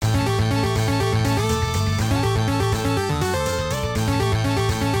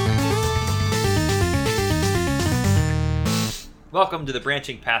Welcome to the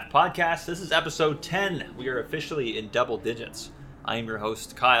Branching Path Podcast. This is episode 10. We are officially in double digits. I am your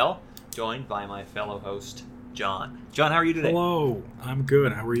host, Kyle, joined by my fellow host, John. John, how are you today? Hello. I'm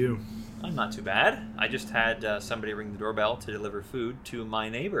good. How are you? I'm not too bad. I just had somebody ring the doorbell to deliver food to my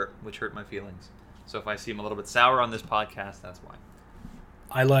neighbor, which hurt my feelings. So if I seem a little bit sour on this podcast, that's why.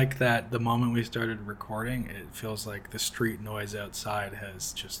 I like that the moment we started recording, it feels like the street noise outside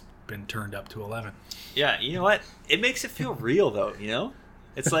has just been turned up to 11. Yeah, you know what? It makes it feel real, though, you know?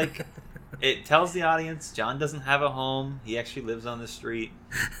 It's like, it tells the audience John doesn't have a home. He actually lives on the street,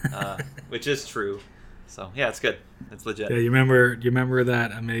 which is true. So, yeah, it's good. It's legit. Yeah, you remember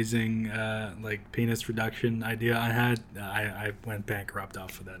that amazing penis reduction idea I had? I went bankrupt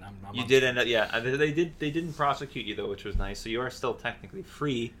off of that. You did end up, yeah. They didn't prosecute you, though, which was nice. So you are still technically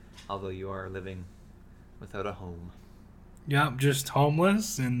free, although you are living without a home. Yeah, I'm just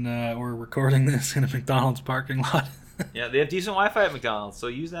homeless, and we're recording this in a McDonald's parking lot. Yeah, they have decent Wi-Fi at McDonald's, so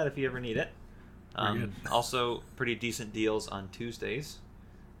use that if you ever need it. Also, pretty decent deals on Tuesdays.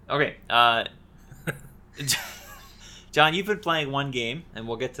 Okay, John, you've been playing one game, and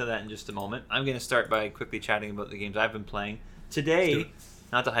we'll get to that in just a moment. I'm going to start by quickly chatting about the games I've been playing. Today,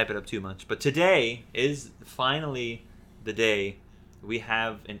 not to hype it up too much, but today is finally the day we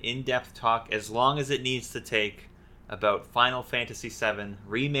have an in-depth talk, as long as it needs to take, about Final Fantasy VII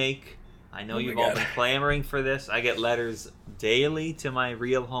Remake. I know you've all been clamoring for this. I get letters daily to my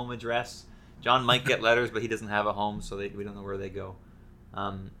real home address. John might get letters, but he doesn't have a home, so we don't know where they go.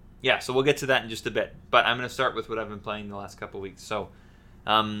 Yeah, so we'll get to that in just a bit. But I'm going to start with what I've been playing the last couple of weeks. So,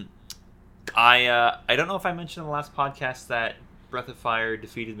 I don't know if I mentioned in the last podcast that Breath of Fire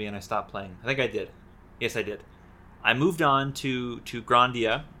defeated me and I stopped playing. I think I did. Yes, I did. I moved on to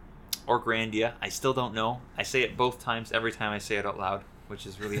Grandia, or Grandia. I still don't know. I say it both times every time I say it out loud, which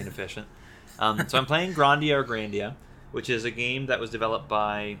is really inefficient. So I'm playing Grandia or Grandia, which is a game that was developed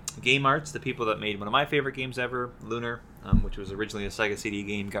by Game Arts, the people that made one of my favorite games ever, Lunar, which was originally a Sega CD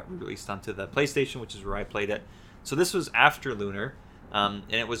game, got released onto the PlayStation, which is where I played it. So this was after Lunar, and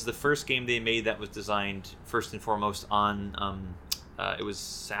it was the first game they made that was designed first and foremost on, it was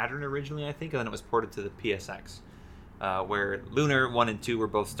Saturn originally, I think, and then it was ported to the PSX. Where Lunar 1 and 2 were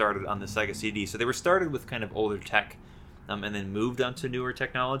both started on the Sega CD. So they were started with kind of older tech and then moved on to newer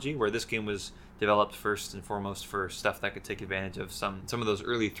technology, where this game was developed first and foremost for stuff that could take advantage of some of those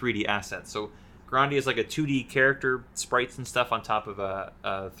early 3D assets. So Grandia is like a 2D character, sprites and stuff on top of a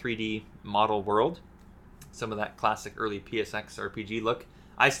 3D model world. Some of that classic early PSX RPG look.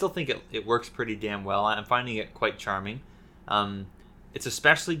 I still think it works pretty damn well. I'm finding it quite charming. It's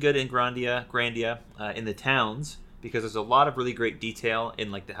especially good in Grandia in the towns, because there's a lot of really great detail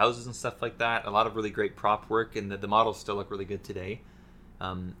in like the houses and stuff like that. A lot of really great prop work, and the models still look really good today.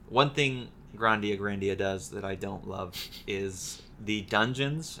 One thing Grandia does that I don't love is the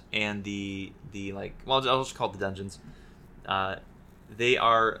dungeons and the I'll just call it the dungeons. They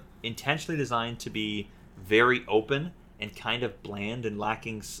are intentionally designed to be very open and kind of bland and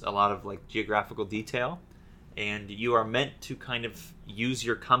lacking a lot of like geographical detail. And you are meant to kind of use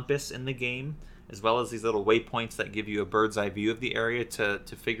your compass in the game, as well as these little waypoints that give you a bird's eye view of the area to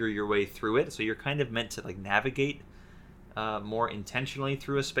figure your way through it. So you're kind of meant to like navigate more intentionally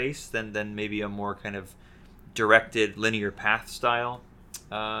through a space than maybe a more kind of directed linear path style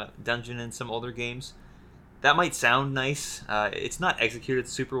dungeon in some older games. That might sound nice. It's not executed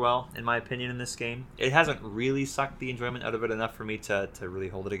super well, in my opinion, in this game. It hasn't really sucked the enjoyment out of it enough for me to really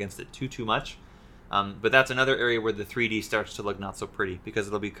hold it against it too much. But that's another area where the 3D starts to look not so pretty, because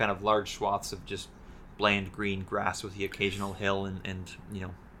it'll be kind of large swaths of just bland green grass with the occasional hill, and you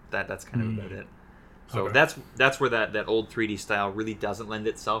know that's kind of about it. So okay. That's where that old 3D style really doesn't lend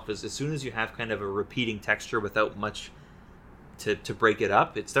itself. Is as soon as you have kind of a repeating texture without much to break it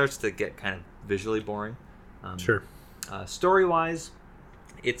up, it starts to get kind of visually boring. Sure. Story-wise,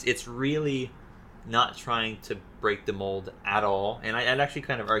 it's really not trying to break the mold at all, and I'd actually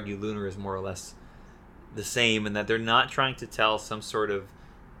kind of argue Lunar is more or less the same, in that they're not trying to tell some sort of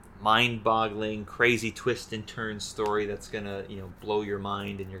mind-boggling, crazy twist and turn story that's gonna, blow your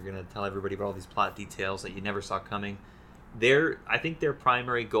mind, and you're gonna tell everybody about all these plot details that you never saw coming. I think their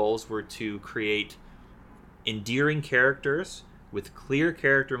primary goals were to create endearing characters with clear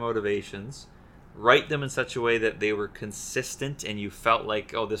character motivations, write them in such a way that they were consistent, and you felt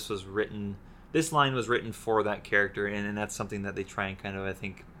like, oh, this line was written for that character, and that's something that they try and kind of, I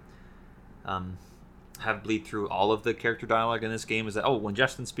think, have bleed through all of the character dialogue in this game, is that, oh, when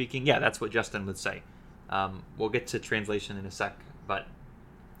Justin's speaking, yeah, that's what Justin would say. We'll get to translation in a sec, but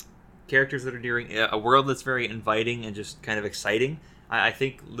characters that are endearing, a world that's very inviting and just kind of exciting. I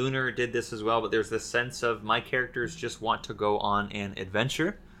think Lunar did this as well, but there's this sense of my characters just want to go on an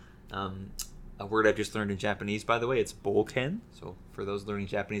adventure. A word I've just learned in Japanese, by the way, it's bolken. So for those learning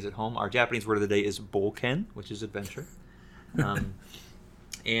Japanese at home, our Japanese word of the day is bolken, which is adventure.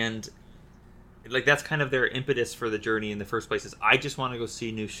 And like that's kind of their impetus for the journey in the first place is I just want to go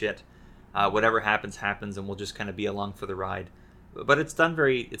see new shit. Whatever happens, and we'll just kind of be along for the ride. But it's done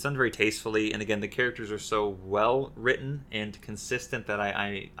very tastefully, and again, the characters are so well written and consistent that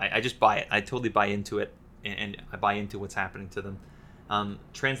I just buy it. I totally buy into it, and I buy into what's happening to them.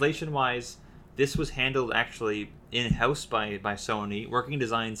 Translation wise, this was handled actually in-house by Sony. Working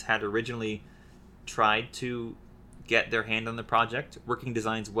Designs had originally tried to get their hand on the project. Working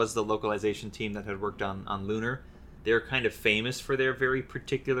Designs was the localization team that had worked on Lunar. They're kind of famous for their very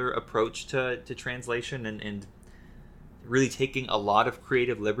particular approach to translation and really taking a lot of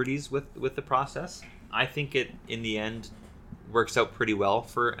creative liberties with the process. I think it, in the end, works out pretty well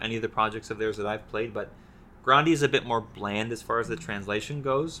for any of the projects of theirs that I've played, but Grandia is a bit more bland as far as the translation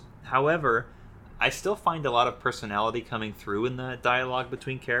goes. However, I still find a lot of personality coming through in the dialogue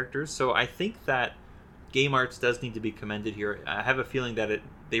between characters, so I think that Game Arts does need to be commended here. I have a feeling that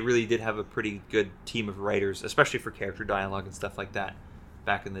they really did have a pretty good team of writers, especially for character dialogue and stuff like that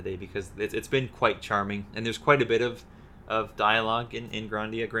back in the day, because it's been quite charming, and there's quite a bit of dialogue in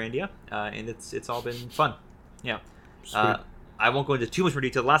Grandia, and it's all been fun. Yeah. I won't go into too much more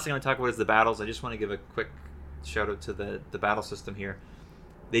detail. The last thing I want to talk about is the battles. I just want to give a quick shout out to the battle system here.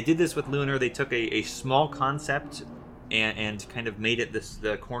 They did this with Lunar. They took a small concept and kind of made it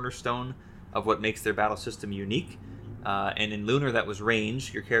the cornerstone of what makes their battle system unique. And in Lunar, that was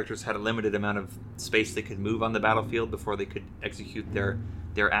range. Your characters had a limited amount of space they could move on the battlefield before they could execute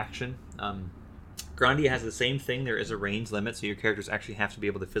their action. Grandia has the same thing. There is a range limit, so your characters actually have to be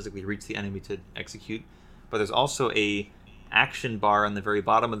able to physically reach the enemy to execute. But there's also a action bar on the very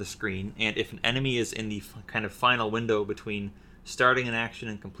bottom of the screen, and if an enemy is in the kind of final window between starting an action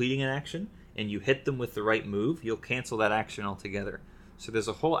and completing an action, and you hit them with the right move, you'll cancel that action altogether. So there's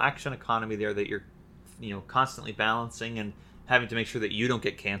a whole action economy there that you're constantly balancing and having to make sure that you don't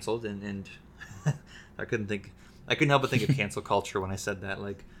get canceled. And I couldn't help but think of cancel culture when I said that.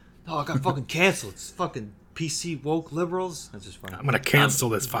 Like, oh, I got fucking canceled. It's fucking PC woke liberals. That's just funny. I'm gonna cancel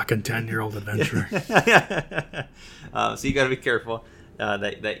this fucking 10-year-old adventurer. So you got to be careful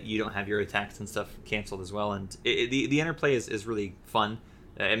that you don't have your attacks and stuff canceled as well. And the interplay is really fun.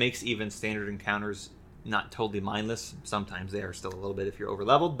 It makes even standard encounters not totally mindless. Sometimes they are still a little bit if you're over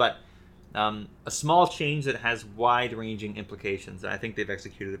leveled, but a small change that has wide-ranging implications. I think they've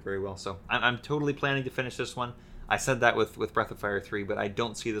executed it very well. So I'm totally planning to finish this one. I said that with Breath of Fire 3, but I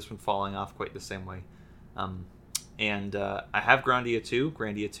don't see this one falling off quite the same way. And I have Grandia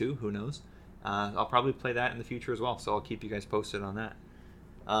 2, who knows? I'll probably play that in the future as well, so I'll keep you guys posted on that.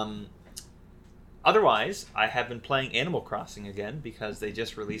 Otherwise, I have been playing Animal Crossing again because they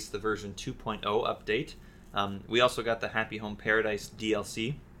just released the version 2.0 update. We also got the Happy Home Paradise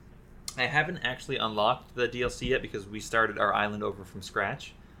DLC. I haven't actually unlocked the DLC yet because we started our island over from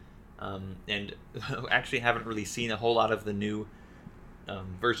scratch. And actually haven't really seen a whole lot of the new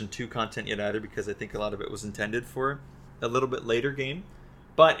version 2 content yet either, because I think a lot of it was intended for a little bit later game.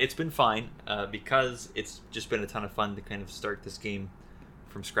 But it's been fine because it's just been a ton of fun to kind of start this game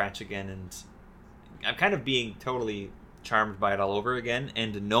from scratch again, and I'm kind of being totally charmed by it all over again,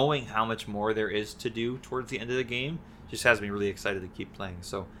 and knowing how much more there is to do towards the end of the game just has me really excited to keep playing.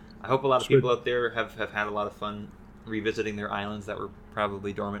 So I hope a lot of people out there have had a lot of fun revisiting their islands that were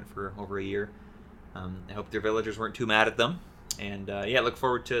probably dormant for over a year. I hope their villagers weren't too mad at them. And look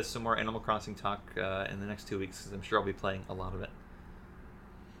forward to some more Animal Crossing talk in the next 2 weeks, because I'm sure I'll be playing a lot of it.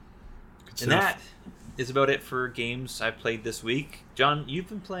 And that is about it for games I've played this week. John, you've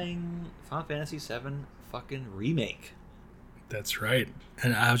been playing Final Fantasy VII fucking Remake. That's right.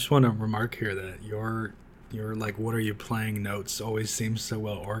 And I just want to remark here that your like, what are you playing notes always seems so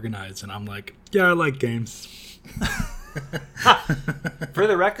well organized, and I'm like, yeah, I like games. For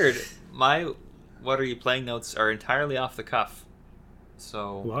the record, my what are you playing notes are entirely off the cuff.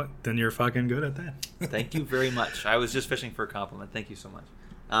 So well, then you're fucking good at that. Thank you very much. I was just fishing for a compliment. Thank you so much.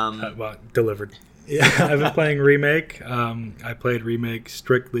 Well, delivered. Yeah, I've been playing Remake. I played Remake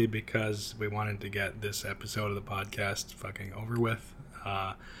strictly because we wanted to get this episode of the podcast fucking over with.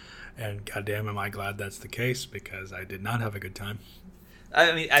 And goddamn, am I glad that's the case, because I did not have a good time.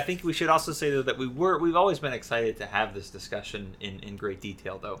 I mean, I think we should also say, though, that we've always been excited to have this discussion in great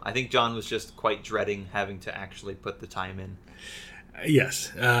detail, though. I think John was just quite dreading having to actually put the time in.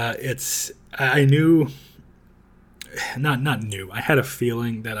 Yes. I knew not new. I had a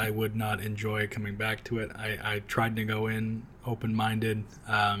feeling that I would not enjoy coming back to it. I tried to go in open-minded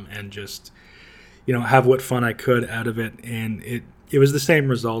and just, have what fun I could out of it, and it was the same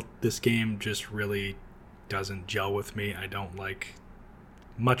result. This game just really doesn't gel with me. I don't like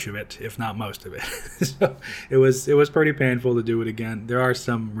much of it, if not most of it. So it was pretty painful to do it again. There are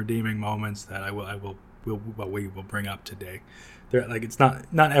some redeeming moments that we will bring up today. It's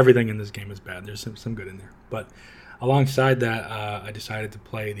not everything in this game is bad. There's some good in there, but alongside that, I decided to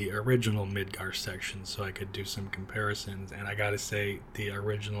play the original Midgar section so I could do some comparisons, and I gotta say the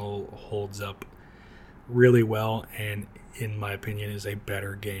original holds up really well, and in my opinion is a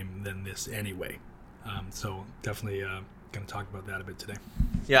better game than this anyway. So definitely going to talk about that a bit today.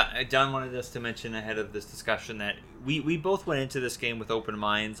 Yeah, John wanted us to mention ahead of this discussion that we both went into this game with open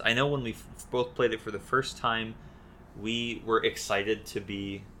minds. I know when we both played it for the first time, we were excited to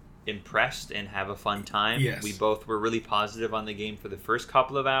be impressed and have a fun time. Yes. We both were really positive on the game for the first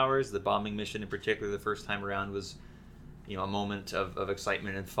couple of hours. The bombing mission in particular, the first time around, was a moment of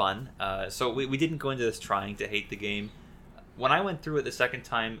excitement and fun. So we didn't go into this trying to hate the game. When I went through it the second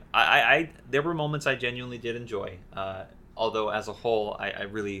time, I there were moments I genuinely did enjoy. Although as a whole, I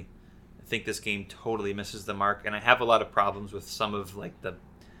really think this game totally misses the mark, and I have a lot of problems with some of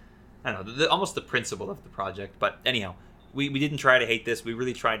almost the principle of the project. But anyhow, we didn't try to hate this. We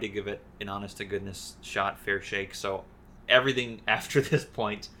really tried to give it an honest to goodness shot, fair shake. So everything after this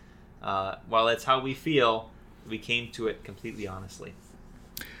point, while it's how we feel, we came to it completely honestly.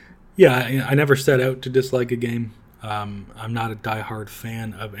 Yeah, I never set out to dislike a game. I'm not a diehard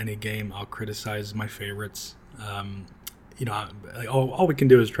fan of any game. I'll criticize my favorites. All we can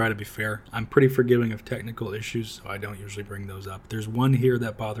do is try to be fair. I'm pretty forgiving of technical issues, so I don't usually bring those up. There's one here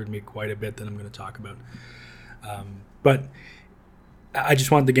that bothered me quite a bit that I'm going to talk about. But I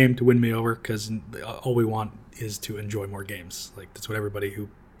just want the game to win me over, because all we want is to enjoy more games. Like, that's what everybody who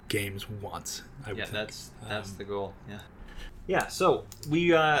games wants, I would think. That's the goal, yeah. Yeah, so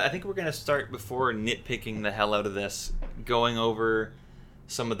I think we're going to start, before nitpicking the hell out of this, going over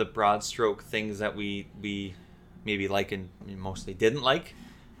some of the broad stroke things that we maybe like and mostly didn't like.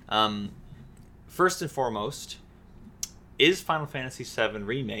 First and foremost, is Final Fantasy VII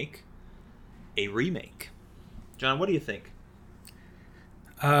Remake a remake? John, what do you think?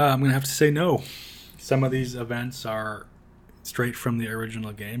 I'm going to have to say no. Some of these events are straight from the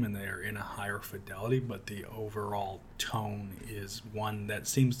original game, and they are in a higher fidelity, but the overall tone is one that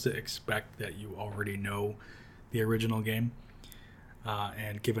seems to expect that you already know the original game.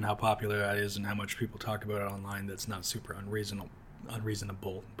 And given how popular that is and how much people talk about it online, that's not super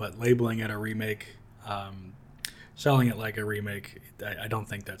unreasonable. But labeling it a remake, selling it like a remake, I don't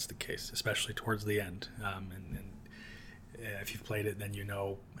think that's the case, especially towards the end. And if you've played it, then you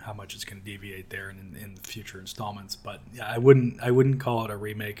know how much it's going to deviate there in future installments. But yeah, I wouldn't call it a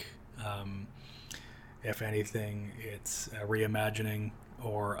remake. If anything, it's a reimagining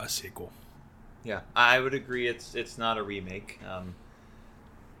or a sequel. Yeah, I would agree. It's not a remake.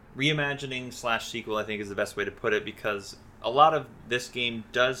 Reimagining / sequel, I think, is the best way to put it, because a lot of this game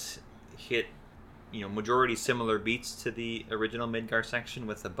does hit, majority similar beats to the original Midgar section,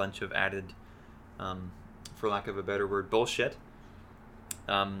 with a bunch of added, for lack of a better word, bullshit.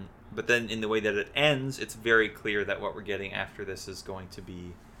 But then in the way that it ends, it's very clear that what we're getting after this is going to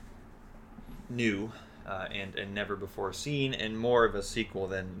be new and never before seen, and more of a sequel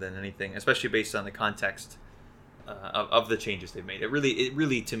than anything, especially based on the context of the changes they've made. It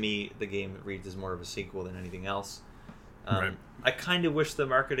really, to me, the game reads as more of a sequel than anything else. Right. I kind of wish the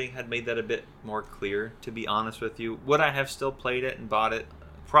marketing had made that a bit more clear, to be honest with you. Would I have still played it and bought it?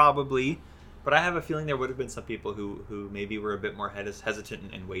 Probably. But I have a feeling there would have been some people who maybe were a bit more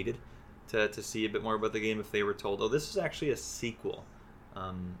hesitant and waited to see a bit more about the game if they were told, oh, this is actually a sequel.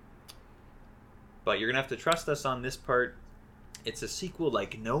 But you're going to have to trust us on this part. It's a sequel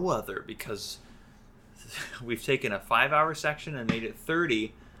like no other, because we've taken a 5-hour section and made it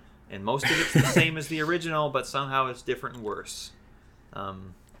 30, and most of it's the same as the original, but somehow it's different and worse.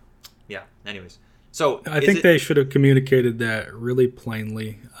 Yeah, anyways. So I think they should have communicated that really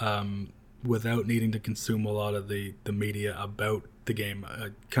plainly, without needing to consume a lot of the media about the game,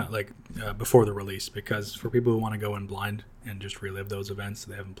 before the release, because for people who want to go in blind and just relive those events,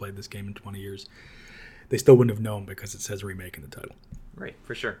 they haven't played this game in 20 years, they still wouldn't have known, because it says remake in the title. Right,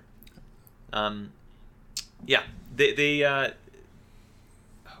 for sure. Yeah, they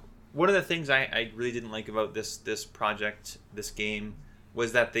one of the things I really didn't like about this project, this game,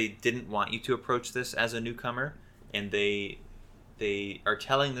 was that they didn't want you to approach this as a newcomer, and they are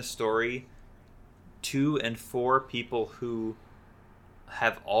telling the story to and for people who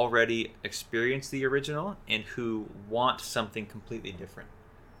have already experienced the original and who want something completely different.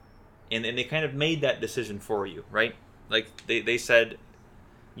 And they kind of made that decision for you, right? Like they said,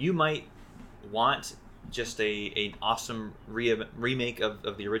 you might want just an awesome remake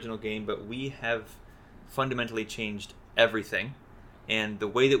of the original game, but we have fundamentally changed everything. And the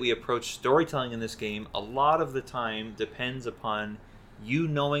way that we approach storytelling in this game, a lot of the time, depends upon you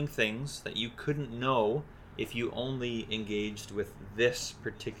knowing things that you couldn't know if you only engaged with this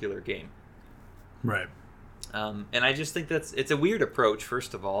particular game. Right. And I just think it's a weird approach,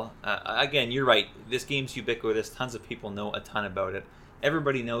 first of all. Again, you're right. This game's ubiquitous. Tons of people know a ton about it.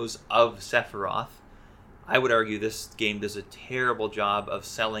 Everybody knows of Sephiroth. I would argue this game does a terrible job of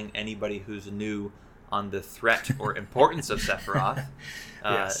selling anybody who's new on the threat or importance of Sephiroth.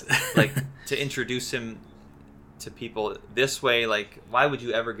 Yes. Like, to introduce him to people this way, like, why would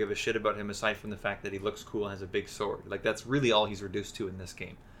you ever give a shit about him aside from the fact that he looks cool and has a big sword? Like, that's really all he's reduced to in this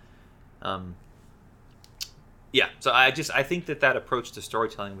game. Yeah, so I think that approach to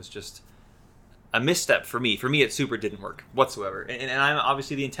storytelling was just a misstep for me. For me, it super didn't work whatsoever. And I'm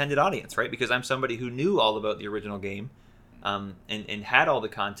obviously the intended audience, right? Because I'm somebody who knew all about the original game and had all the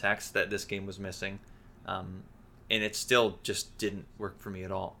context that this game was missing. And it still just didn't work for me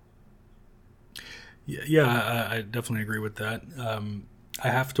at all. Yeah, I definitely agree with that. I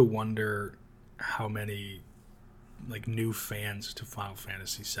have to wonder how many like new fans to Final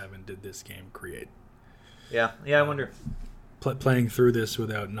Fantasy VII did this game create. Yeah, I wonder. Playing through this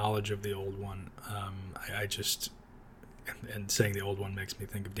without knowledge of the old one, I just, and saying the old one makes me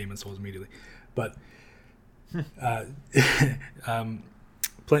think of Demon's Souls immediately, but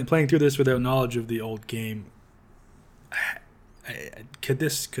playing through this without knowledge of the old game, could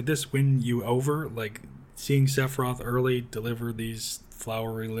this win you over? Like, seeing Sephiroth early deliver these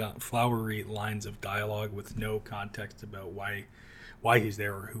flowery lines of dialogue with no context about why he's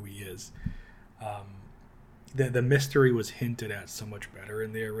there or who he is. The mystery was hinted at so much better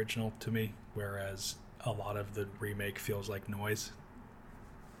in the original to me, whereas a lot of the remake feels like noise.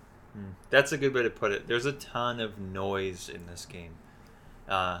 That's a good way to put it. There's a ton of noise in this game.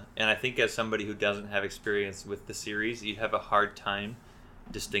 And I think as somebody who doesn't have experience with the series, you'd have a hard time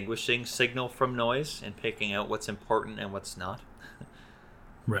distinguishing signal from noise and picking out what's important and what's not.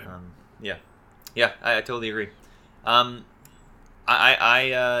 Right. Yeah, I totally agree.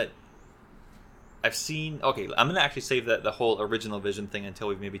 I've seen... Okay, I'm going to actually save the whole original vision thing until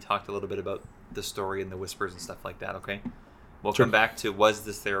we've maybe talked a little bit about the story and the whispers and stuff like that, okay? We'll come back to, was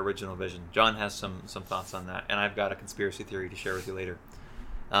this their original vision? John has some thoughts on that, and I've got a conspiracy theory to share with you later.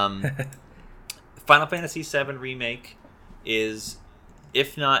 Final Fantasy VII Remake is,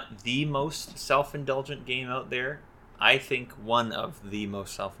 if not the most self-indulgent game out there, I think one of the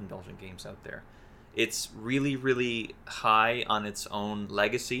most self-indulgent games out there. It's really, really high on its own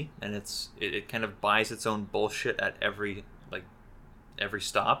legacy, and it kind of buys its own bullshit at every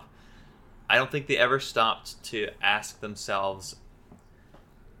stop. I don't think they ever stopped to ask themselves,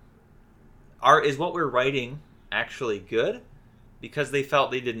 is what we're writing actually good? Because they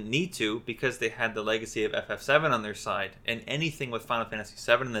felt they didn't need to, because they had the legacy of FF7 on their side, and anything with Final Fantasy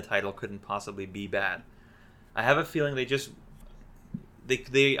VII in the title couldn't possibly be bad. I have a feeling they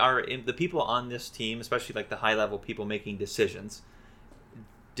are the people on this team, especially like the high level people making decisions,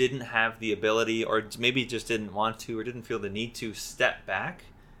 didn't have the ability, or maybe just didn't want to, or didn't feel the need to step back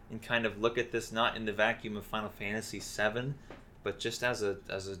and kind of look at this not in the vacuum of Final Fantasy VII, but just as a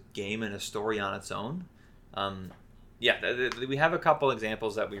game and a story on its own. We have a couple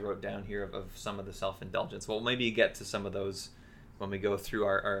examples that we wrote down here of some of the self-indulgence. We'll maybe get to some of those when we go through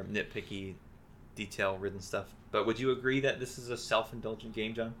our nitpicky, detail-ridden stuff. But would you agree that this is a self-indulgent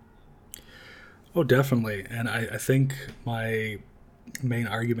game, John? Oh, definitely. And I think my main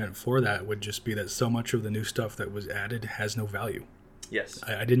argument for that would just be that so much of the new stuff that was added has no value. Yes.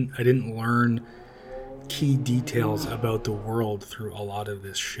 I didn't learn key details about the world through a lot of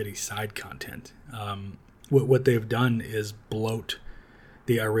this shitty side content. What they've done is bloat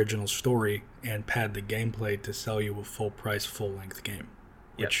the original story and pad the gameplay to sell you a full-price, full-length game.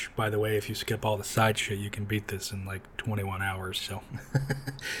 Yep. Which, by the way, if you skip all the side shit, you can beat this in like 21 hours. So,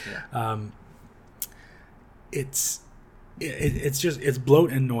 it's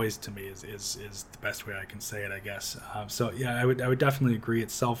bloat and noise to me is the best way I can say it, I guess. I would definitely agree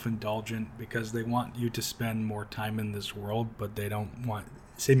it's self-indulgent because they want you to spend more time in this world, but they don't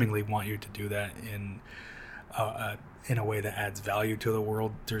seemingly want you to do that in a way that adds value to the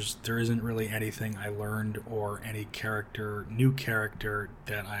world. There isn't really anything I learned or any new character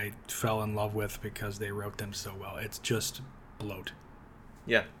that I fell in love with because they wrote them so well. It's just bloat.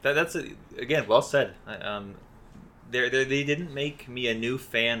 Yeah, that's again well said. they didn't make me a new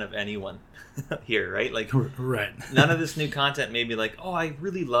fan of anyone here, right? Like, right. None of this new content made me like, oh, I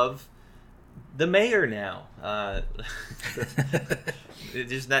really love the mayor now. That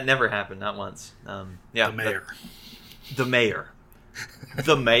never happened, not once. Yeah, the mayor. The mayor.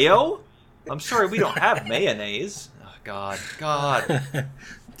 The mayo? I'm sorry, we don't have mayonnaise. Oh, God.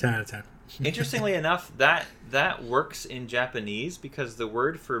 10 out of 10. Interestingly enough, that works in Japanese because the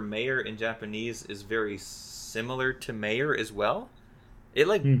word for mayor in Japanese is very similar to mayor as well. It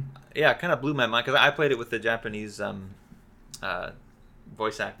it kind of blew my mind because I played it with the Japanese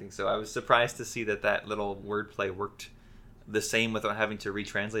voice acting, so I was surprised to see that little wordplay worked the same without having to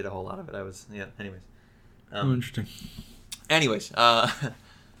retranslate a whole lot of it. Anyways. Interesting. Anyways, one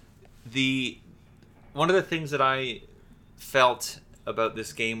of the things that I felt about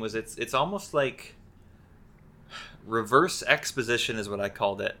this game was it's almost like reverse exposition is what I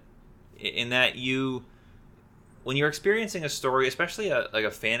called it, in that when you're experiencing a story, especially like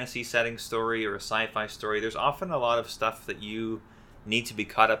a fantasy setting story or a sci-fi story, there's often a lot of stuff that you need to be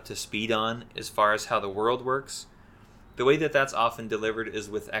caught up to speed on as far as how the world works. The way that's often delivered is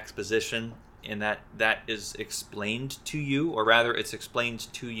with exposition, and that is explained to you, or rather it's explained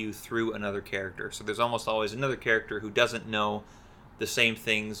to you through another character. So there's almost always another character who doesn't know the same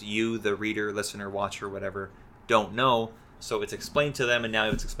things you, the reader, listener, watcher, whatever, don't know. So it's explained to them, and now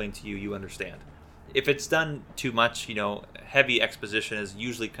it's explained to you, you understand. If it's done too much, heavy exposition is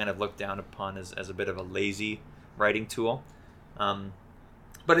usually kind of looked down upon as a bit of a lazy writing tool.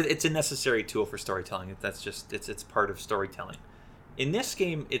 But it's a necessary tool for storytelling. It's part of storytelling. In this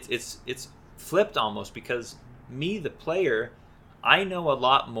game, it's flipped almost, because me, the player, I know a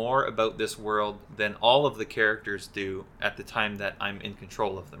lot more about this world than all of the characters do at the time that I'm in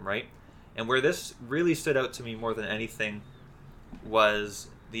control of them, right? And where this really stood out to me more than anything was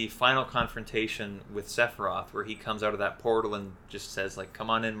the final confrontation with Sephiroth, where he comes out of that portal and just says, like, come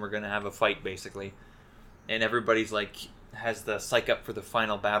on in, we're going to have a fight, basically. And everybody's like, has the psych up for the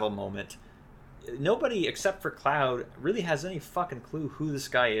final battle moment. Nobody except for Cloud really has any fucking clue who this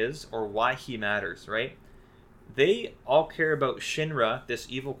guy is or why he matters, right? They all care about Shinra, this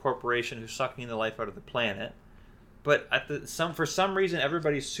evil corporation who's sucking the life out of the planet. But for some reason,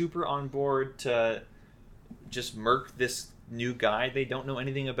 everybody's super on board to just murk this new guy they don't know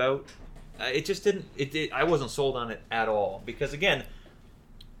anything about. It just didn't. I wasn't sold on it at all, because again,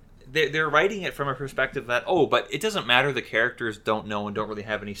 they're writing it from a perspective that, but it doesn't matter. The characters don't know and don't really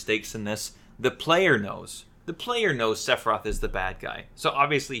have any stakes in this. The player knows. The player knows Sephiroth is the bad guy. So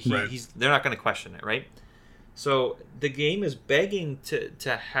obviously they're not going to question it, right? So the game is begging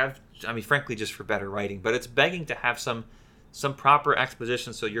to have, frankly, just for better writing, but it's begging to have some proper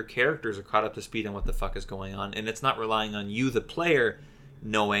exposition so your characters are caught up to speed on what the fuck is going on, and it's not relying on you, the player,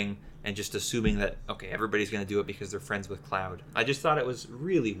 knowing and just assuming that, okay, everybody's going to do it because they're friends with Cloud. I just thought it was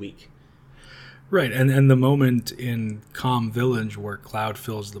really weak. Right, and the moment in Calm Village where Cloud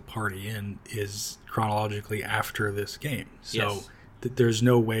fills the party in is chronologically after this game. So there's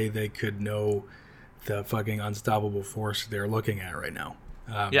no way they could know the fucking unstoppable force they're looking at right now.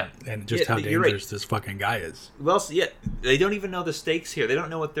 And just how dangerous this fucking guy is. Well, they don't even know the stakes here. They don't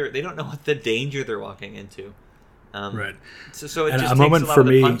know what the danger they're walking into. Right. So it just takes a lot of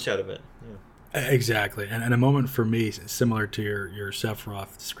the punch out of it. Yeah. Exactly. And a moment for me, similar to your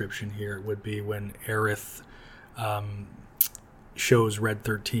Sephiroth description here, would be when Aerith shows Red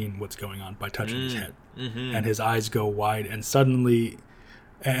 13 what's going on by touching his head. Mm-hmm. And his eyes go wide, and suddenly,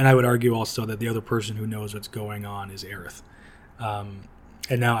 and I would argue also that the other person who knows what's going on is Aerith.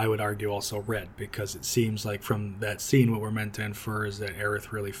 And now I would argue also Red, because it seems like from that scene what we're meant to infer is that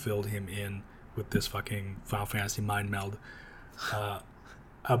Aerith really filled him in with this fucking Final Fantasy mind meld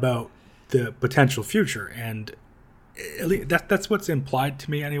about the potential future, and that's what's implied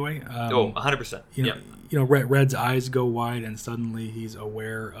to me anyway. 100%. You know, Red's eyes go wide, and suddenly he's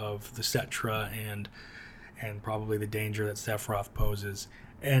aware of the Cetra and probably the danger that Sephiroth poses.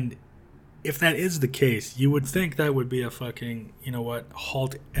 And if that is the case, you would think that would be a fucking,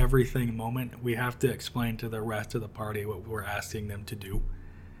 halt everything moment. We have to explain to the rest of the party what we're asking them to do.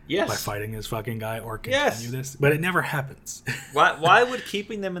 Yes. By fighting this fucking guy or continue this. But it never happens. Why would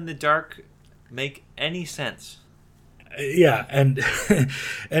keeping them in the dark make any sense? Yeah, and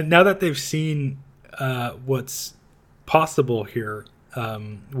and now that they've seen what's possible here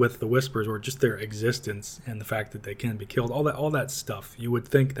with the Whispers, or just their existence and the fact that they can be killed, all that stuff, you would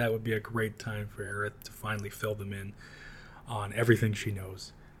think that would be a great time for Aerith to finally fill them in on everything she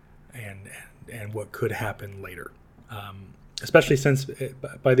knows and what could happen later. Especially since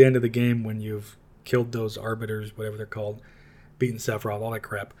by the end of the game, when you've killed those arbiters, whatever they're called, beaten Sephiroth, all that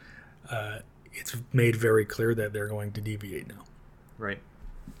crap, it's made very clear that they're going to deviate now. Right.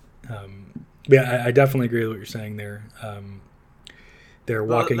 Yeah, I definitely agree with what you're saying there. They're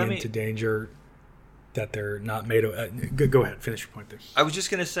walking into danger that they're not made of. Go ahead, finish your point there. I was just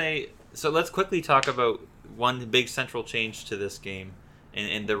going to say, so let's quickly talk about one big central change to this game,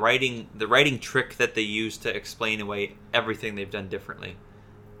 and the writing trick that they use to explain away everything they've done differently,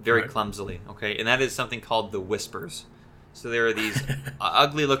 very clumsily, okay? And that is something called the Whispers. So there are these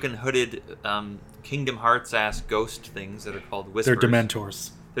ugly-looking hooded Kingdom Hearts-ass ghost things that are called Whispers. They're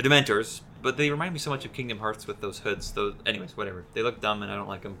Dementors. They're Dementors, but they remind me so much of Kingdom Hearts with those hoods. Anyways, whatever. They look dumb and I don't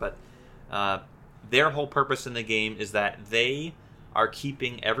like them, but their whole purpose in the game is that they are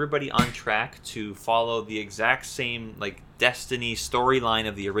keeping everybody on track to follow the exact same like Destiny storyline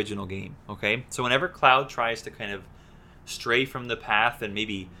of the original game, okay? So whenever Cloud tries to kind of stray from the path and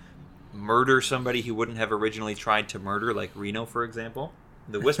maybe murder somebody he wouldn't have originally tried to murder, like Reno, for example,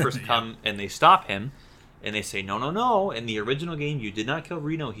 the Whispers come and they stop him, and they say, no, in the original game, you did not kill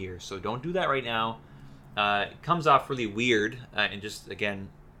Reno here, so don't do that right now. It comes off really weird, and just, again,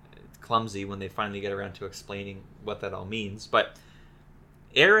 clumsy when they finally get around to explaining what that all means. But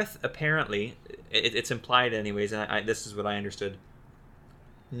Aerith, apparently, it's implied anyways, and this is what I understood,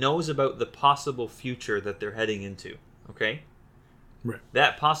 knows about the possible future that they're heading into, okay? Right.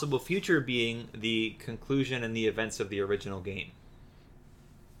 That possible future being the conclusion and the events of the original game.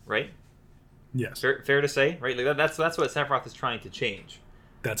 Right? Yes. Fair to say, right? Like that's what Sephiroth is trying to change.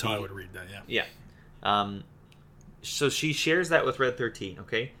 That's how I would read that, yeah. Yeah. So she shares that with Red 13,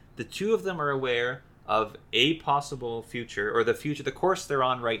 okay? The two of them are aware of a possible future, or the course they're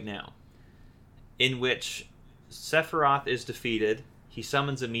on right now, in which Sephiroth is defeated, he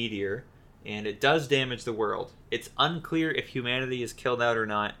summons a meteor, and it does damage the world. It's unclear if humanity is killed out or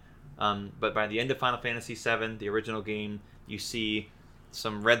not, but by the end of Final Fantasy VII, the original game, you see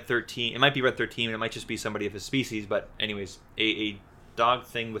some Red 13. It might be Red 13, it might just be somebody of his species, but anyways, a dog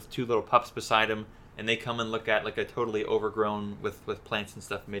thing with two little pups beside him, and they come and look at like a totally overgrown with plants and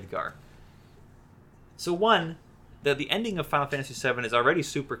stuff Midgar. So the ending of Final Fantasy VII is already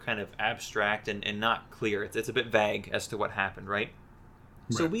super kind of abstract and not clear. It's a bit vague as to what happened, right?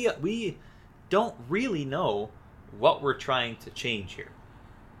 So we don't really know what we're trying to change here,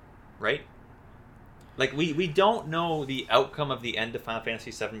 right? Like, we don't know the outcome of the end of Final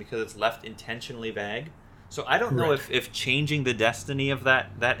Fantasy VII because it's left intentionally vague. So I don't know if changing the destiny of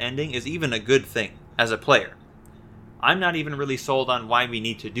that ending is even a good thing as a player. I'm not even really sold on why we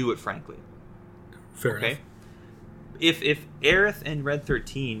need to do it, frankly. Fair enough. If Aerith and Red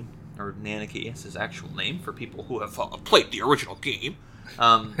 13, or Nanaki is his actual name for people who have played the original game...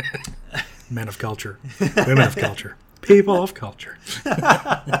 Men of culture. Women of culture. People of culture.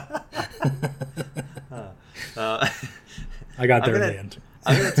 I got there in the end.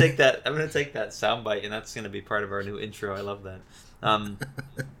 I'm gonna take that soundbite, and that's gonna be part of our new intro. I love that.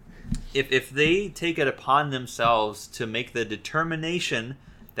 If they take it upon themselves to make the determination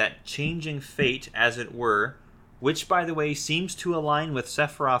that changing fate, as it were, which by the way seems to align with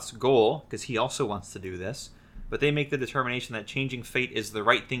Sephiroth's goal, because he also wants to do this, but they make the determination that changing fate is the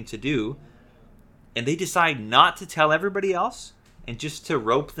right thing to do, and they decide not to tell everybody else and just to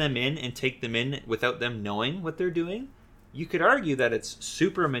rope them in and take them in without them knowing what they're doing, you could argue that it's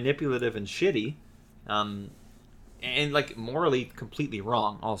super manipulative and shitty, and like morally completely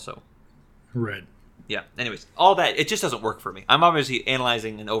wrong also. Right. Yeah. Anyways, all that, it just doesn't work for me. I'm obviously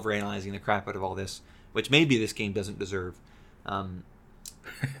analyzing and overanalyzing the crap out of all this, which maybe this game doesn't deserve.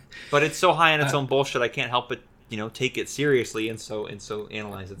 But it's so high on its own bullshit, I can't help but take it seriously and so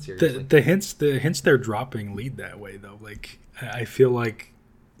analyze it seriously. The hints they're dropping lead that way though. Like I feel like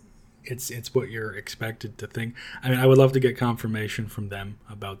it's what you're expected to think. I mean, I would love to get confirmation from them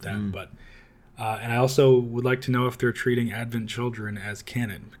about that, but and I also would like to know if they're treating Advent Children as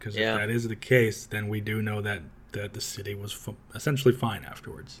canon, because if that is the case, then we do know that the city was essentially fine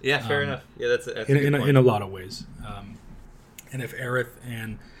afterwards. Yeah, fair enough. Yeah, that's in a lot of ways. And if Aerith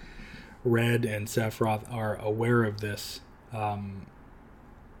and Red and Sephiroth are aware of this,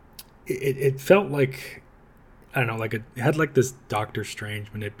 it felt like, I don't know, like it had like this Doctor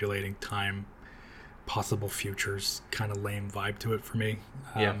Strange manipulating time, possible futures kind of lame vibe to it for me.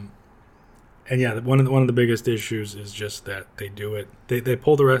 And yeah, one of the biggest issues is just that they do it. They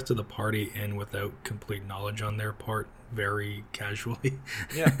pull the rest of the party in without complete knowledge on their part, very casually.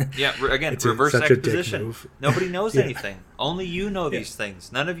 Yeah. Again, reverse exposition. Nobody knows anything. Only you know these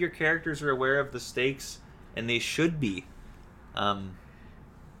things. None of your characters are aware of the stakes, and they should be,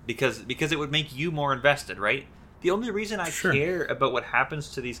 because it would make you more invested, right? The only reason I care about what happens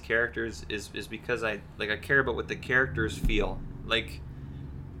to these characters is because I care about what the characters feel. Like,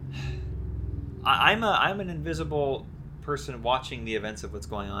 I'm an invisible person watching the events of what's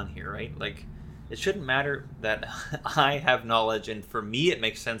going on here, right? Like, it shouldn't matter that I have knowledge, and for me, it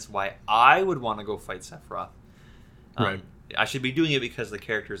makes sense why I would want to go fight Sephiroth. Right. I should be doing it because the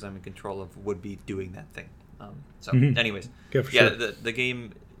characters I'm in control of would be doing that thing. Anyways, yeah, sure. The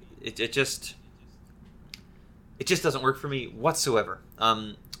game, it just doesn't work for me whatsoever.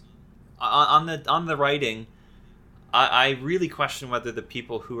 On the writing, I really question whether the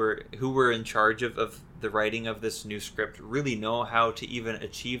people who were in charge of the writing of this new script really know how to even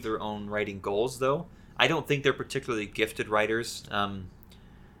achieve their own writing goals, though. I don't think they're particularly gifted writers,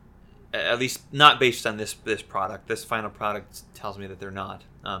 at least not based on this product. This final product tells me that they're not.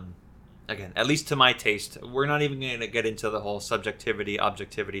 Again, at least to my taste. We're not even going to get into the whole subjectivity,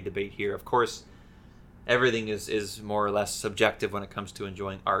 objectivity debate here. Of course, everything is more or less subjective when it comes to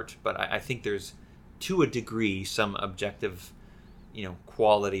enjoying art, but I think there's, to a degree, some objective,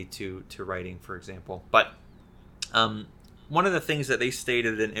 quality to writing, for example. But one of the things that they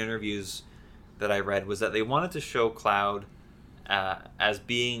stated in interviews that I read was that they wanted to show Cloud as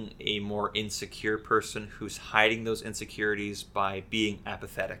being a more insecure person who's hiding those insecurities by being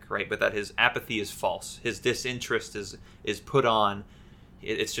apathetic, right? But that his apathy is false. His disinterest is put on.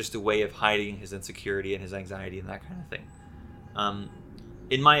 It's just a way of hiding his insecurity and his anxiety and that kind of thing.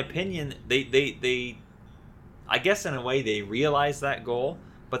 In my opinion, they I guess in a way they realize that goal,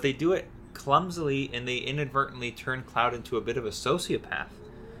 but they do it clumsily, and they inadvertently turn Cloud into a bit of a sociopath.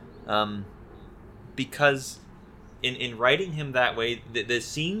 Because in writing him that way, the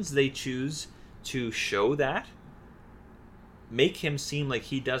scenes they choose to show that make him seem like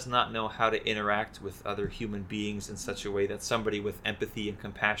he does not know how to interact with other human beings in such a way that somebody with empathy and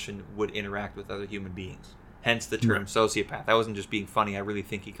compassion would interact with other human beings. Hence the term sociopath. I wasn't just being funny. I really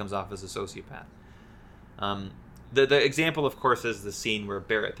think he comes off as a sociopath. The example, of course, is the scene where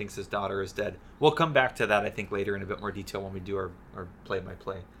Barrett thinks his daughter is dead. We'll come back to that, I think, later in a bit more detail when we do our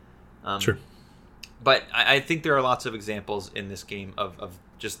play-by-play. Sure. But I think there are lots of examples in this game of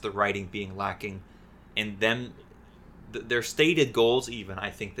just the writing being lacking, and them, their stated goals even, I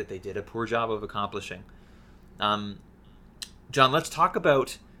think that they did a poor job of accomplishing. John, let's talk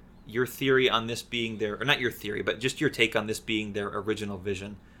about your theory on this being or not your theory, but just your take on this being their original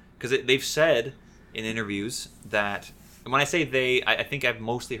vision. Because they've said in interviews that, and when I say they, I think I've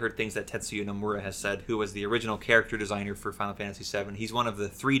mostly heard things that Tetsuya Nomura has said, who was the original character designer for Final Fantasy VII. He's one of the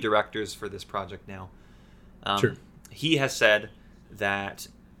 3 directors for this project now. Sure. He has said that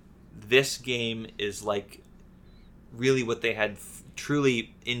this game is like really what they had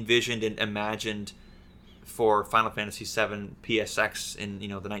truly envisioned and imagined for Final Fantasy VII PSX in the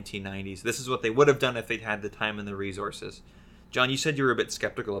 1990s. This is what they would have done if they'd had the time and the resources. John, you said you were a bit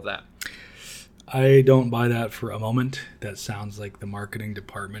skeptical of that. I don't buy that for a moment. That sounds like the marketing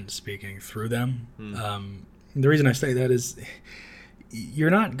department speaking through them. The reason I say that is you're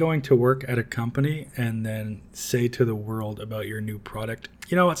not going to work at a company and then say to the world about your new product,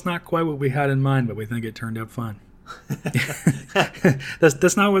 it's not quite what we had in mind, but we think it turned out fine.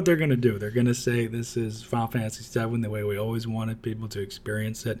 That's not what they're going to do. They're going to say this is Final Fantasy VII the way we always wanted people to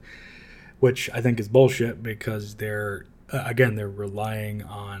experience it, which I think is bullshit because they're relying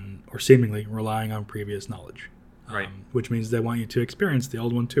on, or seemingly relying on, previous knowledge, right? Which means they want you to experience the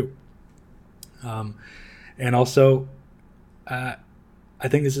old one too. And also, I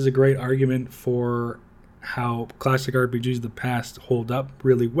think this is a great argument for how classic RPGs of the past hold up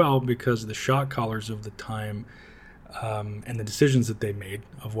really well because the shot callers of the time and the decisions that they made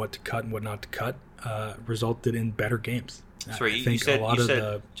of what to cut and what not to cut resulted in better games. Sorry, you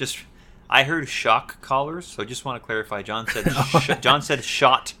said I heard shock callers, so I just want to clarify. John said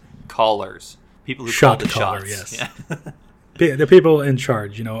shot callers. People who called the shots. Yes. Yeah. The people in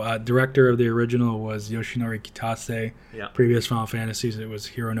charge. Director of the original was Yoshinori Kitase. Yeah. Previous Final Fantasies, it was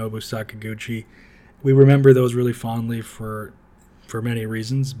Hironobu Sakaguchi. We remember those really fondly for many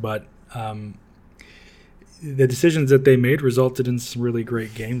reasons, but the decisions that they made resulted in some really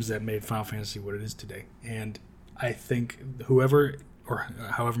great games that made Final Fantasy what it is today. And I think whoever, or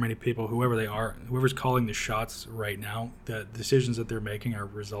however many people, whoever they are, whoever's calling the shots right now, the decisions that they're making are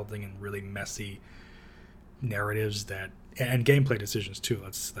resulting in really messy narratives and gameplay decisions too.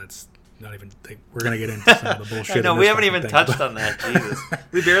 That's not even. We're gonna get into some of the bullshit. No, we haven't even touched on that. Jesus,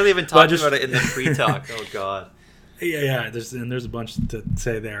 we barely even talked about it in the pre-talk. Oh God. Yeah. There's a bunch to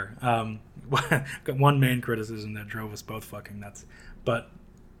say there. Got one main criticism that drove us both fucking nuts, but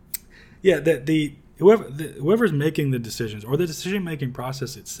yeah, whoever's making the decisions or the decision-making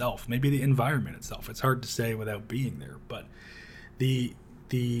process itself, maybe the environment itself. It's hard to say without being there, but the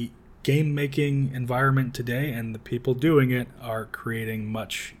game making environment today, and the people doing it are creating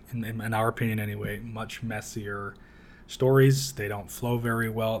much, in our opinion anyway, much messier stories. They don't flow very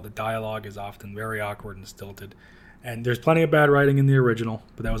well. The dialogue is often very awkward and stilted. And there's plenty of bad writing in the original,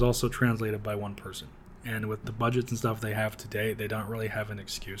 but that was also translated by one person. And with the budgets and stuff they have today, they don't really have an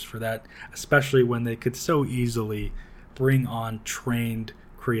excuse for that, especially when they could so easily bring on trained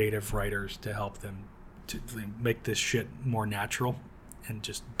creative writers to help them to make this shit more natural and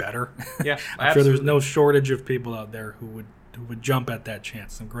just better. Yeah, I'm sure there's no shortage of people out there who would jump at that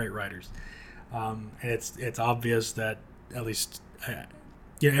chance. Some great writers. And it's obvious that at least,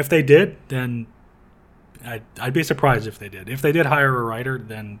 if they did, then I'd be surprised if they did. If they did hire a writer,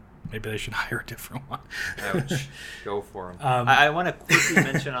 then maybe they should hire a different one. Ouch. Go for him. I want to quickly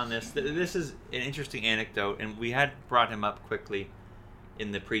mention on this. This is an interesting anecdote, and we had brought him up quickly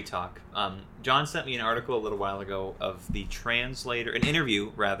in the pre-talk. John sent me an article a little while ago of the translator, an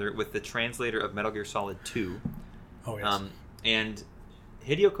interview rather, with the translator of Metal Gear Solid 2. Oh, yes. And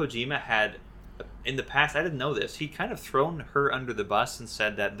Hideo Kojima had, in the past, I didn't know this, he'd kind of thrown her under the bus and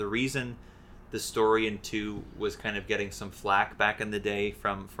said that the reason the story in 2 was kind of getting some flack back in the day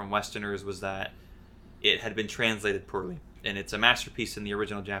from Westerners was that it had been translated poorly, and it's a masterpiece in the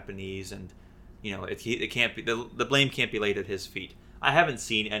original Japanese, and it can't be, the blame can't be laid at his feet. I haven't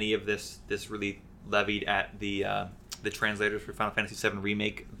seen any of this really levied at the translators for Final Fantasy VII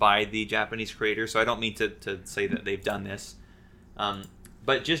Remake by the Japanese creator, so I don't mean to say that they've done this,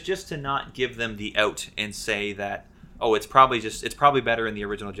 but just to not give them the out and say that, oh, it's probably better in the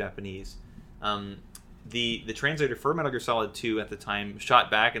original Japanese. The translator for Metal Gear Solid 2 at the time shot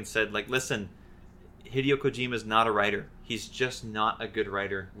back and said, like, listen, Hideo Kojima is not a writer. He's just not a good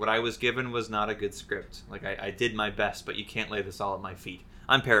writer. What I was given was not a good script. Like, I did my best, but you can't lay this all at my feet.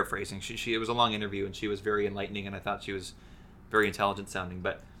 I'm paraphrasing. It was a long interview, and she was very enlightening, and I thought she was very intelligent sounding.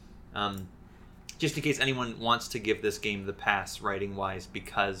 But just in case anyone wants to give this game the pass writing-wise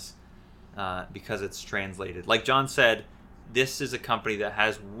because it's translated. Like John said, this is a company that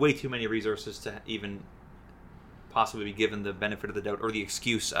has way too many resources to even possibly be given the benefit of the doubt or the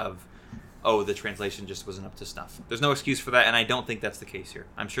excuse of, oh, the translation just wasn't up to snuff. There's no excuse for that, and I don't think that's the case here.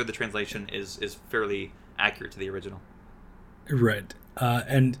 I'm sure the translation is fairly accurate to the original. Right.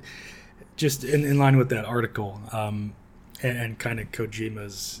 And just in line with that article, and kind of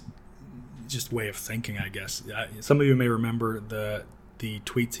Kojima's just way of thinking, I guess. Some of you may remember the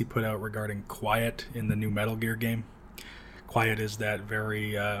tweets he put out regarding Quiet in the new Metal Gear game. Quiet is that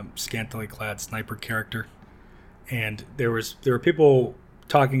very scantily clad sniper character, and there were people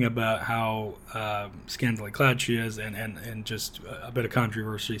talking about how scantily clad she is, and just a bit of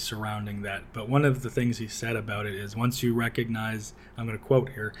controversy surrounding that. But one of the things he said about it is, once you recognize, I'm going to quote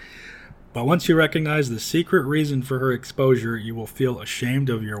here, but once you recognize the secret reason for her exposure, you will feel ashamed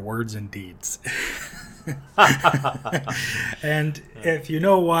of your words and deeds. And if you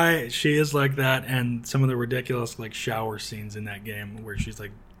know why she is like that, and some of the ridiculous like shower scenes in that game where she's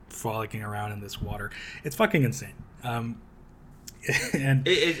like frolicking around in this water, it's fucking insane. And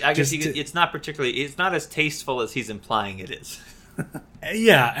I guess it's not as tasteful as he's implying it is.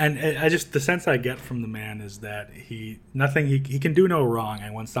 Yeah, and I just, the sense I get from the man is that he can do no wrong,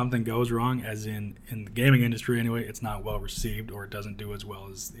 and when something goes wrong, as in the gaming industry anyway, it's not well received or it doesn't do as well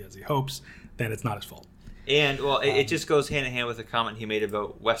as he hopes, then it's not his fault. And well, it just goes hand in hand with the comment he made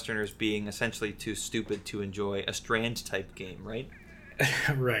about Westerners being essentially too stupid to enjoy a Strand type game, right?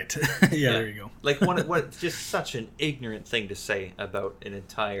 Right. Yeah, there you go. Like what just such an ignorant thing to say about an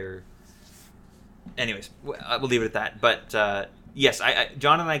entire. Anyways, we'll leave it at that. But yes,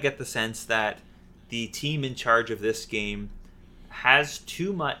 John and I get the sense that the team in charge of this game has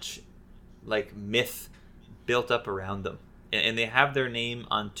too much like myth built up around them, and they have their name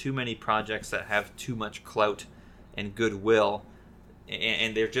on too many projects that have too much clout and goodwill,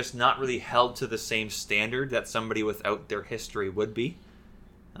 and they're just not really held to the same standard that somebody without their history would be.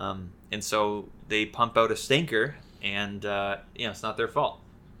 And so they pump out a stinker, and it's not their fault.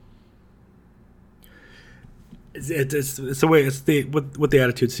 It's the way what the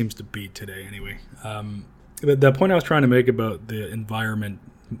attitude seems to be today, anyway. The point I was trying to make about the environment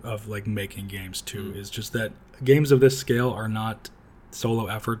of like making games too is just that games of this scale are not solo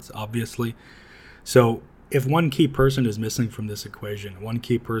efforts, obviously. So if one key person is missing from this equation, one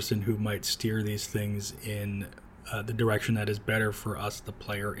key person who might steer these things in the direction that is better for us, the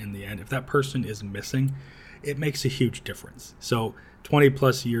player, in the end, if that person is missing, it makes a huge difference. So 20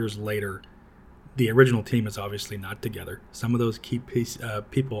 plus years later, the original team is obviously not together. Some of those key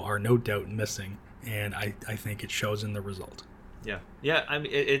people are no doubt missing, and I think it shows in the result. Yeah. I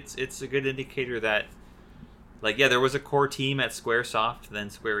mean, it's a good indicator that Like, yeah, there was a core team at Squaresoft, then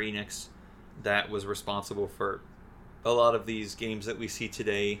Square Enix, that was responsible for a lot of these games that we see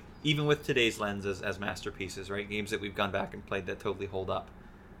today, even with today's lenses, as masterpieces, right? Games that we've gone back and played that totally hold up.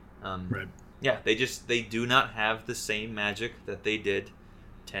 Right. Yeah, they do not have the same magic that they did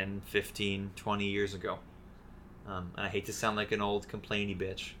 10, 15, 20 years ago. And I hate to sound like an old complainy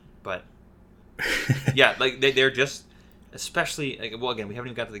bitch, but yeah, like they're just, especially, like, well, again, we haven't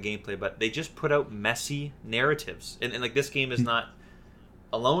even got to the gameplay, but they just put out messy narratives. And like, this game is not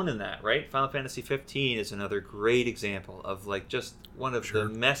alone in that, right? Final Fantasy 15 is another great example of, like, just one of the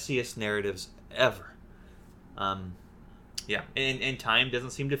messiest narratives ever. Yeah, and time doesn't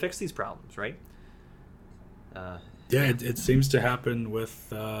seem to fix these problems, right? It seems to happen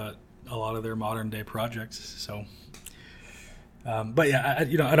with a lot of their modern day projects. So, but yeah,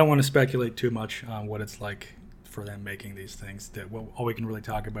 I don't want to speculate too much on what it's like for them making these things. That all we can really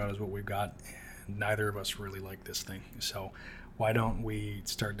talk about is what we've got, and neither of us really like this thing. So, why don't we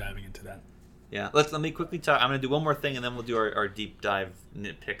start diving into that? Yeah, let me quickly talk. I'm going to do one more thing, and then we'll do our deep dive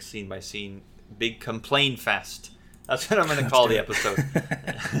nitpick scene by scene, big complain fest. That's what I'm going to call the episode.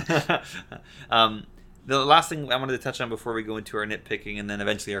 The last thing I wanted to touch on before we go into our nitpicking and then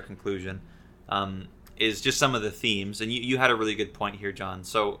eventually our conclusion is just some of the themes. And you had a really good point here, John.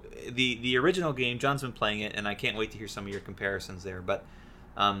 So the original game, John's been playing it, and I can't wait to hear some of your comparisons there. But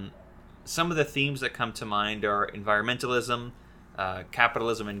some of the themes that come to mind are environmentalism,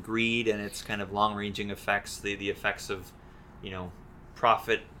 capitalism and greed, and its kind of long-ranging effects, the effects of,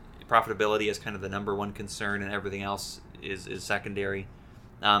 profitability is kind of the number one concern, and everything else is secondary.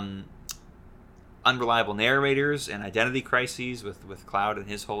 Unreliable narrators and identity crises with Cloud and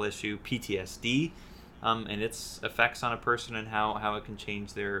his whole issue, PTSD, and its effects on a person and how it can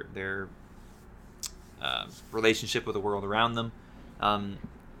change their relationship with the world around them. And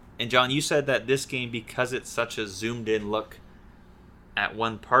John, you said that this game, because it's such a zoomed in look at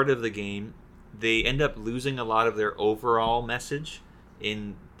one part of the game, they end up losing a lot of their overall message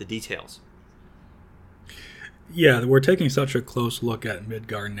in the details. Yeah, we're taking such a close look at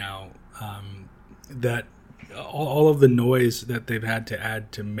Midgar now that all of the noise that they've had to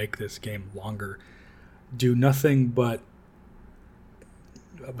add to make this game longer do nothing but,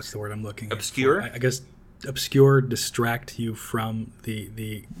 what's the word I'm looking obscure? I guess obscure, distract you from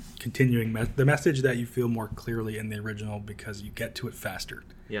the continuing the message that you feel more clearly in the original, because you get to it faster.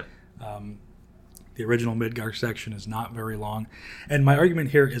 Yep. The original Midgar section is not very long, and my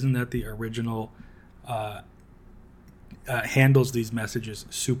argument here isn't that the original handles these messages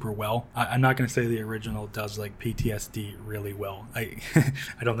super well. I'm not going to say the original does like PTSD really well. I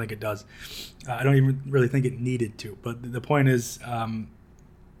don't think it does. I don't even really think it needed to. But the point is,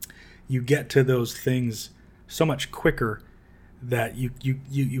 you get to those things so much quicker that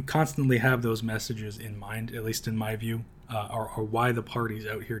you constantly have those messages in mind, at least in my view, or why the party's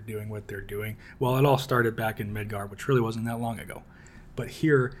out here doing what they're doing. Well, it all started back in Midgar, which really wasn't that long ago. But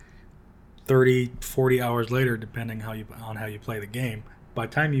here, 30, 40 hours later, depending on how you play the game, by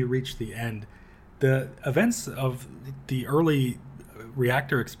the time you reach the end, the events of the early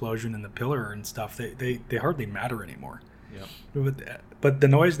reactor explosion and the pillar and stuff, they hardly matter anymore. Yeah. But the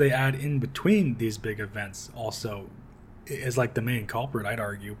noise they add in between these big events also is like the main culprit, I'd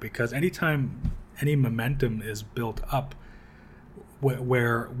argue, because anytime any momentum is built up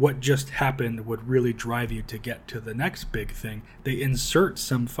where what just happened would really drive you to get to the next big thing, they insert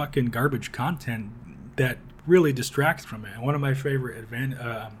some fucking garbage content that really distracts from it. And one of my favorite one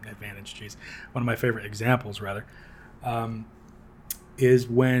of my favorite examples, rather, is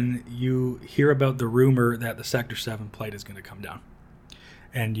when you hear about the rumor that the Sector 7 plate is going to come down.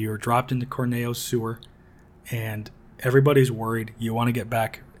 And you're dropped into Corneo's sewer, and everybody's worried. You want to get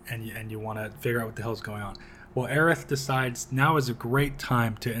back, and you want to figure out what the hell's going on. Well, Aerith decides now is a great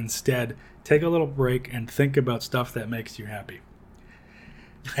time to instead take a little break and think about stuff that makes you happy.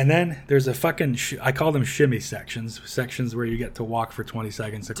 And then there's a fucking, I call them shimmy sections where you get to walk for 20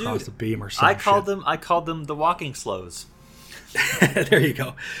 seconds across the beam or something. I called them the walking slows. There you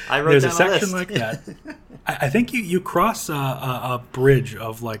go. I wrote There's down a section list. like that. I think you cross a bridge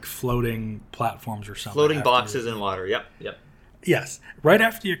of like floating platforms or something. Floating boxes in water. Yep. Yes. Right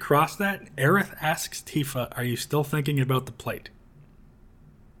after you cross that, Aerith asks Tifa, "Are you still thinking about the plate?"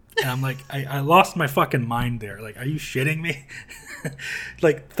 And I'm like, I lost my fucking mind there. Like, are you shitting me?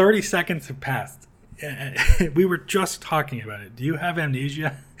 Like 30 seconds have passed. We were just talking about it. Do you have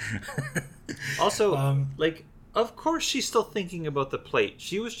amnesia? Also, of course she's still thinking about the plate.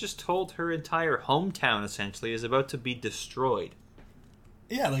 She was just told her entire hometown, essentially, is about to be destroyed.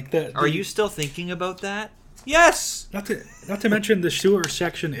 Yeah, like that. Are you still thinking about that? Yes. Not to mention the sewer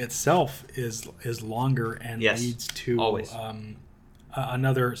section itself is longer and leads to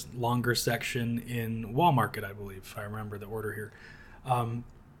another longer section in Wall Market, I believe, if I remember the order here.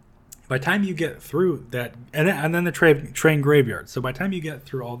 By the time you get through that, and then the train graveyard. So by the time you get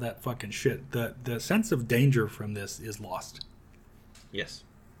through all that fucking shit, the sense of danger from this is lost. Yes,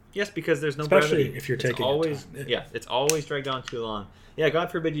 because there's no especially brevity. If you're taking always it's always dragged on too long. Yeah,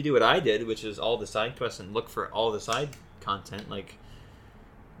 God forbid you do what I did, which is all the side quests and look for all the side content. Like,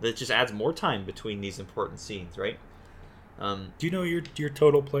 that just adds more time between these important scenes, right? Do you know your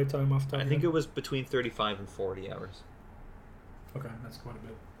total playtime off time? I think it was between 35 and 40 hours. Okay, that's quite a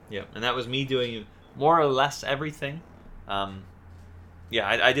bit. Yeah, and that was me doing more or less everything. I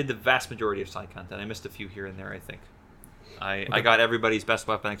did the vast majority of side content. I missed a few here and there, I think. I got everybody's best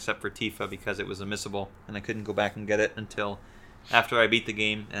weapon except for Tifa because it was a missable, and I couldn't go back and get it until after I beat the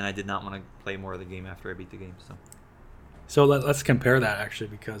game, and I did not want to play more of the game after I beat the game. So let's compare that,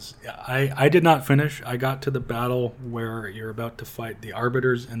 actually, because I did not finish. I got to the battle where you're about to fight the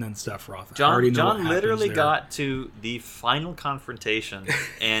Arbiters and then Sephiroth. John literally got to the final confrontation,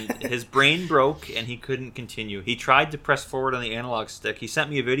 and his brain broke, and he couldn't continue. He tried to press forward on the analog stick. He sent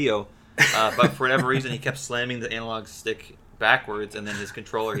me a video, but for whatever reason, he kept slamming the analog stick backwards, and then his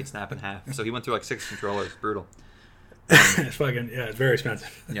controller he'd snap in half. So he went through like 6 controllers. Brutal. It's it's very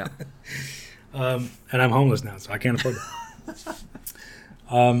expensive. Yeah. And I'm homeless now, so I can't afford it.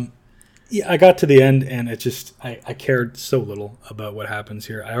 I got to the end, and it just I cared so little about what happens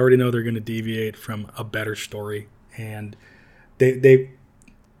here. I already know they're going to deviate from a better story, and they've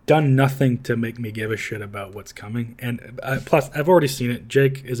done nothing to make me give a shit about what's coming. And plus, I've already seen it.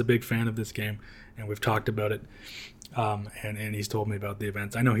 Jake is a big fan of this game, and we've talked about it. And he's told me about the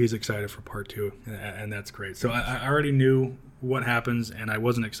events. I know he's excited for part 2, and that's great. So I already knew what happens, and I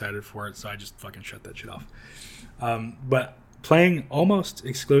wasn't excited for it, so I just fucking shut that shit off. But playing almost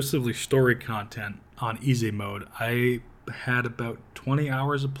exclusively story content on easy mode, I had about 20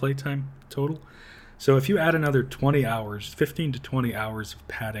 hours of playtime total. So if you add another 20 hours, 15 to 20 hours of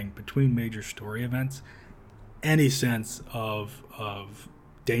padding between major story events, any sense of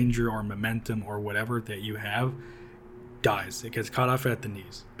danger or momentum or whatever that you have dies. It gets cut off at the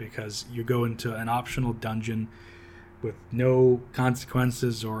knees because you go into an optional dungeon with no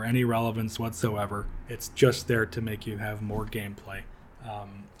consequences or any relevance whatsoever. It's just there to make you have more gameplay.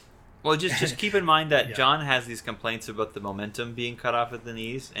 Well, just keep in mind that John has these complaints about the momentum being cut off at the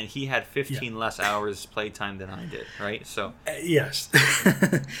knees, and he had 15 less hours playtime than I did, right? So yes.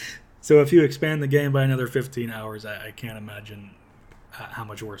 So if you expand the game by another 15 hours, I can't imagine how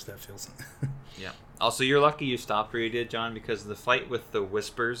much worse that feels. Yeah. Also, you're lucky you stopped where you did, John, because the fight with the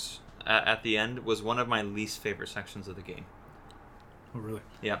Whispers at the end was one of my least favorite sections of the game. Oh, really?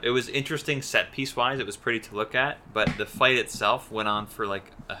 Yeah, it was interesting set piece wise. It was pretty to look at, but the fight itself went on for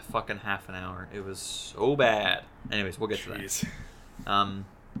like a fucking half an hour. It was so bad. Anyways, we'll get to that.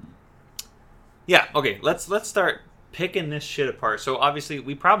 Yeah. Okay. Let's start picking this shit apart. So obviously,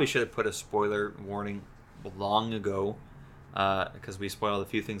 we probably should have put a spoiler warning long ago, because we spoiled a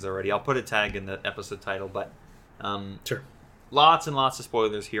few things already. I'll put a tag in the episode title, but sure. Lots and lots of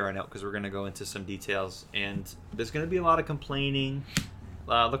spoilers here on out because we're going to go into some details, and there's going to be a lot of complaining.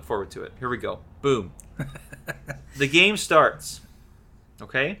 Look forward to it. Here we go. Boom. The game starts.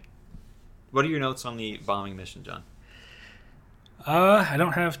 Okay? What are your notes on the bombing mission, John? I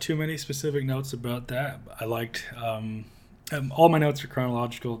don't have too many specific notes about that. I liked... all my notes are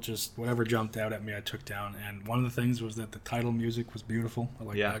chronological, just whatever jumped out at me I took down, and one of the things was that the title music was beautiful. I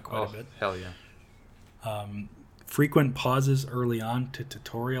liked that quite a bit. Hell yeah. Frequent pauses early on to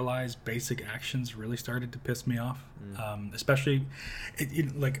tutorialize basic actions really started to piss me off. Especially,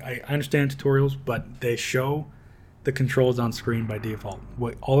 I understand tutorials, but they show the controls on screen by default.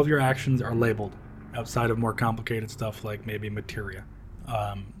 All of your actions are labeled outside of more complicated stuff like maybe materia.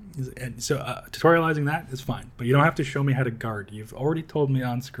 And so tutorializing that is fine, but you don't have to show me how to guard. You've already told me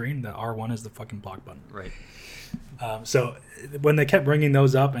on screen that R1 is the fucking block button. Right. So when they kept bringing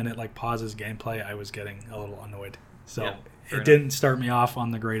those up and it pauses gameplay, I was getting a little annoyed. So it didn't start me off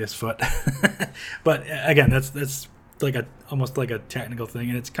on the greatest foot. But again, that's almost like a technical thing,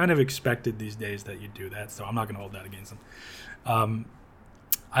 and it's kind of expected these days that you do that. So I'm not going to hold that against them.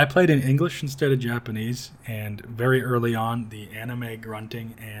 I played in English instead of Japanese, and very early on, the anime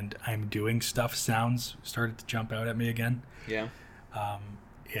grunting and I'm doing stuff sounds started to jump out at me again. Yeah.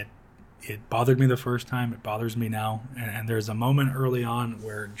 It bothered me the first time. It bothers me now. And there's a moment early on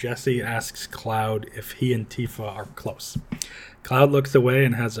where Jesse asks Cloud if he and Tifa are close. Cloud looks away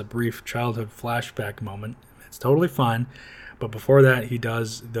and has a brief childhood flashback moment. It's totally fine. But before that, he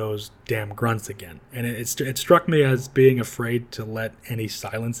does those damn grunts again. And it struck me as being afraid to let any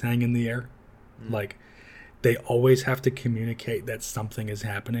silence hang in the air. Like, they always have to communicate that something is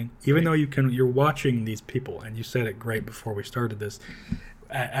happening. Even though you're watching these people, and you said it great before we started this,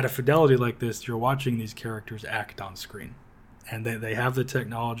 at a fidelity like this, you're watching these characters act on screen. And they have the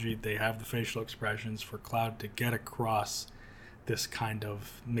technology, they have the facial expressions for Cloud to get across this kind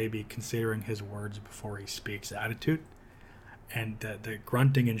of maybe considering his words before he speaks attitude. And the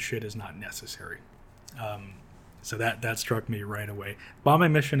grunting and shit is not necessary. So that struck me right away.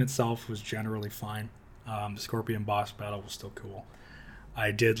 Bombing mission itself was generally fine. The Scorpion boss battle was still cool.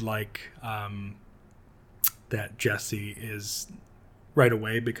 I did like that Jessie is right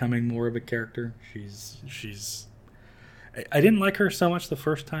away becoming more of a character. She's I didn't like her so much the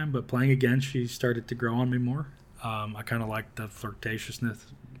first time, but playing again, she started to grow on me more. I kind of liked the flirtatiousness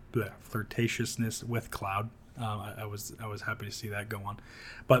with Cloud. I was happy to see that go on.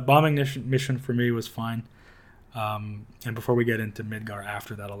 But bombing mission for me was fine. And before we get into Midgar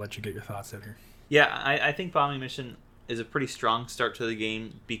after that, I'll let you get your thoughts out here. Yeah, I think bombing mission is a pretty strong start to the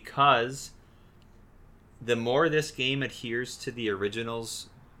game because the more this game adheres to the original's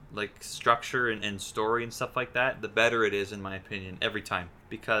like structure and story and stuff like that, the better it is in my opinion every time.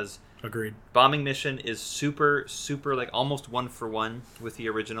 Because agreed, bombing mission is super like almost one for one with the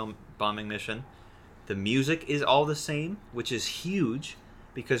original bombing mission. The music is all the same, which is huge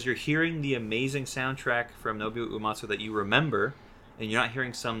because you're hearing the amazing soundtrack from Nobuo Uematsu that you remember, and you're not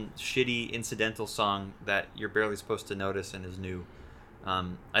hearing some shitty incidental song that you're barely supposed to notice and is new. I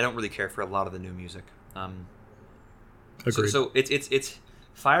don't really care for a lot of the new music. Agreed. So it's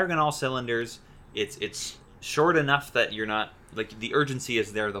firing on all cylinders. It's short enough that you're not like the urgency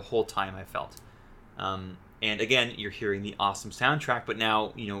is there the whole time. I felt. And again, you're hearing the awesome soundtrack, but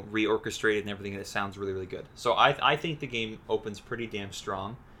now, reorchestrated and everything, and it sounds really, really good. So I think the game opens pretty damn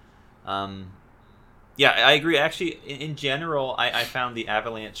strong. Yeah, I agree. Actually, in general, I found the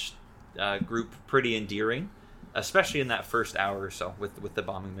Avalanche group pretty endearing, especially in that first hour or so with the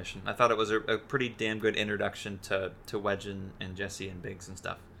bombing mission. I thought it was a pretty damn good introduction to Wedge and Jessie and Biggs and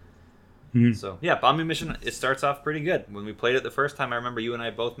stuff. Mm-hmm. So, yeah, bombing mission, it starts off pretty good. When we played it the first time, I remember you and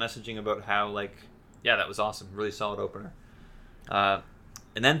I both messaging about how, yeah, that was awesome. Really solid opener. And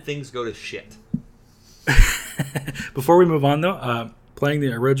then things go to shit. Before we move on, though, playing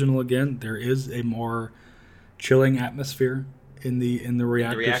the original again, there is a more chilling atmosphere in the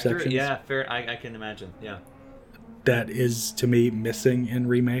reactor sections. Yeah, fair. I can imagine. Yeah, that is to me missing in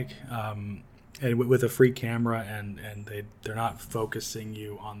Remake. And with a free camera, and they're not focusing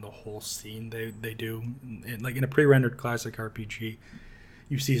you on the whole scene. They do like in a pre-rendered classic RPG.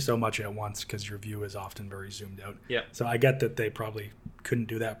 You see so much at once because your view is often very zoomed out. Yeah. So I get that they probably couldn't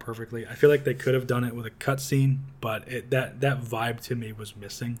do that perfectly. I feel like they could have done it with a cutscene, but that vibe to me was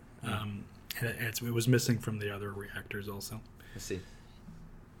missing. And it was missing from the other reactors also. I see.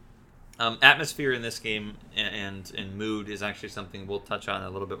 Atmosphere in this game and mood is actually something we'll touch on a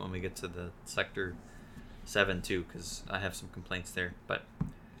little bit when we get to the Sector 7 too, because I have some complaints there. But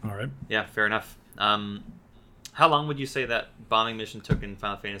all right. Yeah, fair enough. How long would you say that bombing mission took in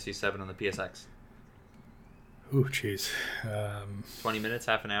Final Fantasy VII on the PSX? Ooh, jeez. 20 minutes,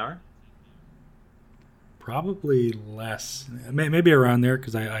 half an hour? Probably less. Maybe around there,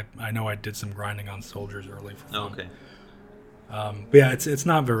 because I know I did some grinding on soldiers early for fun. Oh, okay. But yeah, it's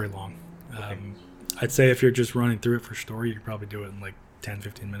not very long. Okay. I'd say if you're just running through it for story, you could probably do it in like 10,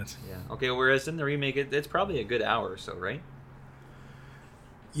 15 minutes. Yeah. Okay, whereas in the remake, it's probably a good hour or so, right?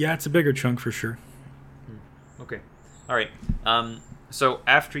 Yeah, it's a bigger chunk for sure. Okay. All right. So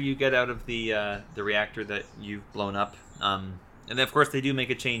after you get out of the reactor that you've blown up, and then of course they do make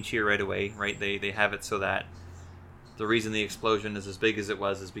a change here right away, right? They have it so that the reason the explosion is as big as it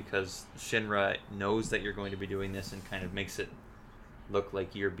was is because Shinra knows that you're going to be doing this and kind of makes it look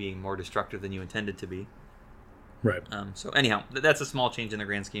like you're being more destructive than you intended to be. Right. So anyhow, that's a small change in the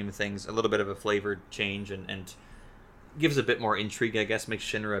grand scheme of things. A little bit of a flavored change and gives a bit more intrigue, I guess. Makes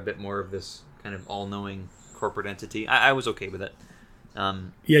Shinra a bit more of this kind of all-knowing corporate entity. I was okay with it.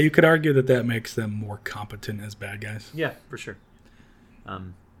 Yeah, you could argue that makes them more competent as bad guys. Yeah, for sure.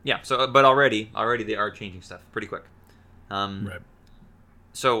 Yeah. So, but already they are changing stuff pretty quick. Right.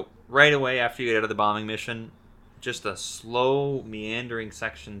 So right away after you get out of the bombing mission, just a slow meandering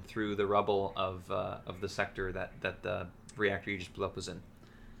section through the rubble of the sector that the reactor you just blew up was in.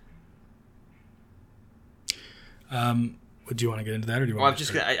 Do you want to get into that, or do you want? Well, I'm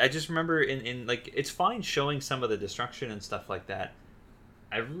just gonna. I just remember in like it's fine showing some of the destruction and stuff like that.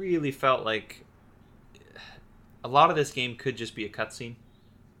 I really felt like a lot of this game could just be a cutscene,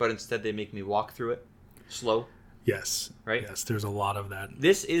 but instead they make me walk through it slow. Yes. Right? Yes, there's a lot of that.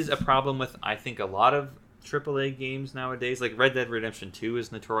 This is a problem with, I think, a lot of AAA games nowadays. Like Red Dead Redemption 2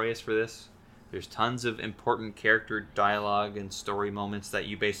 is notorious for this. There's tons of important character dialogue and story moments that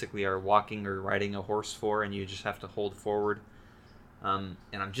you basically are walking or riding a horse for, and you just have to hold forward. And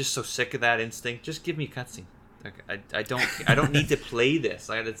I'm just so sick of that instinct. Just give me a cutscene. Like, I don't need to play this.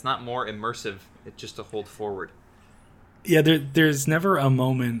 It's not more immersive. It's just to hold forward. Yeah, there's never a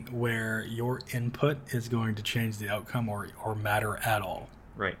moment where your input is going to change the outcome or matter at all.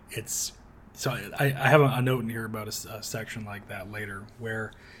 Right. So I have a note in here about a section like that later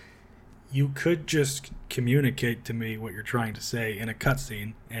where you could just communicate to me what you're trying to say in a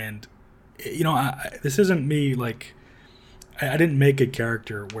cutscene, and this isn't me like I didn't make a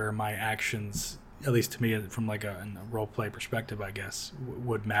character where my actions, at least to me from like a role play perspective, I guess,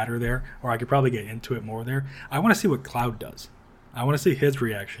 would matter there, or I could probably get into it more there. I want to see what Cloud does. I want to see his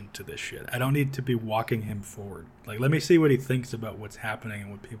reaction to this shit. I don't need to be walking him forward. Like, let me see what he thinks about what's happening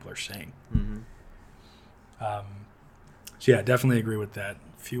and what people are saying. Mm-hmm. So yeah, definitely agree with that.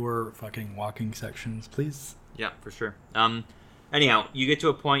 Fewer fucking walking sections, please. Yeah, for sure. Anyhow, you get to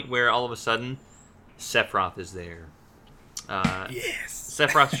a point where all of a sudden, Sephiroth is there. Yes.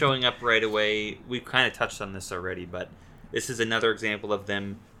 Sephiroth showing up right away. We've kind of touched on this already, but this is another example of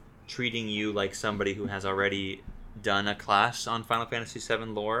them treating you like somebody who has already done a class on Final Fantasy VII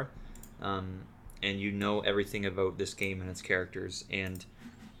lore, and you know everything about this game and its characters, and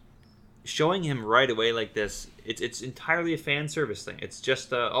showing him right away like this, it's entirely a fan service thing. It's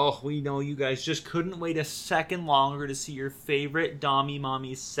just we know you guys just couldn't wait a second longer to see your favorite Dommy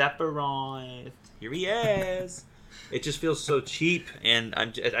Mommy Sephiroth. Here he is. It just feels so cheap, and I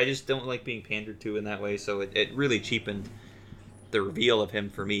just don't like being pandered to in that way, so it really cheapened the reveal of him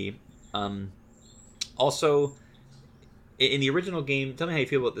for me. Also, in the original game, tell me how you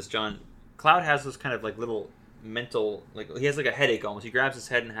feel about this, John. Cloud has those kind of like little mental, like he has like a headache almost. He grabs his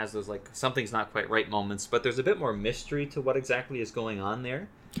head and has those like something's not quite right moments, but there's a bit more mystery to what exactly is going on there.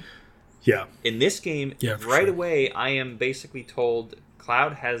 Yeah. In this game, right away, I am basically told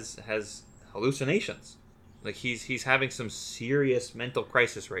Cloud has hallucinations. Like he's having some serious mental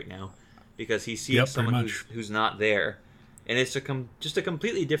crisis right now because he sees someone who's not there, and it's just a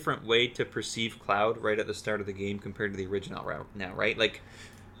completely different way to perceive Cloud right at the start of the game compared to the original now, right? Like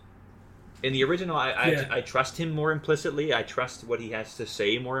in the original, I trust him more implicitly. I trust what he has to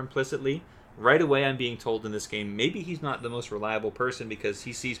say more implicitly. Right away, I'm being told in this game maybe he's not the most reliable person because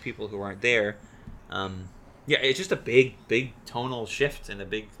he sees people who aren't there. Yeah, it's just a big tonal shift and a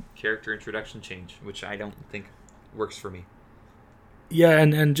big character introduction change, which I don't think works for me. Yeah,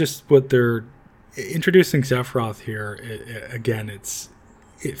 and just what they're introducing Sephiroth here, again,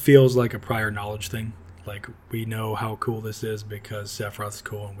 it feels like a prior knowledge thing. Like, we know how cool this is because Sephiroth's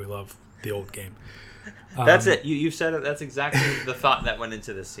cool and we love the old game. That's it. You've said it. That's exactly the thought that went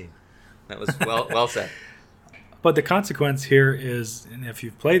into this scene. That was well said. But the consequence here is, and if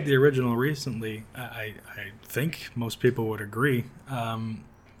you've played the original recently, I think most people would agree,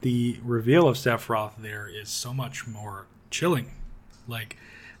 the reveal of Sephiroth there is so much more chilling. Like,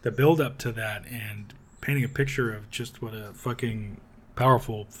 the build-up to that and painting a picture of just what a fucking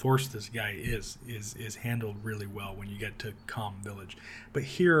powerful force this guy is handled really well when you get to Calm Village. But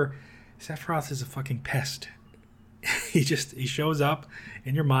here, Sephiroth is a fucking pest. He shows up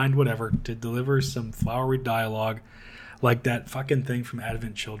in your mind, whatever, to deliver some flowery dialogue, like that fucking thing from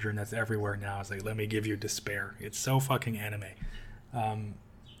Advent Children that's everywhere now. It's like, let me give you despair. It's so fucking anime. And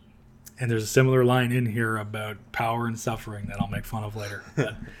there's a similar line in here about power and suffering that I'll make fun of later.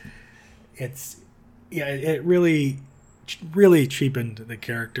 But it really cheapened the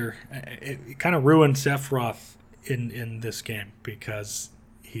character. It kind of ruined Sephiroth in this game because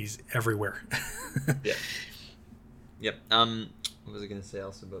he's everywhere. Yeah. Yep. What was I going to say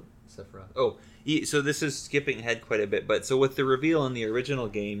else about Sephiroth? Oh, so this is skipping ahead quite a bit, but so with the reveal in the original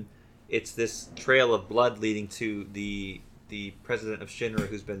game, it's this trail of blood leading to the president of Shinra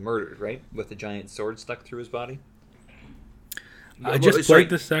who's been murdered, right? With a giant sword stuck through his body. I just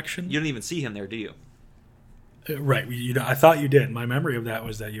played this section. You don't even see him there, do you? Right. I thought you did. My memory of that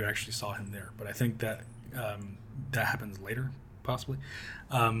was that you actually saw him there, but I think that that happens later, possibly.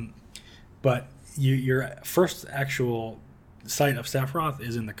 But your first actual sight of Sephiroth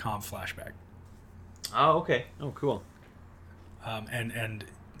is in the Calm flashback. Oh, okay. Oh, cool.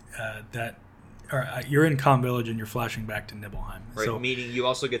 You're in Calm Village and you're flashing back to Nibelheim. Right. So, meaning you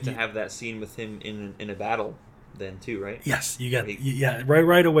also get to have that scene with him in a battle then too, right? Yes, you get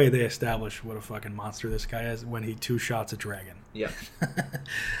right away they establish what a fucking monster this guy is when he two-shots a dragon. Yeah.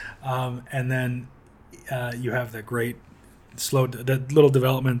 And then you have the great that little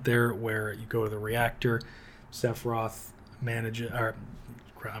development there where you go to the reactor. Sephiroth manages, or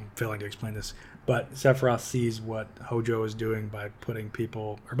I'm failing to explain this, but Sephiroth sees what Hojo is doing by putting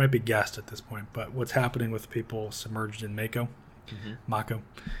people, or it might be guessed at this point, but what's happening with people submerged in Mako,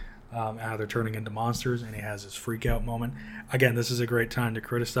 how they're turning into monsters, and he has his freak out moment. Again, this is a great time to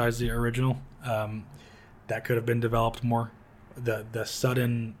criticize the original. That could have been developed more. The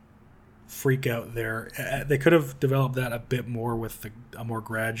sudden freak out there, they could have developed that a bit more with a more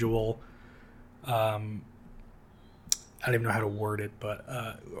gradual, I don't even know how to word it, but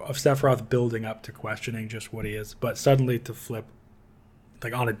of Sephiroth building up to questioning just what he is, but suddenly to flip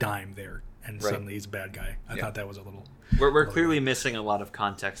like on a dime there, and suddenly he's a bad guy. I thought that was a little. We're clearly missing a lot of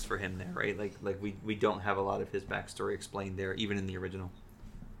context for him there, right? Like we don't have a lot of his backstory explained there, even in the original.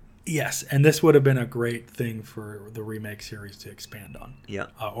 Yes, and this would have been a great thing for the remake series to expand on. Yeah.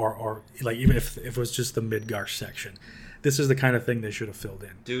 Or like even if it was just the Midgar section. This is the kind of thing they should have filled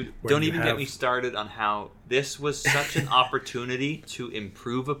in. Dude, don't even get me started on how this was such an opportunity to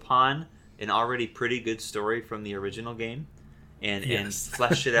improve upon an already pretty good story from the original game and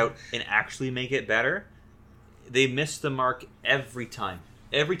flesh it out and actually make it better. They missed the mark every time.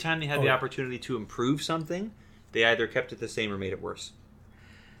 Every time they had the opportunity to improve something, they either kept it the same or made it worse.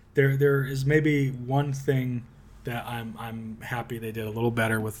 There is maybe one thing that I'm happy they did a little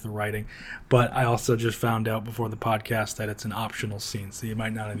better with the writing, but I also just found out before the podcast that it's an optional scene, so you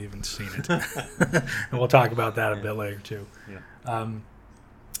might not have even seen it. And we'll talk about that a bit later too. Yeah.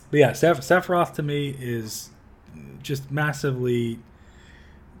 But yeah, Sephiroth to me is just massively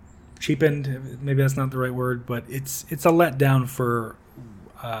cheapened. Maybe that's not the right word, but it's a letdown for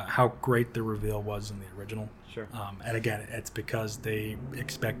how great the reveal was in the original. Sure. And again, it's because they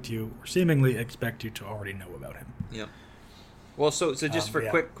expect you, or seemingly expect you, to already know about him. Yeah. Well, so just for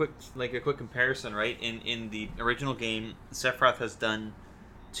quick like a quick comparison, right? In the original game, Sephiroth has done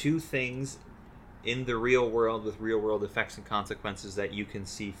two things in the real world with real world effects and consequences that you can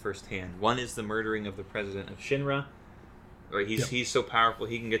see firsthand. One is the murdering of the president of Shinra. Right? He's so powerful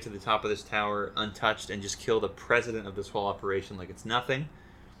he can get to the top of this tower untouched and just kill the president of this whole operation like it's nothing.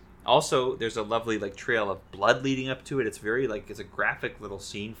 Also, there's a lovely trail of blood leading up to it. It's very it's a graphic little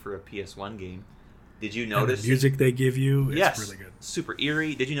scene for a PS1 game. Did you notice and the music they give you? It's really good. Super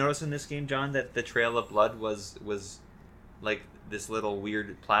eerie. Did you notice in this game, John, that the trail of blood was like this little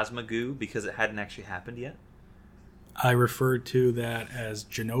weird plasma goo because it hadn't actually happened yet? I referred to that as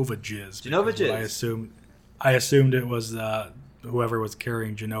Genova jizz. Genova jizz. I assumed it was whoever was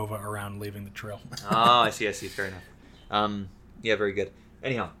carrying Genova around leaving the trail. Oh, I see. Fair enough. Yeah, very good.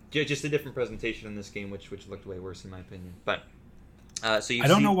 Anyhow, just a different presentation in this game, which looked way worse in my opinion. But so you. I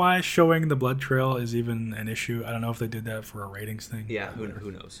don't know why showing the blood trail is even an issue. I don't know if they did that for a ratings thing. Yeah,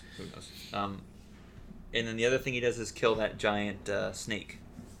 who knows? And then the other thing he does is kill that giant snake.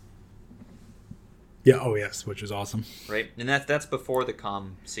 Yeah. Oh yes, which is awesome. Right, and that's before the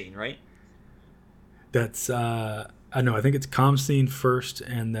calm scene, right? That's I know. I think it's calm scene first,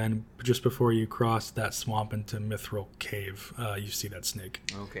 and then just before you cross that swamp into Mithril Cave, you see that snake.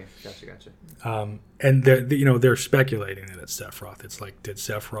 Okay, gotcha. And they're speculating that it's Sephiroth. It's like, did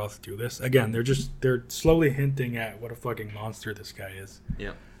Sephiroth do this again? They're slowly hinting at what a fucking monster this guy is.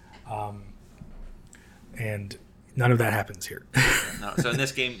 Yeah. And none of that happens here. No. So in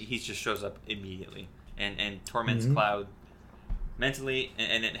this game, he just shows up immediately and torments Cloud mentally,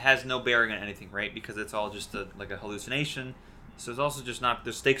 and it has no bearing on anything, right? Because it's all just a hallucination. So it's also just not.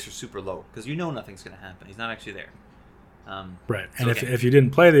 The stakes are super low because nothing's going to happen. He's not actually there. Right, and if you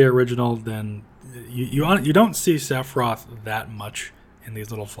didn't play the original, then you don't see Sephiroth that much in these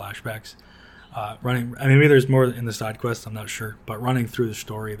little flashbacks. Running, I mean, maybe there's more in the side quests. I'm not sure, but running through the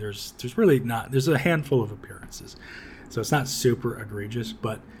story, there's really not. There's a handful of appearances, so it's not super egregious,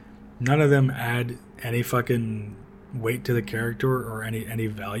 but none of them add any fucking weight to the character or any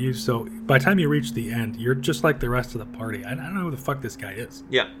value. So by the time you reach the end, you're just like the rest of the party. I don't know who the fuck this guy is.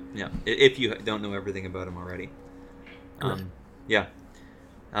 Yeah. If you don't know everything about him already. Yeah.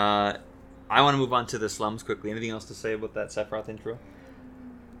 I want to move on to the slums quickly. Anything else to say about that Sephiroth intro?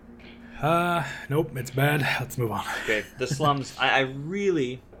 Nope, it's bad. Let's move on. Okay, the slums. I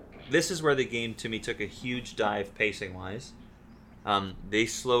really... This is where the game, to me, took a huge dive pacing-wise.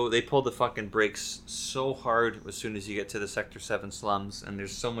 They pulled the fucking brakes so hard as soon as you get to the Sector 7 slums, and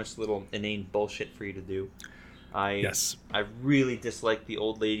there's so much little inane bullshit for you to do. I really dislike the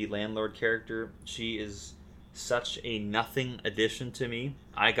old lady landlord character. She is such a nothing addition to me.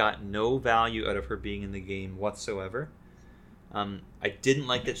 I got no value out of her being in the game whatsoever. I didn't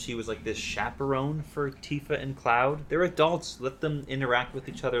like that she was like this chaperone for Tifa and Cloud. They're adults. Let them interact with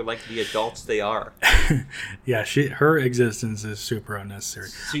each other like the adults they are. Yeah, her existence is super unnecessary.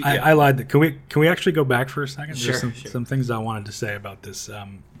 So, I lied. Can we actually go back for a second? Sure, There's some things I wanted to say about this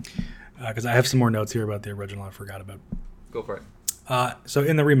because I have some more notes here about the original I forgot about. Go for it. So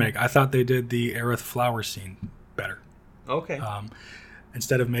in the remake, I thought they did the Aerith flower scene better. Okay.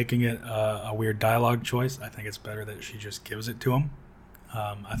 Instead of making it a weird dialogue choice, I think it's better that she just gives it to him.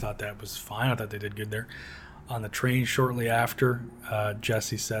 I thought that was fine. I thought they did good there. On the train shortly after,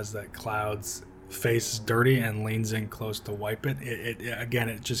 Jessie says that Cloud's face is dirty and leans in close to wipe it.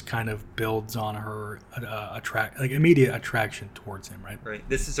 It just kind of builds on her immediate attraction towards him, right? Right.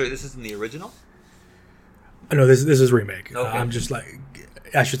 This is in the original? No, this is remake. Okay. I'm just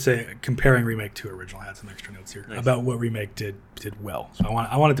I should say comparing remake to original. I had some extra notes here about what remake did well. So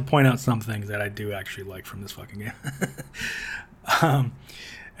I wanted to point out some things that I do actually like from this fucking game.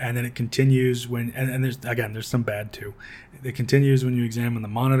 And then it continues and there's some bad too. It continues when you examine the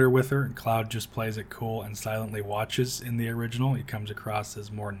monitor with her, and Cloud just plays it cool and silently watches. In the original, he comes across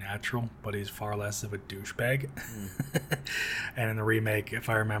as more natural, but he's far less of a douchebag. And in the remake, if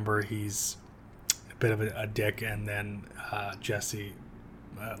I remember, he's a bit of a dick, and then Jessie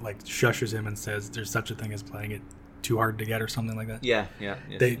shushes him and says there's such a thing as playing it too hard to get or something like that. Yeah.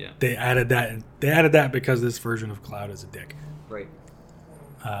 They added that, and they added that because this version of Cloud is a dick. Right.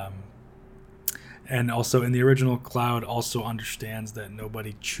 And also in the original, Cloud also understands that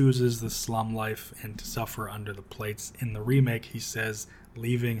nobody chooses the slum life and to suffer under the plates. In the remake, he says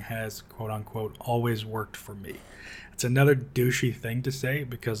leaving has, quote unquote, always worked for me. It's another douchey thing to say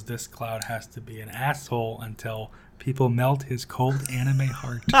because this Cloud has to be an asshole until people melt his cold anime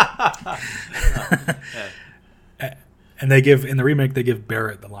heart. And in the remake, they give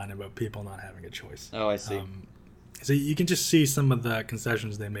Barrett the line about people not having a choice. Oh, I see. So you can just see some of the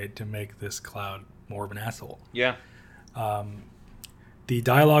concessions they made to make this Cloud more of an asshole. Yeah. The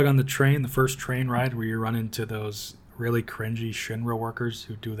dialogue on the train, the first train ride where you run into those really cringy Shinra workers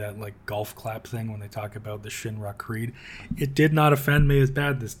who do that golf clap thing when they talk about the Shinra creed, it did not offend me as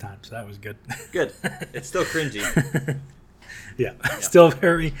bad this time, so that was good. Good. It's still cringy. Yeah, still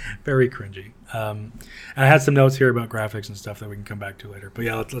very, very cringy. And I had some notes here about graphics and stuff that we can come back to later. But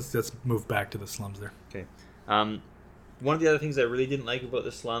yeah, let's move back to the slums there. Okay. One of the other things I really didn't like about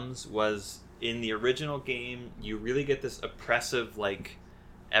the slums was in the original game, you really get this oppressive,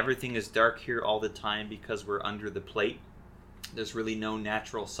 everything is dark here all the time because we're under the plate. There's really no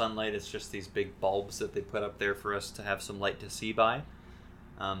natural sunlight. It's just these big bulbs that they put up there for us to have some light to see by.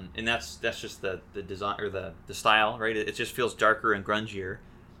 And that's just the design or the style, right? It just feels darker and grungier.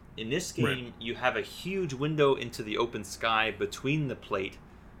 In this game, right, you have a huge window into the open sky between the plate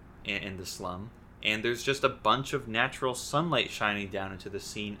and the slum. And there's just a bunch of natural sunlight shining down into the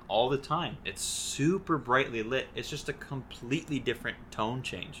scene all the time. It's super brightly lit. It's just a completely different tone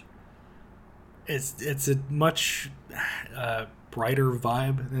change. It's a much brighter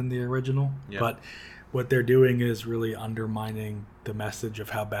vibe than the original. Yeah. But what they're doing is really undermining the message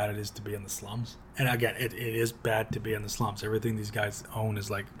of how bad it is to be in the slums. And again, it is bad to be in the slums. Everything these guys own is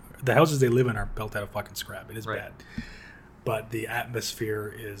the houses they live in are built out of fucking scrap. It is right. Bad. But the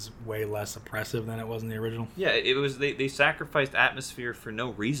atmosphere is way less oppressive than it was in the original. Yeah, it was. They sacrificed atmosphere for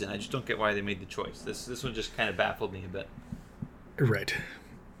no reason. I just don't get why they made the choice. This one just kind of baffled me a bit. Right.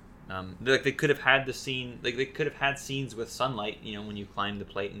 They could have had the scene. They could have had scenes with sunlight. When you climb the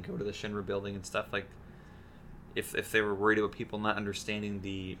plate and go to the Shinra building and stuff. If they were worried about people not understanding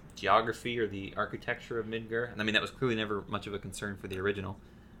the geography or the architecture of Midgar. I mean, that was clearly never much of a concern for the original.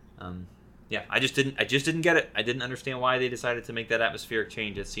 Yeah, I just didn't get it. I didn't understand why they decided to make that atmospheric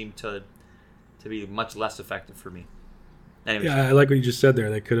change. It seemed to be much less effective for me. Anyways. Yeah, I like what you just said there.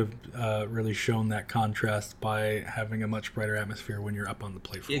 They could have really shown that contrast by having a much brighter atmosphere when you're up on the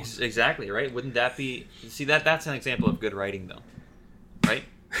platform. Exactly, right? Wouldn't that be... See, that's an example of good writing, though. Right?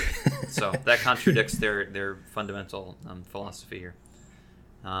 So that contradicts their fundamental philosophy here.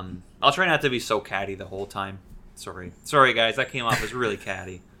 I'll try not to be so catty the whole time. Sorry, guys. That came off as really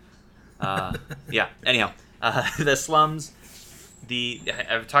catty. Yeah. Anyhow, the slums.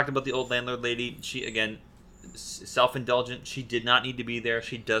 I've talked about the old landlord lady. She, again, self-indulgent. She did not need to be there.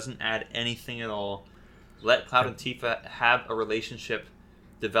 She doesn't add anything at all. Let Cloud and Tifa have a relationship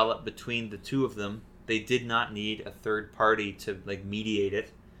develop between the two of them. They did not need a third party to mediate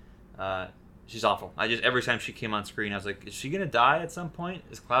it. She's awful. Every time she came on screen, I was like, is she gonna die at some point?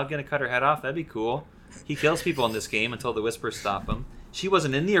 Is Cloud gonna cut her head off? That'd be cool. He kills people in this game until the Whispers stop him. She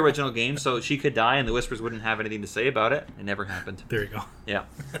wasn't in the original game, so she could die and the Whispers wouldn't have anything to say about it. It never happened. There you go. Yeah.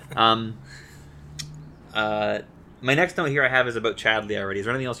 My next note here I have is about Chadley already. Is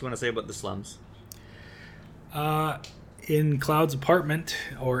there anything else you want to say about the slums? In Cloud's apartment,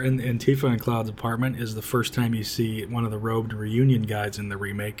 or in Tifa and Cloud's apartment, is the first time you see one of the robed reunion guys in the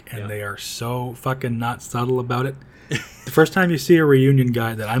remake, and they are so fucking not subtle about it. The first time you see a reunion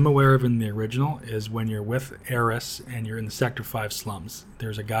guy that I'm aware of in the original is when you're with Eris and you're in the Sector 5 slums.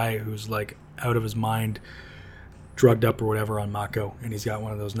 There's a guy who's like out of his mind, drugged up or whatever on Mako, and he's got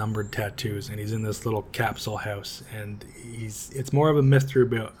one of those numbered tattoos, and he's in this little capsule house, and it's more of a mystery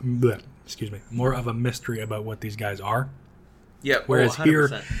about more of a mystery about what these guys are. Yeah, whereas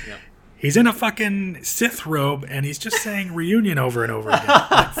here, he's in a fucking Sith robe, and he's just saying reunion over and over again.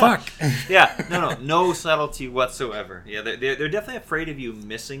 Like, fuck. Yeah, no subtlety whatsoever. Yeah, they're definitely afraid of you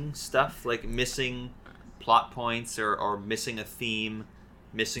missing stuff, like missing plot points or missing a theme,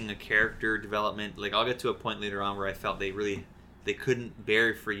 missing a character development. Like, I'll get to a point later on where I felt they couldn't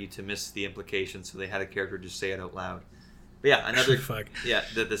bear for you to miss the implication, so they had a character just say it out loud. But yeah, another fuck. Yeah,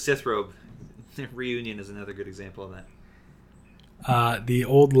 the Sith robe reunion is another good example of that. The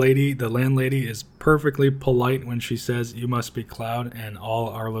old lady, the landlady, is perfectly polite when she says, "You must be Cloud," and all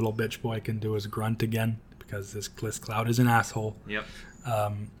our little bitch boy can do is grunt again because this Cloud is an asshole. Yep.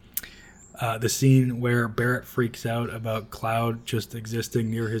 The scene where Barrett freaks out about Cloud just existing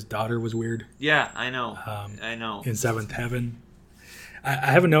near his daughter was weird. Yeah, I know. I know. In Seventh Heaven.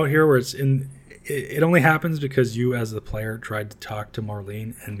 I have a note here where it only happens because you as the player tried to talk to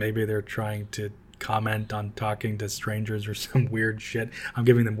Marlene, and maybe they're trying to comment on talking to strangers or some weird shit. I'm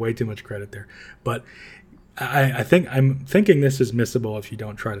giving them way too much credit there. But I'm thinking this is missable if you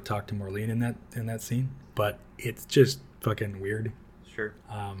don't try to talk to Marlene in that scene. But it's just fucking weird. Sure.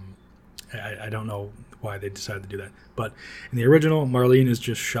 I don't know why they decided to do that. But in the original, Marlene is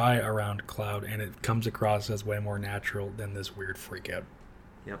just shy around Cloud, and it comes across as way more natural than this weird freak out.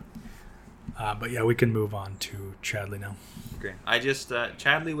 Yep. But yeah, we can move on to Chadley now. Okay. I just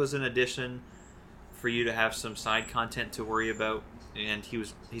Chadley was an addition for you to have some side content to worry about, and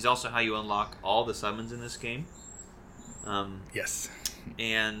he's also how you unlock all the summons in this game. Yes.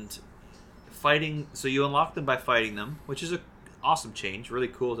 And fighting, so you unlock them by fighting them, which is a awesome change. Really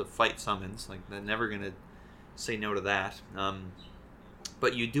cool to fight summons. Like, they're never gonna say no to that.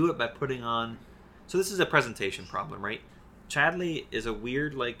 But you do it by putting on. So this is a presentation problem, right? Chadley is a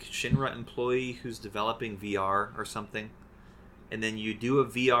weird, like, Shinra employee who's developing VR or something, and then you do a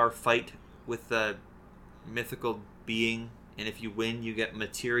VR fight with a mythical being, and if you win, you get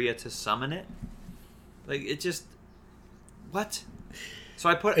materia to summon it. Like, it just, what? So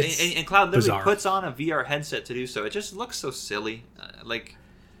I put, and Cloud literally bizarre. Puts on a VR headset to do so. It just looks so silly. Like,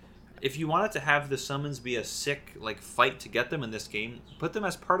 if you wanted to have the summons be a sick, like, fight to get them in this game, put them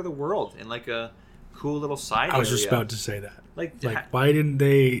as part of the world in, like, a cool little side area. I was just about to say that. Like why didn't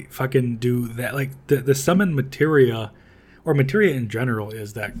they fucking do that? Like, the summon materia, or materia in general,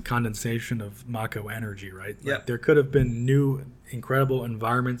 is that condensation of Mako energy, right? Like, yeah. There could have been new, incredible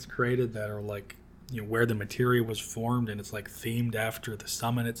environments created that are like, you know, where the materia was formed, and it's like themed after the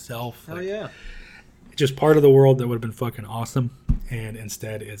summon itself. Oh, like, yeah. Just part of the world that would have been fucking awesome. And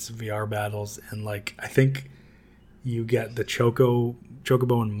instead, it's VR battles, and like, I think you get the Chocobo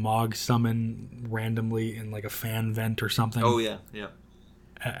and Mog summon randomly in like a fan vent or something. Oh yeah, yeah.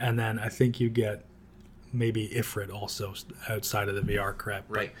 And then I think you get maybe Ifrit also outside of the VR crap.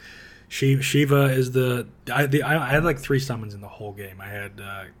 Right. Shiva is I had like 3 summons in the whole game. I had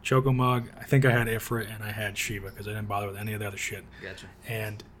Chocomog, I think I had Ifrit, and I had Shiva because I didn't bother with any of the other shit. Gotcha.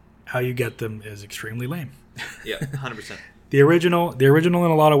 And how you get them is extremely lame. Yeah, 100%. The original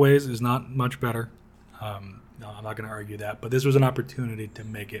in a lot of ways is not much better. No, I'm not going to argue that, but this was an opportunity to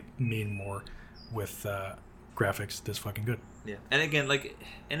make it mean more with graphics this fucking good. Yeah, and again, like,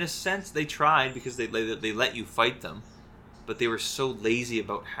 in a sense, they tried because they let you fight them, but they were so lazy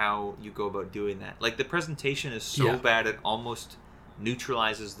about how you go about doing that. Like, the presentation is so bad it almost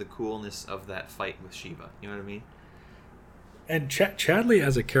neutralizes the coolness of that fight with Shiva. You know what I mean? And Chadley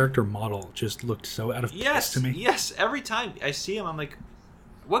as a character model just looked so out of place to me. Yes, every time I see him, I'm like,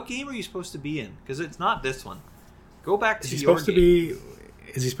 what game are you supposed to be in? Because it's not this one. Go back to your game.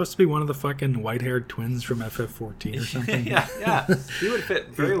 Is he supposed to be one of the fucking white-haired twins from FF14 or something? yeah. He would fit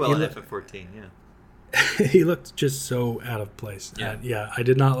very well in FF14, yeah. He looked just so out of place. Yeah. I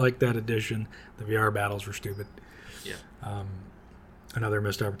did not like that addition. The VR battles were stupid. Yeah. Another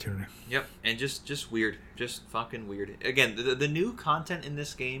missed opportunity. Yep, and just weird. Just fucking weird. Again, the new content in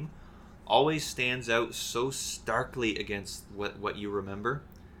this game always stands out so starkly against what you remember.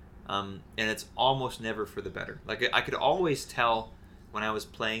 And it's almost never for the better. Like, I could always tell when I was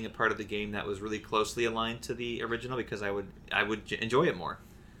playing a part of the game that was really closely aligned to the original because I would enjoy it more.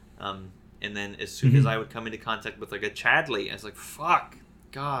 and then as soon as I would come into contact with like a Chadley, I was like, fuck,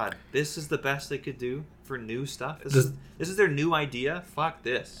 God, this is the best they could do for new stuff. This is their new idea. Fuck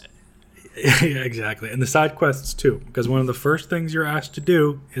this. Yeah, exactly. And the side quests too, because one of the first things you're asked to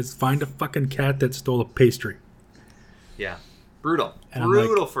do is find a fucking cat that stole a pastry. Yeah, brutal, and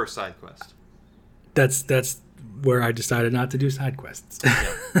brutal first side quest. That's where I decided not to do side quests.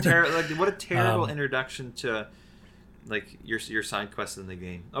 Yeah. Like, what a terrible introduction to like your side quests in the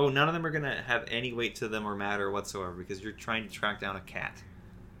game. Oh, none of them are gonna have any weight to them or matter whatsoever because you're trying to track down a cat.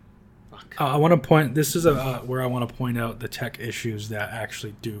 I want to point. This is where I want to point out the tech issues that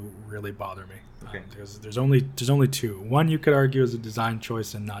actually do really bother me. Okay. Because there's only two. One you could argue is a design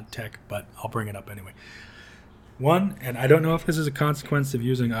choice and not tech, but I'll bring it up anyway. One, and I don't know if this is a consequence of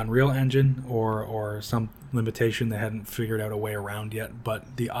using Unreal Engine or some limitation they hadn't figured out a way around yet,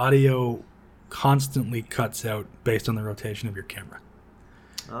 but the audio constantly cuts out based on the rotation of your camera.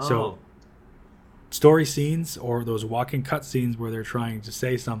 Oh. So story scenes or those walking cut scenes where they're trying to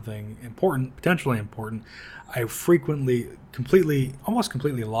say something important, potentially important, I frequently almost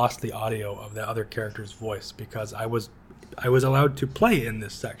completely lost the audio of the other character's voice because I was allowed to play in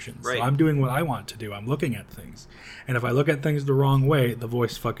this section. Right. So I'm doing what I want to do. I'm looking at things. And if I look at things the wrong way, the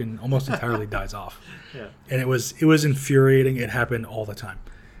voice fucking almost entirely dies off. Yeah. And it was infuriating. It happened all the time.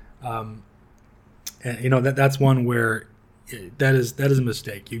 And you know that's one where that is a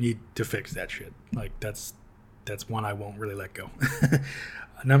mistake. You need to fix that shit. Like that's one I won't really let go.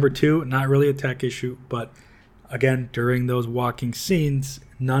 Number two, not really a tech issue, but again, during those walking scenes,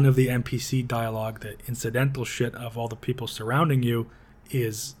 none of the NPC dialogue, the incidental shit of all the people surrounding you,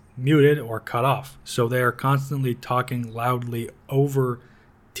 is muted or cut off. So they are constantly talking loudly over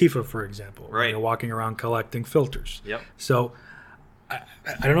Tifa, for example. Right. They're walking around collecting filters. Yep. So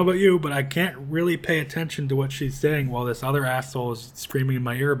I don't know about you, but I can't really pay attention to what she's saying while this other asshole is screaming in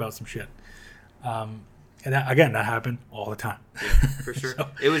my ear about some shit. And that happened all the time. Yeah, for sure. So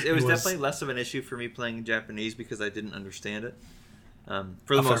it was definitely less of an issue for me playing in Japanese because I didn't understand it.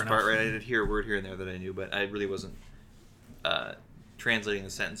 For the most part, right? I did hear a word here and there that I knew, but I really wasn't translating the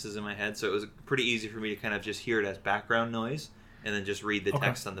sentences in my head. So it was pretty easy for me to kind of just hear it as background noise and then just read the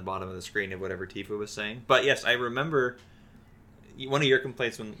text on the bottom of the screen of whatever Tifa was saying. But yes, I remember one of your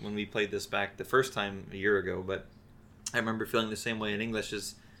complaints when we played this back the first time a year ago, but I remember feeling the same way in English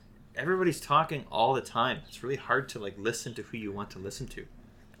is everybody's talking all the time. It's really hard to like listen to who you want to listen to.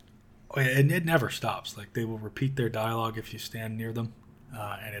 Oh, yeah, and it never stops. Like they will repeat their dialogue if you stand near them,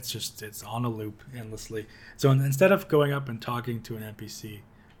 and it's on a loop endlessly. So instead of going up and talking to an NPC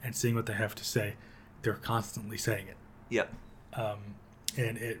and seeing what they have to say, they're constantly saying it. Yep.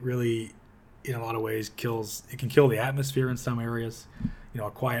 And it really, in a lot of ways, it can kill the atmosphere in some areas. You know,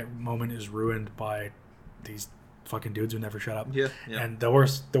 a quiet moment is ruined by these fucking dudes who never shut up. Yeah. And the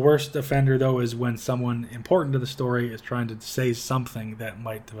worst offender though is when someone important to the story is trying to say something that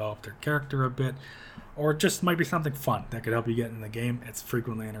might develop their character a bit, or just might be something fun that could help you get in the game. It's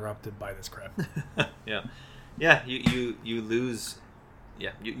frequently interrupted by this crap. Yeah. You lose.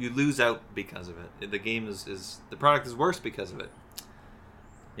 Yeah, you lose out because of it. The game is the product is worse because of it.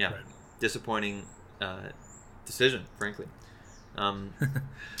 Yeah, right. Disappointing decision, frankly.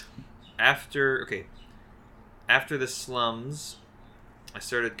 After the slums, I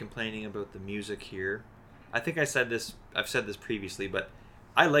started complaining about the music here. I think I've said this previously, but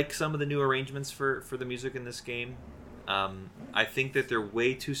I like some of the new arrangements for the music in this game. I think that they're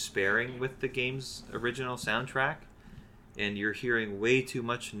way too sparing with the game's original soundtrack, and you're hearing way too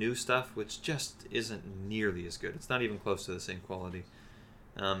much new stuff, which just isn't nearly as good. It's not even close to the same quality.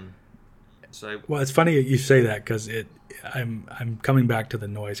 Well, it's funny you say that because I'm coming back to the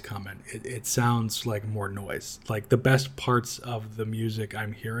noise comment. It sounds like more noise. Like the best parts of the music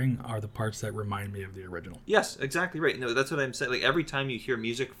I'm hearing are the parts that remind me of the original. Yes, exactly right. No, that's what I'm saying. Like every time you hear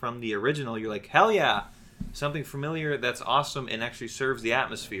music from the original, you're like, hell yeah, something familiar that's awesome and actually serves the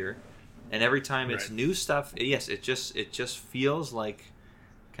atmosphere. And every time it's new stuff, yes, it just feels like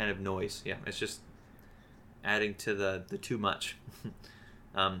kind of noise. Yeah, it's just adding to the too much.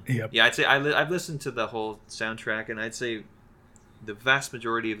 Yep. Yeah, I'd say I've listened to the whole soundtrack, and I'd say the vast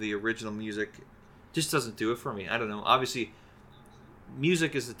majority of the original music just doesn't do it for me. I don't know. Obviously,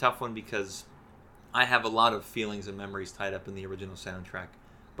 music is a tough one because I have a lot of feelings and memories tied up in the original soundtrack.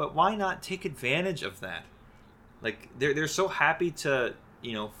 But why not take advantage of that? Like they're so happy to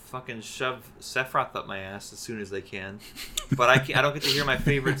fucking shove Sephiroth up my ass as soon as they can, but I don't get to hear my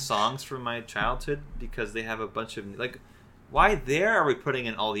favorite songs from my childhood because they have a bunch of like. Why there are we putting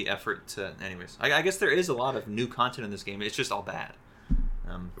in all the effort to... Anyways, I guess there is a lot of new content in this game. It's just all bad.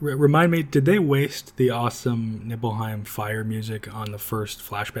 Remind me, did they waste the awesome Nibelheim fire music on the first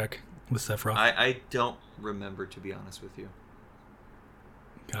flashback with Sephiroth? I don't remember, to be honest with you.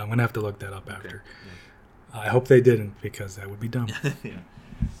 I'm gonna have to look that up after. Yeah. I hope they didn't, because that would be dumb. Yeah.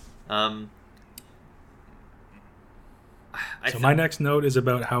 My next note is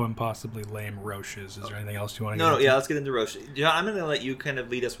about how impossibly lame Roche is. Is there anything else you want to get into? Yeah, let's get into Roche. I'm going to let you kind of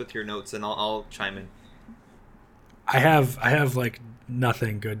lead us with your notes, and I'll chime in. I have like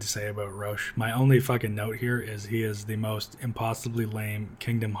nothing good to say about Roche. My only fucking note here is he is the most impossibly lame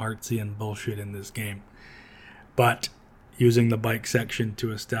Kingdom Heartsian bullshit in this game. But using the bike section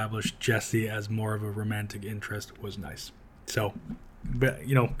to establish Jessie as more of a romantic interest was nice. So, but,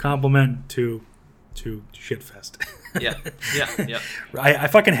 compliment to shitfest. Yeah. I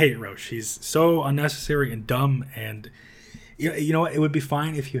fucking hate Roche. He's so unnecessary and dumb, and you know what? It would be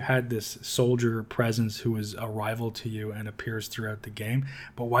fine if you had this soldier presence who is a rival to you and appears throughout the game,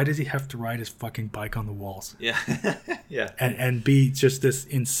 but why does he have to ride his fucking bike on the walls? Yeah. Yeah. And be just this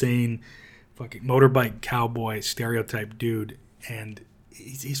insane fucking motorbike cowboy stereotype dude, and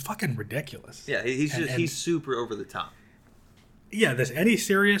he's fucking ridiculous. Yeah, he's super over the top. Yeah, any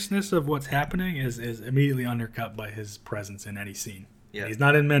seriousness of what's happening is immediately undercut by his presence in any scene. Yeah. And he's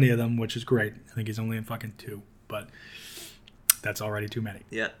not in many of them, which is great. I think he's only in fucking 2, but that's already too many.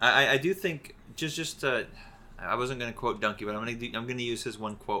 Yeah, I do think I wasn't going to quote Dunkey, but I'm going to use his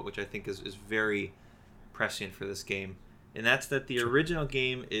one quote, which I think is very prescient for this game, and that's that the original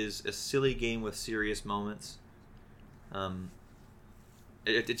game is a silly game with serious moments.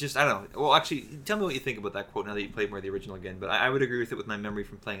 It just, I don't know. Well, actually, tell me what you think about that quote now that you played more of the original again. But I would agree with it with my memory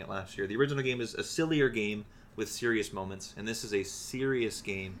from playing it last year. The original game is a sillier game with serious moments, and this is a serious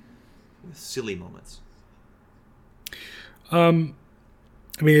game with silly moments. I mean,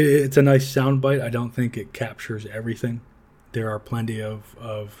 it's a nice soundbite. I don't think it captures everything. There are plenty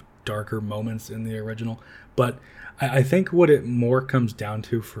of darker moments in the original. But I think what it more comes down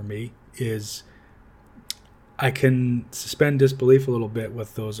to for me is I can suspend disbelief a little bit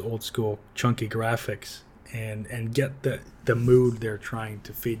with those old school chunky graphics and get the mood they're trying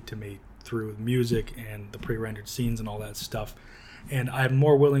to feed to me through music and the pre-rendered scenes and all that stuff. And I'm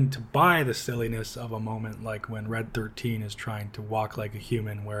more willing to buy the silliness of a moment like when Red 13 is trying to walk like a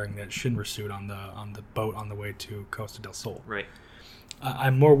human wearing that Shinra suit on the boat on the way to Costa del Sol. Right.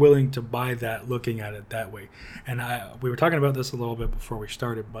 I'm more willing to buy that looking at it that way. And we were talking about this a little bit before we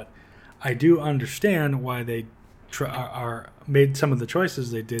started, but I do understand why they made some of the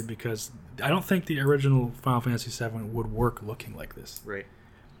choices they did, because I don't think the original Final Fantasy VII would work looking like this. Right.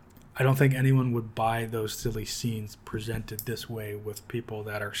 I don't think anyone would buy those silly scenes presented this way with people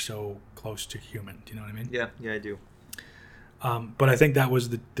that are so close to human. Do you know what I mean? Yeah, I do. But I think that was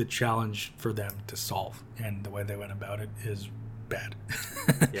the challenge for them to solve, and the way they went about it is bad.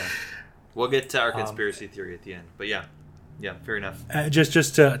 Yeah. We'll get to our conspiracy theory at the end, but yeah, fair enough.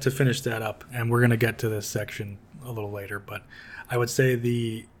 Just to finish that up, and we're going to get to this section a little later, but I would say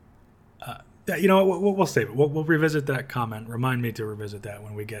we'll save it. We'll revisit that comment. Remind me to revisit that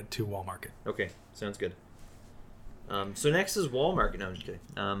when we get to Wall Market. Okay, sounds good. So next is Wall Market. No, I'm just kidding.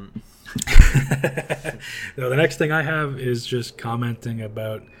 No, the next thing I have is just commenting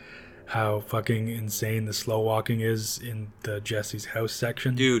about how fucking insane the slow walking is in the Jesse's house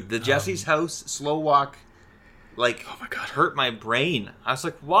section. Dude, the Jesse's house slow walk, like, oh my God, hurt my brain. I was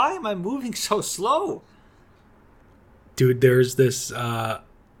like, why am I moving so slow? Dude, there's this that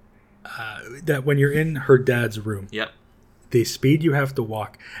when you're in her dad's room, yep, the speed you have to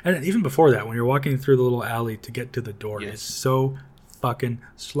walk, and even before that, when you're walking through the little alley to get to the door, is so fucking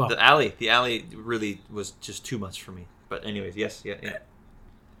slow. The alley really was just too much for me. But anyways, yeah.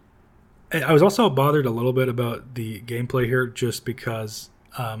 I was also bothered a little bit about the gameplay here, just because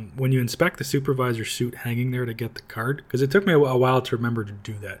when you inspect the supervisor suit hanging there to get the card, because it took me a while to remember to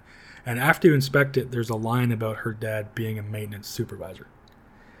do that. And after you inspect it, there's a line about her dad being a maintenance supervisor.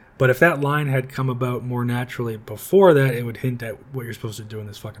 But if that line had come about more naturally before that, it would hint at what you're supposed to do in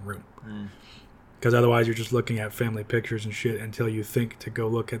this fucking room. Because otherwise you're just looking at family pictures and shit until you think to go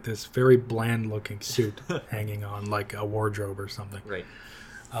look at this very bland-looking suit hanging on like a wardrobe or something. Right.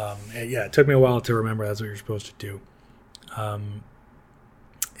 It took me a while to remember that's what you're supposed to do.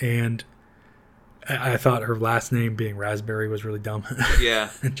 And I thought her last name being Raspberry was really dumb. Yeah.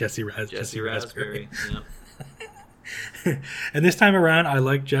 Jesse Raspberry. Yeah. And this time around, I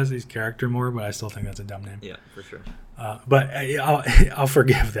like Jesse's character more, but I still think that's a dumb name. Yeah, for sure. But I'll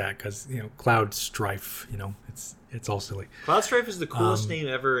forgive that because Cloud Strife. It's all silly. Cloud Strife is the coolest name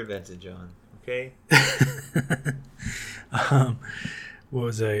ever invented, John. Okay.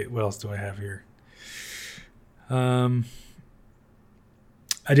 What else do I have here?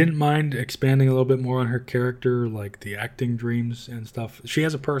 I didn't mind expanding a little bit more on her character, like the acting dreams and stuff. She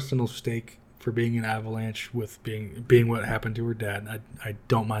has a personal stake for being an Avalanche with being what happened to her dad. I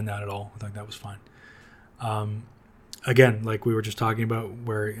don't mind that at all. I think that was fine. Again, like we were just talking about,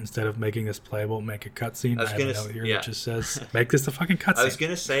 where instead of making this playable, make a cutscene. I have a note here that just says, make this a fucking cutscene. I was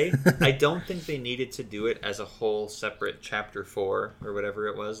going to say, I don't think they needed to do it as a whole separate chapter 4 or whatever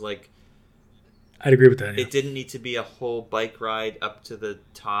it was. Like, I'd agree with that. Yeah. It didn't need to be a whole bike ride up to the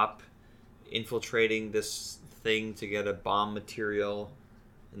top, infiltrating this thing to get a bomb material,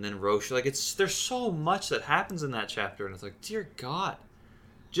 and then Roche. Like, there's so much that happens in that chapter, and it's like, dear God.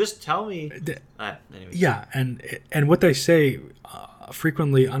 Just tell me. Anyways. Yeah, and what they say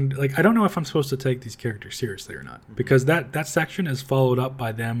frequently, like, I don't know if I'm supposed to take these characters seriously or not, because that section is followed up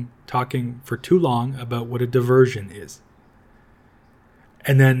by them talking for too long about what a diversion is.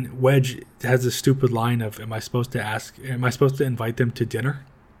 And then Wedge has this stupid line of, am I supposed to invite them to dinner?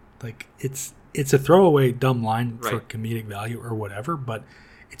 Like, it's a throwaway dumb line for comedic value or whatever, but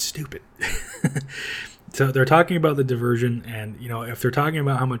it's stupid. So they're talking about the diversion, and, you know, if they're talking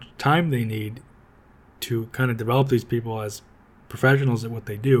about how much time they need to kind of develop these people as professionals at what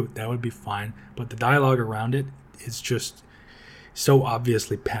they do, that would be fine. But the dialogue around it is just so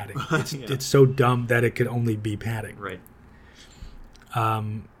obviously padding. It's so dumb that it could only be padding. Right.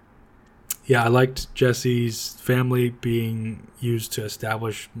 Yeah, I liked Jesse's family being used to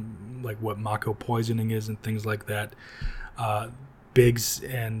establish, like, what Mako poisoning is and things like that. Biggs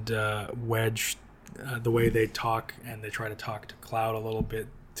and Wedge, the way they talk, and they try to talk to Cloud a little bit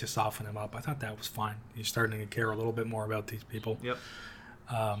to soften him up. I thought that was fine. He's starting to care a little bit more about these people. Yep.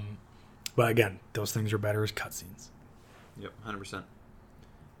 But again, those things are better as cutscenes. Yep, 100%.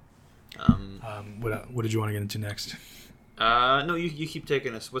 What did you want to get into next? No, you keep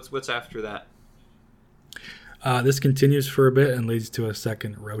taking us. What's after that? This continues for a bit and leads to a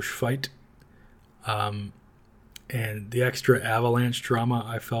second Roche fight. And the extra Avalanche drama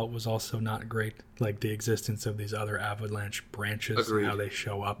I felt was also not great. Like the existence of these other Avalanche branches. Agreed. And how they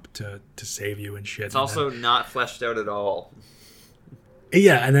show up to save you and shit. It's also not fleshed out at all.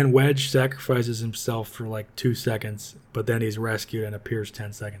 Yeah, and then Wedge sacrifices himself for like 2 seconds, but then he's rescued and appears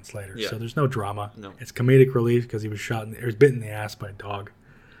 10 seconds later. Yeah. So there's no drama. No. It's comedic relief because he was bitten in the ass by a dog.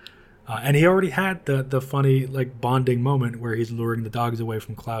 And he already had the funny, like, bonding moment where he's luring the dogs away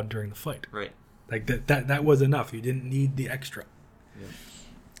from Cloud during the fight. Right. Like that was enough. You didn't need the extra.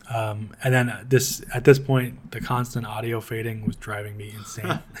 Yeah. And then at this point, the constant audio fading was driving me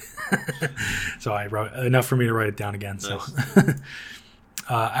insane. So I wrote enough for me to write it down again. Nice. So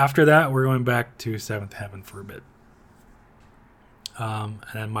after that, we're going back to Seventh Heaven for a bit. And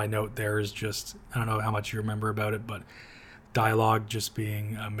then my note there is just, I don't know how much you remember about it, but dialogue just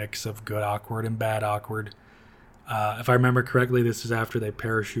being a mix of good awkward and bad awkward. If I remember correctly, this is after they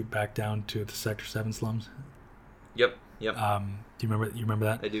parachute back down to the Sector 7 slums. Yep. Do you remember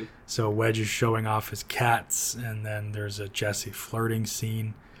that? I do. So Wedge is showing off his cats, and then there's a Jesse flirting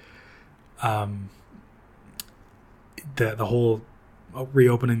scene. The whole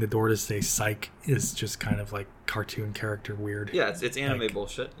reopening the door to say psych is just kind of like cartoon character weird. Yeah, it's anime like,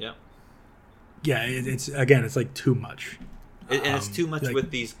 bullshit. Yeah. Yeah, it's like too much. And it's too much like,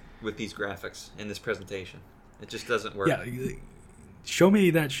 with these graphics in this presentation. It just doesn't work. Yeah, show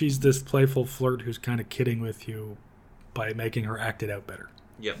me that she's this playful flirt who's kind of kidding with you by making her act it out better.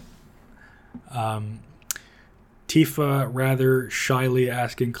 Yep. Tifa rather shyly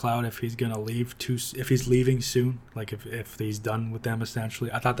asking Cloud if he's gonna leave if he's leaving soon, like if he's done with them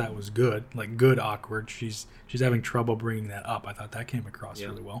essentially. I thought that was good, like good awkward. She's having trouble bringing that up. I thought that came across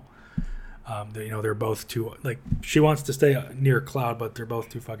really well. They're both too, like, she wants to stay near Cloud, but they're both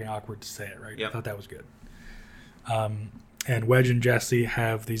too fucking awkward to say it, right? Yep. I thought that was good. And Wedge and Jesse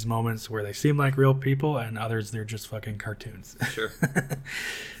have these moments where they seem like real people, and others they're just fucking cartoons. Sure.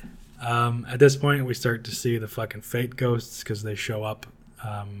 At this point, we start to see the fucking fate ghosts because they show up.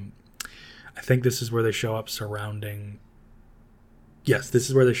 I think this is where they show up surrounding. Yes, this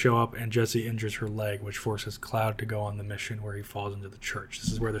is where they show up, and Jesse injures her leg, which forces Cloud to go on the mission where he falls into the church.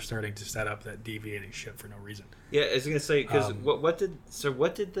 This is where they're starting to set up that deviating ship for no reason. Yeah, I was gonna say, because what did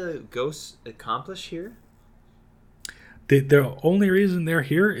the ghosts accomplish here? The only reason they're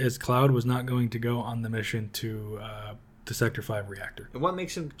here is Cloud was not going to go on the mission to the Sector 5 reactor. And what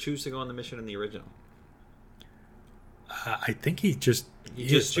makes him choose to go on the mission in the original? I think he just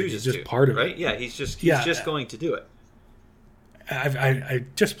chooses he's just to, part of right? it. Yeah, he's just going to do it. I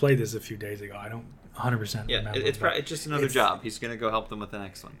just played this a few days ago. I don't 100% remember. It's just another job. He's going to go help them with the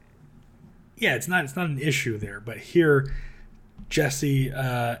next one. Yeah, it's not an issue there, but here Jesse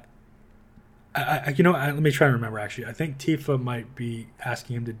Let me try and remember. Actually, I think Tifa might be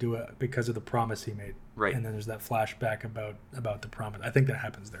asking him to do it because of the promise he made. Right. And then there's that flashback about the promise. I think that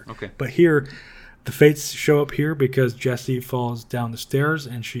happens there. Okay. But here, the Fates show up here because Jessie falls down the stairs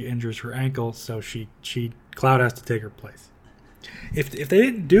and she injures her ankle, so Cloud has to take her place. If they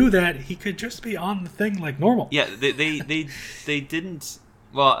didn't do that, he could just be on the thing like normal. Yeah, they didn't.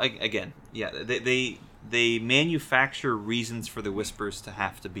 Well, again, yeah, they manufacture reasons for the Whispers to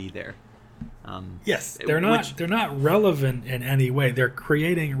have to be there. Yes, they're not relevant in any way. They're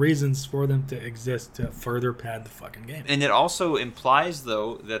creating reasons for them to exist to further pad the fucking game. And it also implies,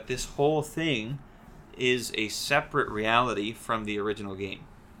 though, that this whole thing is a separate reality from the original game,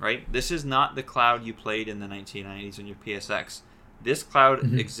 right? This is not the Cloud you played in the 1990s on your PSX. This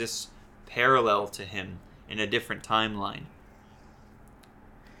Cloud exists parallel to him in a different timeline.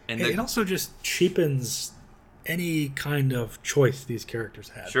 And it also just cheapens any kind of choice these characters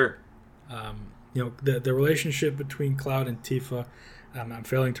had. Sure. The relationship between Cloud and Tifa, I'm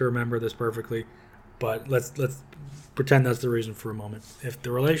failing to remember this perfectly, but let's pretend that's the reason for a moment. If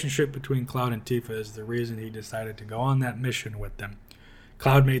the relationship between Cloud and Tifa is the reason he decided to go on that mission with them,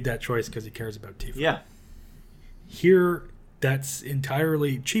 Cloud made that choice because he cares about Tifa. Yeah. Here, that's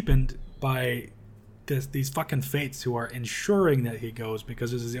entirely cheapened by these fucking Fates who are ensuring that he goes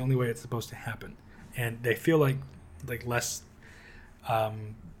because this is the only way it's supposed to happen, and they feel like less.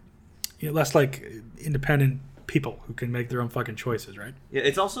 Less like independent people who can make their own fucking choices, right? Yeah,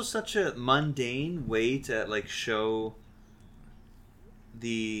 it's also such a mundane way to show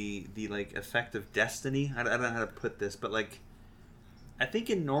the effect of destiny. I don't know how to put this, but I think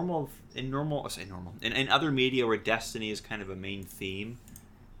in other media where destiny is kind of a main theme,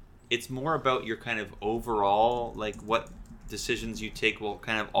 it's more about your kind of overall what decisions you take will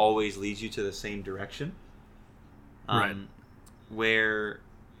kind of always lead you to the same direction. Right. Where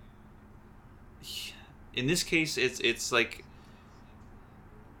in this case, it's like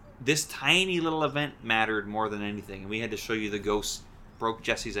this tiny little event mattered more than anything, and we had to show you the ghost broke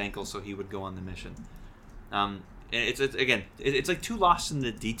Jesse's ankle so he would go on the mission. And it's like too lost in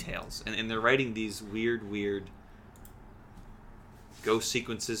the details, and they're writing these weird ghost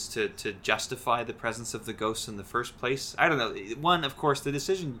sequences to justify the presence of the ghosts in the first place. I don't know. One, of course, the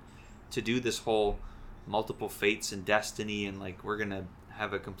decision to do this whole multiple fates and destiny and we're gonna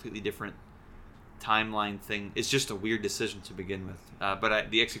have a completely different timeline thing, it's just a weird decision to begin with, but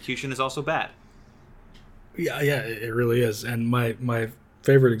the execution is also bad. Yeah, it really is. And my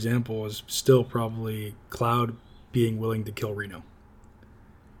favorite example is still probably Cloud being willing to kill Reno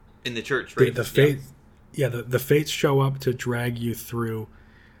in the church, right? The Fates show up to drag you through.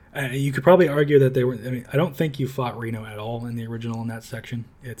 You could probably argue that they were. I mean, I don't think you fought Reno at all in the original in that section.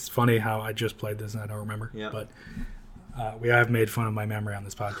 It's funny how I just played this and I don't remember. Yeah. But we have made fun of my memory on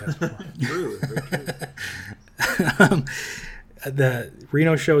this podcast before. True. The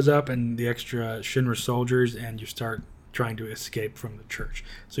Reno shows up and the extra Shinra soldiers, and you start trying to escape from the church.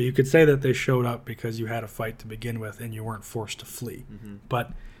 So you could say that they showed up because you had a fight to begin with and you weren't forced to flee. Mm-hmm.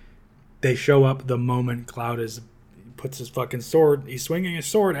 But they show up the moment Cloud puts his fucking sword. He's swinging his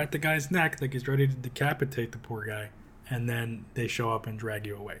sword at the guy's neck like he's ready to decapitate the poor guy, and then they show up and drag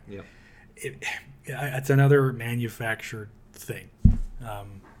you away. Yep. It's another manufactured thing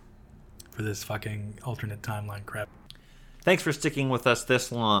for this fucking alternate timeline crap. Thanks for sticking with us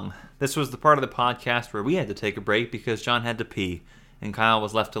this long. This was the part of the podcast where we had to take a break because John had to pee, and Kyle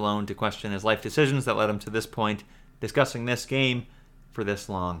was left alone to question his life decisions that led him to this point, discussing this game for this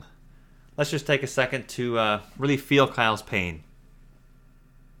long. Let's just take a second to really feel Kyle's pain.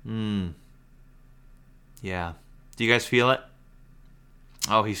 Yeah. Do you guys feel it?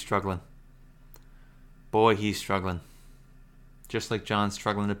 Oh, he's struggling. Boy, he's struggling. Just like John's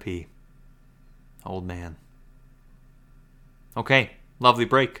struggling to pee. Old man. Okay, lovely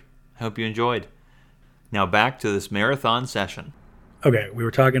break. I hope you enjoyed. Now back to this marathon session. Okay, we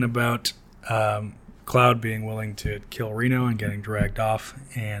were talking about Cloud being willing to kill Reno and getting dragged off,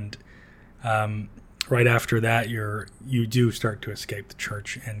 and right after that, you do start to escape the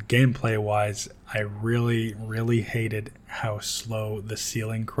church. And gameplay-wise, I really, really hated how slow the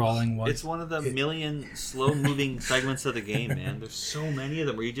ceiling crawling was. It's one of the million slow-moving segments of the game, man. There's so many of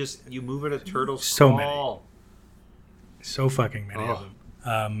them where you move at a turtle's crawl. So fucking many of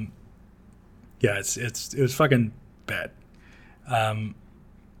them. Yeah, it was fucking bad.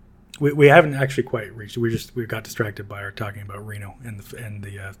 We haven't actually quite reached. We got distracted by our talking about Reno and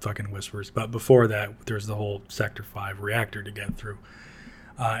the fucking Whispers. But before that, there's the whole Sector 5 reactor to get through.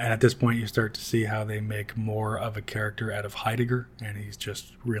 And at this point, you start to see how they make more of a character out of Heidegger, and he's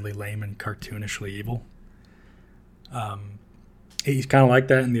just really lame and cartoonishly evil. he's kind of like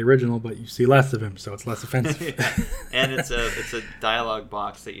that in the original, but you see less of him, so it's less offensive. Yeah. And it's a dialogue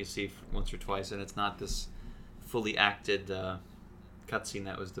box that you see once or twice, and it's not this fully acted cutscene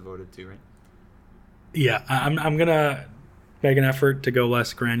that was devoted to, right? Yeah, I'm gonna make an effort to go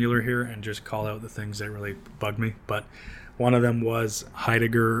less granular here and just call out the things that really bug me. But one of them was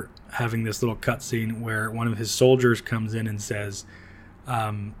Heidegger having this little cutscene where one of his soldiers comes in and says,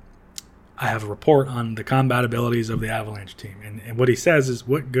 I have a report on the combat abilities of the Avalanche team. And what he says is,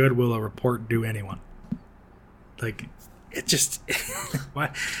 what good will a report do anyone? Like, it just...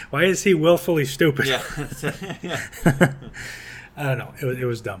 why is he willfully stupid? Yeah. Yeah. I don't know. It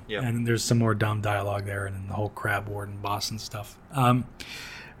was dumb. Yep. And there's some more dumb dialogue there, and then the whole crab warden boss and stuff. But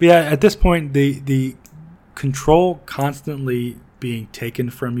yeah, at this point, the control constantly being taken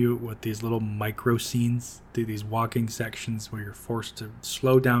from you with these little micro scenes, these walking sections where you're forced to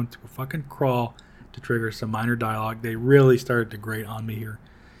slow down to a fucking crawl to trigger some minor dialogue. They really started to grate on me here,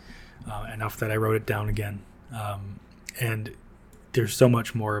 enough that I wrote it down again. And there's so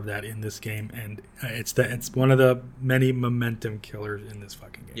much more of that in this game, and it's one of the many momentum killers in this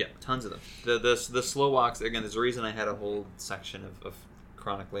fucking game. Yeah, tons of them. The slow walks, again, there's a reason I had a whole section of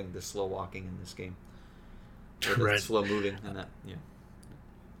chronicling the slow walking in this game. Right. Slow moving and that,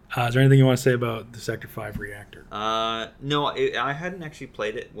 yeah. Is there anything you want to say about the Sector 5 reactor? No, I hadn't actually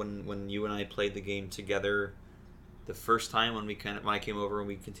played it when you and I played the game together the first time when I came over and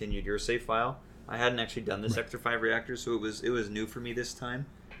we continued your save file. I hadn't actually done the right. Sector 5 reactor, so it was new for me this time.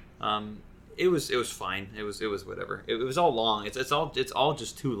 It was fine. It was whatever. It was all long. It's all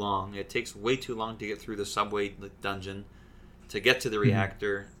just too long. It takes way too long to get through the subway dungeon to get to the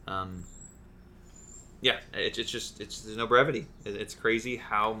reactor. Yeah, there's no brevity. It's crazy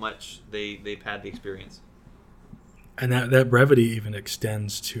how much they pad the experience. And that brevity even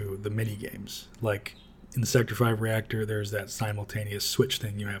extends to the mini games. Like in the Sector 5 reactor, there's that simultaneous switch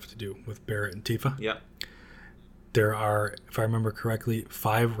thing you have to do with Barrett and Tifa. Yeah. There are, if I remember correctly,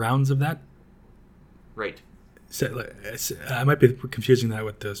 5 rounds of that. Right. So, I might be confusing that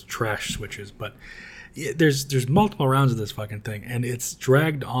with those trash switches, but there's multiple rounds of this fucking thing, and it's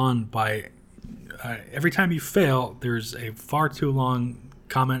dragged on by... every time you fail, there's a far too long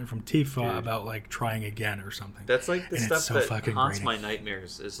comment from Tifa about like trying again or something. That's like the stuff so that haunts grainy. my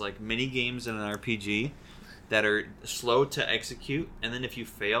nightmares is like mini games in an RPG that are slow to execute, and then if you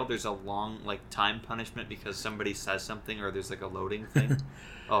fail, there's a long like time punishment because somebody says something or there's like a loading thing.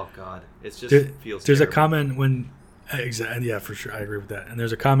 Oh god, it's just feels. There's terrible. A comment when. Exactly. Yeah, for sure. I agree with that. And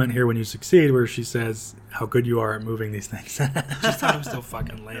there's a comment here when you succeed where she says how good you are at moving these things. I just thought it was so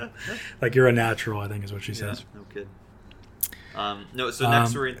fucking lame. Like you're a natural, I think is what she says. No kid. So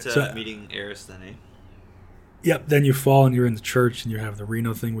next we're into meeting Aeris then, eh? Yep. Then you fall and you're in the church and you have the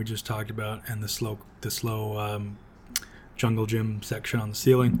Reno thing we just talked about and the slow jungle gym section on the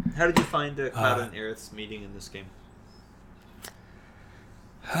ceiling. How did you find Cloud and Aerith's meeting in this game?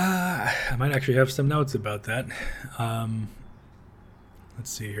 I might actually have some notes about that. Let's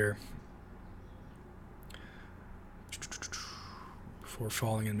see here. Before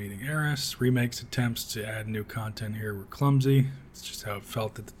falling and meeting Aeris, Remake's attempts to add new content here were clumsy. It's just how it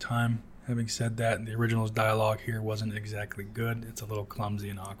felt at the time. Having said that, the original's dialogue here wasn't exactly good. It's a little clumsy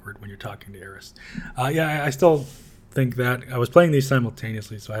and awkward when you're talking to Aeris. Yeah, I still think that. I was playing these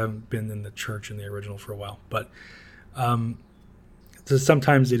simultaneously, so I haven't been in the church in the original for a while. But... so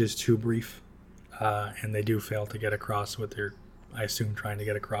sometimes it is too brief, and they do fail to get across what they're, I assume, trying to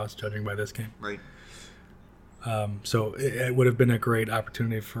get across, judging by this game. Right. So it would have been a great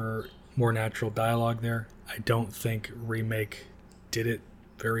opportunity for more natural dialogue there. I don't think Remake did it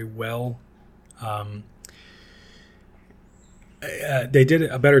very well. They did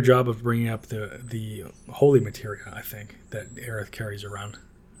a better job of bringing up the holy materia, I think, that Aerith carries around.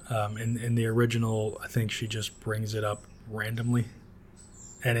 In the original, I think she just brings it up randomly.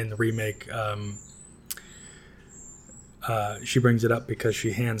 And in the remake, she brings it up because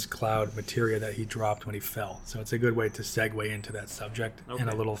she hands Cloud materia that he dropped when he fell. So it's a good way to segue into that subject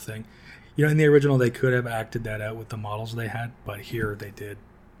and a little thing. You know, in the original, they could have acted that out with the models they had, but here they did.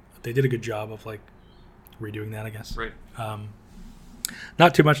 They did a good job of, like, redoing that, I guess. Right.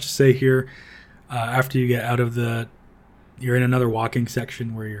 Not too much to say here. After you get out of the... You're in another walking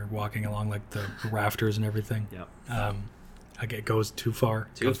section where you're walking along, like, the rafters and everything. Yeah. It goes too far.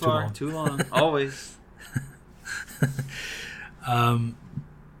 Too long. Always.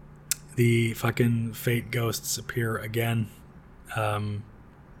 The fucking fate ghosts appear again. No,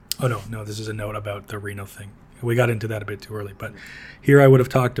 this is a note about the Reno thing. We got into that a bit too early, but here I would have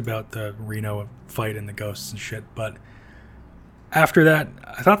talked about the Reno fight and the ghosts and shit, but After that,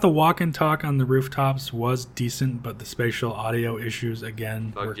 I thought the walk and talk on the rooftops was decent, but the spatial audio issues,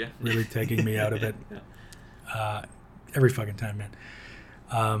 again, were really taking me out of it. Every fucking time,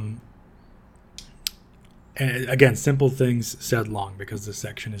 man. And again, simple things said long because the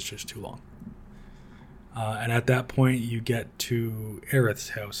section is just too long. And at that point, you get to Aerith's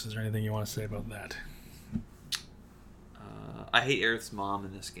house. Is there anything you want to say about that? I hate Aerith's mom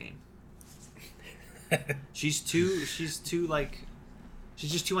in this game. She's just too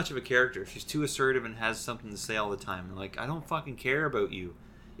much of a character. She's too assertive and has something to say all the time. And like, I don't fucking care about you.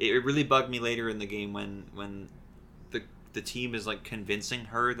 It really bugged me later in the game when the team is like convincing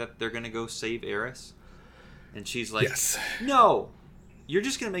her that they're gonna go save Aerith, and she's like, yes. No, you're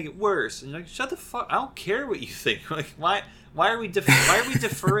just gonna make it worse. And you're like, shut the fuck. I don't care what you think. Like, why are we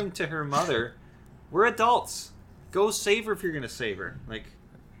deferring to her mother? We're adults. Go save her if you're gonna save her. Like,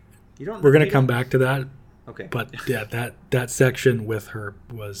 you don't. We're gonna come back to that. Okay. But yeah, that section with her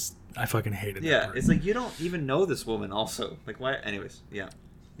was, I fucking hated. Yeah, that it's like you don't even know this woman. Also, like, why? Anyways, yeah.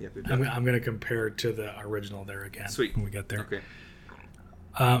 I'm gonna compare it to the original there again. Sweet. When we get there. Okay.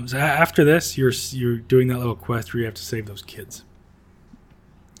 So after this, you're doing that little quest where you have to save those kids.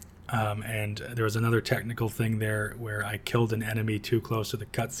 And there was another technical thing there where I killed an enemy too close to the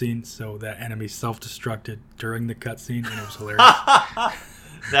cutscene, so that enemy self-destructed during the cutscene, and it was hilarious.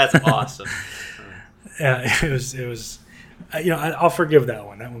 That's awesome. Yeah, it was. I'll forgive that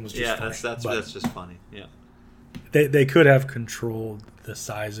one. That one was just funny. That's just funny. Yeah. They could have controlled the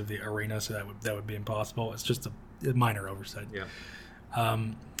size of the arena, so that would be impossible. It's just a minor oversight. Yeah.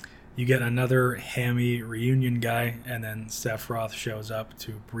 You get another hammy reunion guy, and then Sephiroth shows up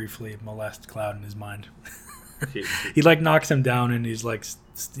to briefly molest Cloud in his mind. He like knocks him down, and he's like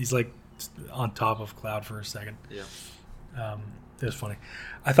on top of Cloud for a second. Yeah. It was funny.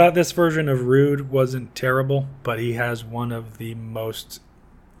 I thought this version of Rude wasn't terrible, but he has one of the worst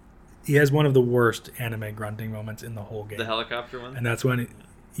anime grunting moments in the whole game. The helicopter one? And that's when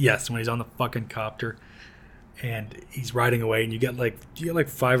he's on the fucking copter and he's riding away, and you get like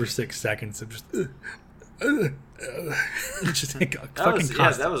 5 or 6 seconds of just just like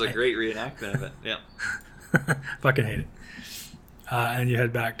that was a great reenactment of it. Yeah. Fucking hate it. And you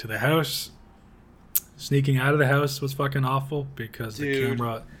head back to the house. Sneaking out of the house was fucking awful because the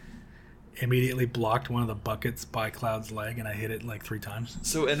camera immediately blocked one of the buckets by Cloud's leg, and I hit it like 3 times.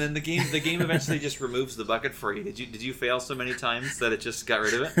 So, and then the game eventually just removes the bucket for you. Did you fail so many times that it just got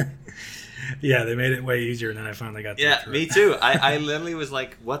rid of it? Yeah, they made it way easier, and then I finally got. Yeah, me too. I literally was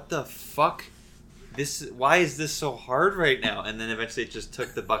like, "What the fuck? Why is this so hard right now?" And then eventually it just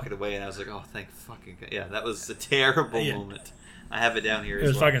took the bucket away, and I was like, "Oh, thank fucking God." Yeah, that was a terrible moment. I have it down here. It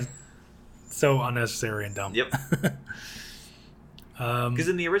was fucking so unnecessary and dumb. Yep. Because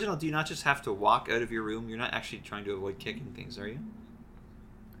in the original, do you not just have to walk out of your room? You're not actually trying to avoid kicking things, are you?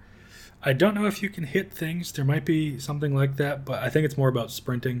 I don't know if you can hit things. There might be something like that, but I think it's more about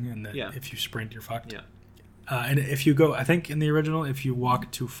sprinting, and that if you sprint, you're fucked. Yeah. And if you go, I think in the original, if you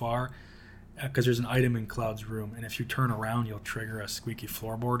walk too far, because there's an item in Cloud's room, and if you turn around, you'll trigger a squeaky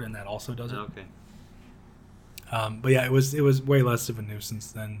floorboard, and that also does it. Okay. But yeah, it was way less of a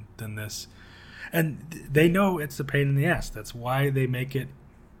nuisance than this. And they know it's a pain in the ass. That's why they make it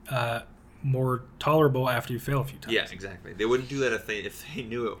more tolerable after you fail a few times. Yeah, exactly. They wouldn't do that if they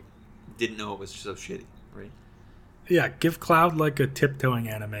didn't know it was so shitty, right? Yeah, give Cloud like a tiptoeing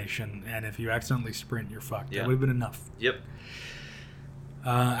animation, and if you accidentally sprint, you're fucked. Yeah. That would have been enough. Yep.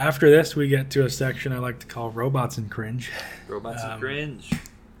 After this, we get to a section I like to call Robots and Cringe. Robots and Cringe.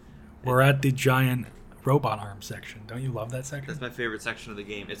 We're at the giant robot arm section. Don't you love that section? That's my favorite section of the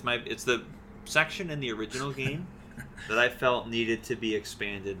game. It's the section in the original game that I felt needed to be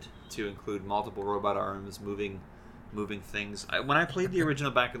expanded to include multiple robot arms moving things. When I played the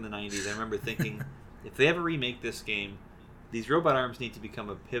original back in the 90s, I remember thinking, if they ever remake this game, these robot arms need to become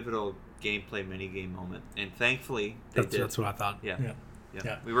a pivotal gameplay minigame moment. And thankfully, they did. That's what I thought. Yeah.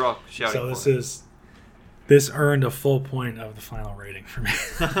 We were all shouting This earned a full point of the final rating for me.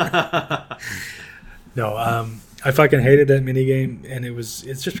 No, I fucking hated that minigame, and it's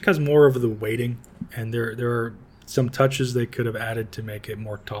just because more of the waiting, and there are some touches they could have added to make it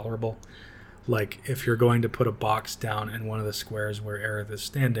more tolerable. Like if you're going to put a box down in one of the squares where Aerith is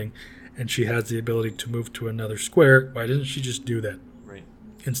standing, and she has the ability to move to another square, why doesn't she just do that? Right.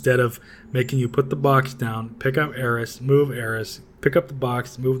 Instead of making you put the box down, pick up Aerith, move Aerith, pick up the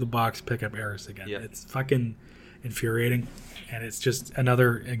box, move the box, pick up Aerith again. Yep. It's fucking infuriating, and it's just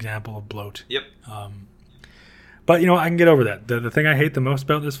another example of bloat. Yep. But I can get over that. The thing I hate the most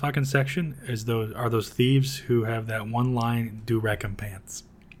about this fucking section is those thieves who have that one line, "do recompense."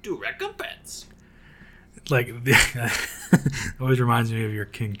 Do recompense. like it always reminds me of your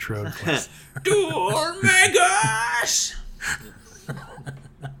King Trode quest. Dormegas!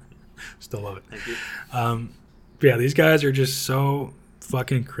 Still love it. Thank you. But yeah, these guys are just so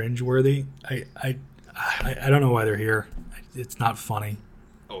fucking cringeworthy. I don't know why they're here. It's not funny.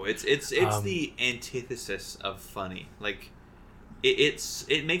 Oh, it's the antithesis of funny. Like,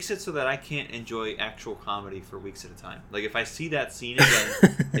 it makes it so that I can't enjoy actual comedy for weeks at a time. Like, if I see that scene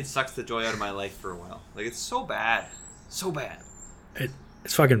again, it sucks the joy out of my life for a while. Like, it's so bad. So bad.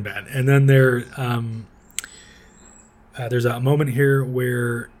 It's fucking bad. And then there's a moment here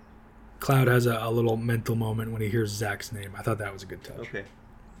where Cloud has a little mental moment when he hears Zach's name. I thought that was a good touch. Okay.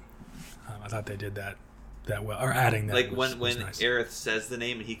 I thought they did that well. Or adding that like was when nice. Aerith says the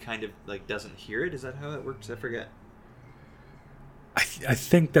name and he kind of like doesn't hear it. Is that how it works? I forget. I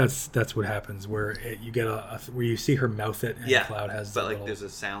think that's what happens where you get where you see her mouth it and Cloud has but like there's a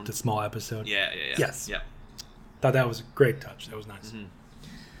sound. The small episode. Yeah. Yes. Yeah. Thought that was a great touch. That was nice.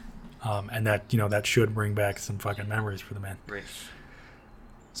 Mm-hmm. And that that should bring back some fucking memories for the man. Right.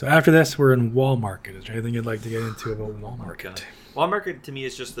 So after this, we're in Wall Market. Is there anything you'd like to get into about Wall Market? Wall Market to me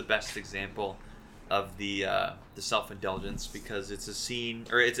is just the best example of the self-indulgence because it's a scene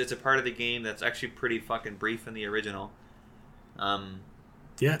or it's a part of the game that's actually pretty fucking brief in the original.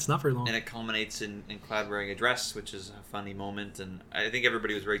 Yeah, it's not very long. And it culminates in Cloud wearing a dress, which is a funny moment. And I think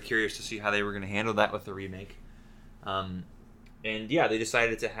everybody was very curious to see how they were going to handle that with the remake. And yeah, they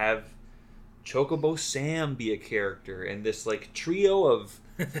decided to have Chocobo Sam be a character and this like trio of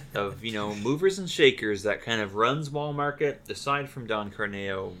movers and shakers that kind of runs Wall Market aside from Don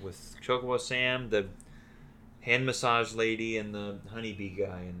Corneo with Chocobo Sam, the hand massage lady, and the honeybee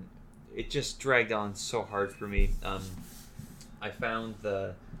guy, and it just dragged on so hard for me. I found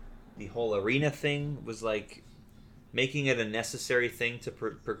the whole arena thing was like making it a necessary thing to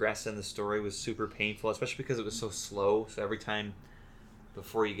progress in the story was super painful, especially because it was so slow. So every time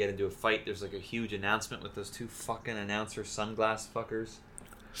before you get into a fight, there's like a huge announcement with those two fucking announcer sunglass fuckers.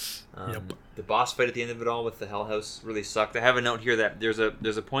 Yep. The boss fight at the end of it all with the Hell House really sucked. I have a note here that there's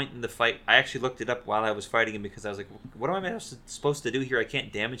a point in the fight. I actually looked it up while I was fighting him because I was like, what am I supposed to do here? I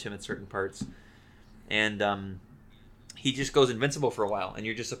can't damage him at certain parts. And he just goes invincible for a while, and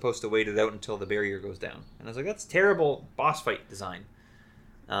you're just supposed to wait it out until the barrier goes down. And I was like, that's terrible boss fight design.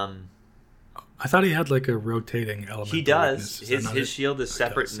 I thought he had like a rotating element. He does. His shield is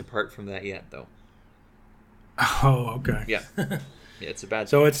separate and apart from that yet, though. Oh, okay. Yeah. Yeah, it's a bad.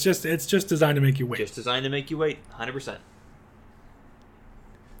 So it's just designed to make you wait. Just designed to make you wait, 100%.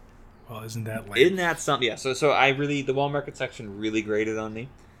 Well, isn't that lame? Isn't that something? Yeah. So the Wall Market section really grated on me.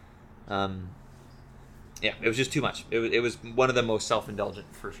 Yeah, it was just too much. It was one of the most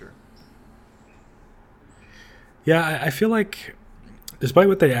self-indulgent for sure. Yeah, I feel like, despite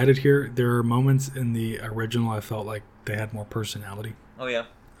what they added here, there are moments in the original I felt like they had more personality. Oh yeah.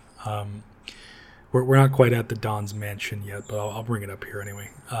 We're not quite at the Don's mansion yet, but I'll bring it up here anyway.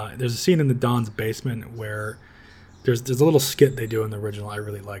 There's a scene in the Don's basement where there's a little skit they do in the original I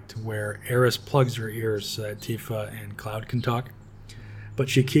really liked, where Aerith plugs her ears so that Tifa and Cloud can talk, but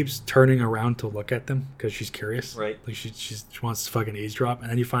she keeps turning around to look at them because she's curious. Right. Like she wants to fucking eavesdrop, and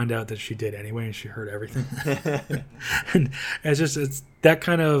then you find out that she did anyway, and she heard everything. And it's that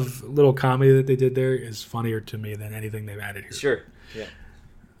kind of little comedy that they did there is funnier to me than anything they've added here. Sure.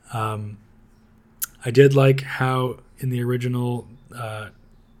 Yeah. I did like how in the original, Tifa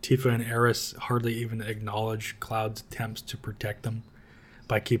and Aerith hardly even acknowledge Cloud's attempts to protect them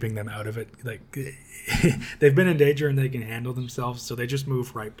by keeping them out of it. Like they've been in danger and they can handle themselves, so they just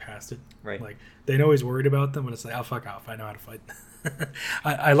move right past it. Right. Like they know he's worried about them, and it's like, oh, fuck off, I know how to fight.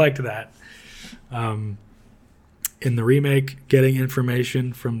 I liked that. In the remake, getting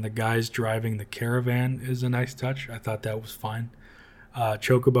information from the guys driving the caravan is a nice touch. I thought that was fine.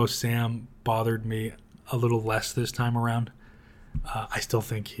 Chocobo Sam bothered me a little less this time around. I still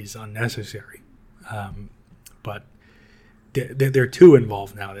think he's unnecessary, but they're too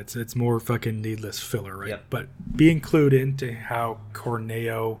involved now. It's more fucking needless filler, right? Yep. But being clued into how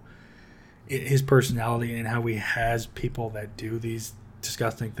Corneo, his personality, and how he has people that do these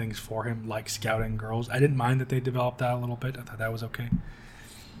disgusting things for him, like scouting girls, I didn't mind that they developed that a little bit. I thought that was okay.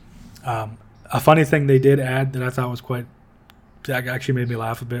 A funny thing they did add that I thought was that actually made me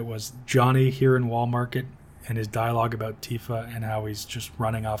laugh a bit was Johnny here in Wall Market and his dialogue about Tifa and how he's just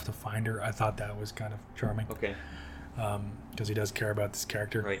running off to find her. I thought that was kind of charming. Okay. Because he does care about this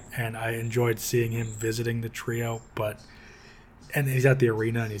character. Right. And I enjoyed seeing him visiting the trio, and he's at the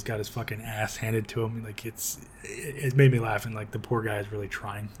arena and he's got his fucking ass handed to him. Like it made me laugh, and like the poor guy is really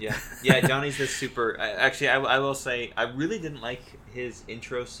trying. Yeah. Yeah, Johnny's this super... Actually, I will say, I really didn't like his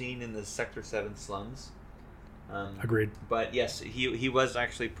intro scene in the Sector 7 slums. Agreed. But yes, he was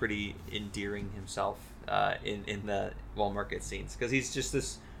actually pretty endearing himself in the Wall Market scenes, because he's just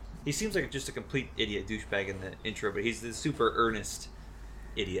this. He seems like just a complete idiot douchebag in the intro, but he's this super earnest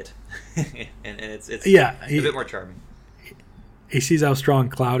idiot, and it's a bit more charming. He sees how strong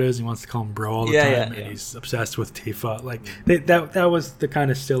Cloud is. He wants to call him bro all the time, and he's obsessed with Tifa. Like that was the kind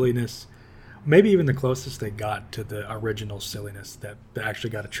of silliness, maybe even the closest they got to the original silliness that actually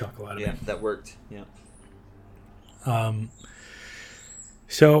got a chuckle out of it. Yeah, that worked. Yeah.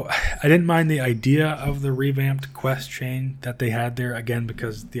 So I didn't mind the idea of the revamped quest chain that they had there, again,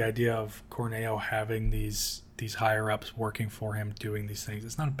 because the idea of Corneo having these higher ups working for him doing these things,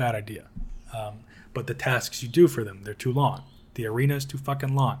 it's not a bad idea. But the tasks you do for them, they're too long. The arena is too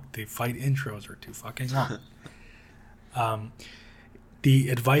fucking long. The fight intros are too fucking long. The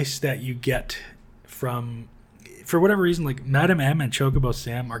advice that you get from, for whatever reason, like Madam M and Chocobo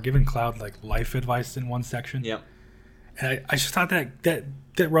Sam are giving Cloud like life advice in one section. Yep. And I just thought that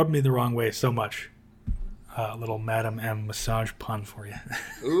rubbed me the wrong way so much. A little Madam M massage pun for you.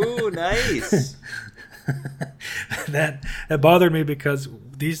 Ooh, nice. that bothered me because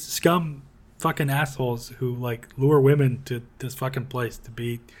these scum fucking assholes who like lure women to this fucking place to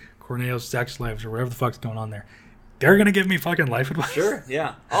be Corneo's sex slaves or whatever the fuck's going on there, they're gonna give me fucking life advice. Sure,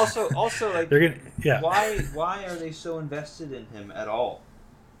 yeah. Also, like, they're gonna, yeah. Why are they so invested in him at all?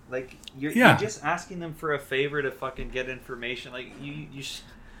 Like, you're just asking them for a favor to fucking get information. Like,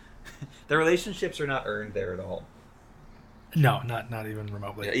 the relationships are not earned there at all. No, not even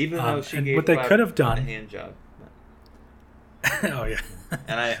remotely. Yeah, even though she gave what they could have done a hand job. Oh yeah,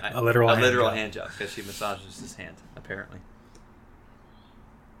 and a literal hand job because she massages his hand apparently.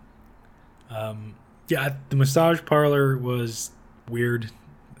 Yeah, the massage parlor was weird.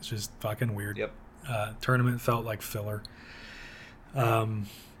 It's just fucking weird. Yep. Tournament felt like filler.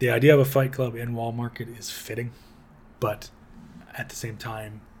 The idea of a fight club in Wall Market is fitting, but at the same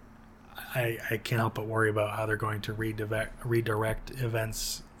time, I can't help but worry about how they're going to redirect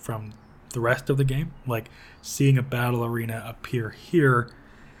events from the rest of the game. Like, seeing a battle arena appear here,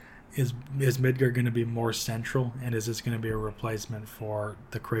 is Midgar going to be more central, and is this going to be a replacement for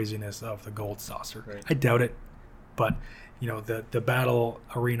the craziness of the Gold Saucer? Right. I doubt it, but you know, the battle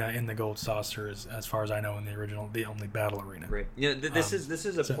arena in the Gold Saucer is, as far as I know, in the original, the only battle arena. Right. You know, this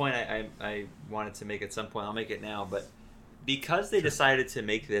is a point I wanted to make at some point. I'll make it now, but because they decided to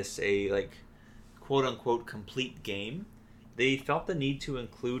make this a like quote unquote complete game, they felt the need to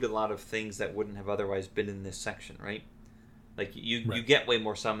include a lot of things that wouldn't have otherwise been in this section, right? Like you get way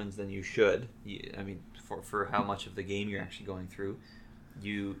more summons than you should. I mean, for how much of the game you're actually going through,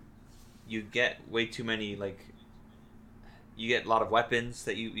 you get way too many, like, you get a lot of weapons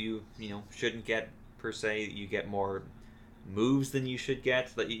that you shouldn't get per se. You get more moves than you should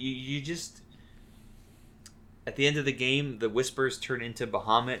get. Like you just, at the end of the game, the Whispers turn into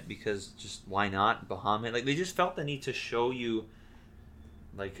Bahamut because just why not Bahamut? Like, they just felt the need to show you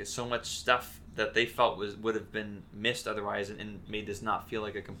like so much stuff that they felt would have been missed otherwise, and made this not feel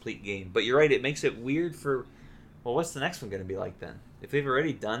like a complete game. But you're right, it makes it weird for, well, what's the next one going to be like then? If they've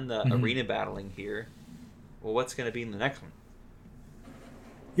already done the arena battling here, well, what's going to be in the next one?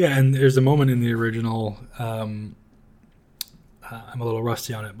 Yeah, and there's a moment in the original, I'm a little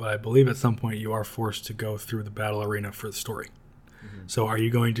rusty on it, but I believe at some point you are forced to go through the battle arena for the story. Mm-hmm. So are you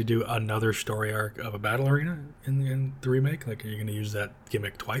going to do another story arc of a battle arena in the remake? Like, are you going to use that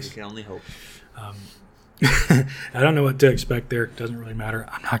gimmick twice? You can only hope. I don't know what to expect there. It doesn't really matter.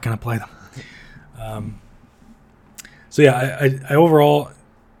 I'm not going to play them. So yeah, I overall,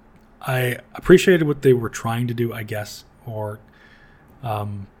 I appreciated what they were trying to do, I guess, or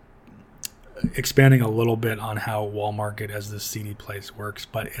expanding a little bit on how Wall Market as this seedy place works,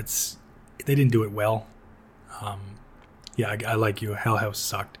 but they didn't do it well. Yeah, I like you. Hell House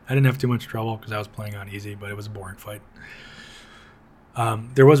sucked. I didn't have too much trouble because I was playing on easy, but it was a boring fight.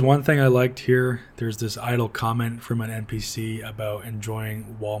 There was one thing I liked here. There's this idle comment from an NPC about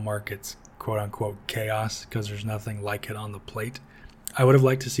enjoying Wall Market's quote-unquote chaos because there's nothing like it on the plate. I would have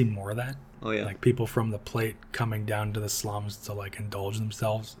liked to see more of that. Oh, yeah. Like people from the plate coming down to the slums to like indulge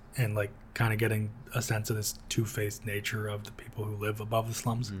themselves and like kind of getting a sense of this two-faced nature of the people who live above the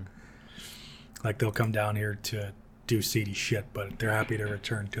slums. Mm. Like they'll come down here to do seedy shit, but they're happy to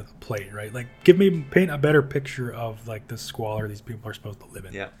return to the plate, right? Like paint a better picture of like the squalor these people are supposed to live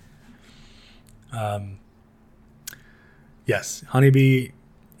in. Yeah. Yes, Honeybee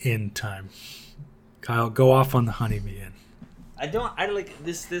Inn time. Kyle, go off on the Honeybee Inn. I like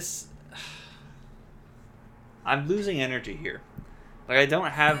this. I'm losing energy here. Like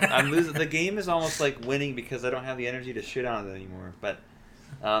I'm losing. The game is almost like winning because I don't have the energy to shit on it anymore. But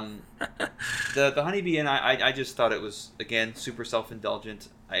The Honeybee Inn, I just thought it was, again, super self-indulgent.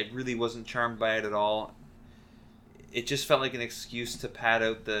 I really wasn't charmed by it at all. It just felt like an excuse to pad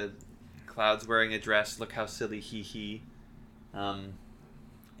out the Cloud's wearing a dress, look how silly he. And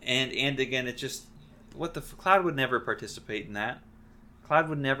again, it just, Cloud would never participate in that. Cloud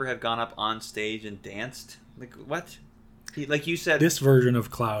would never have gone up on stage and danced. Like, what? Like you said, this version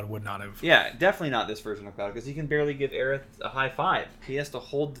of Cloud would not have. Yeah, definitely not this version of Cloud, because he can barely give Aerith a high five. He has to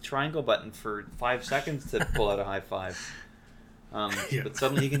hold the triangle button for 5 seconds to pull out a high five. Yeah. But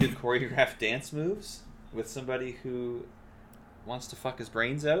suddenly he can do choreographed dance moves with somebody who wants to fuck his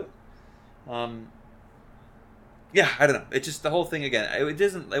brains out. Yeah, I don't know. It just, the whole thing again.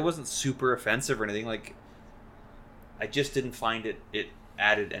 It wasn't super offensive or anything. Like, I just didn't find it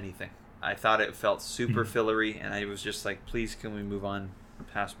added anything. I thought it felt super fillery, and I was just like, please, can we move on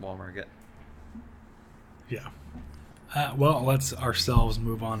past Wall Market? Yeah. Well, let's ourselves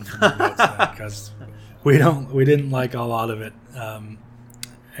move on from the notes then, because we didn't like a lot of it.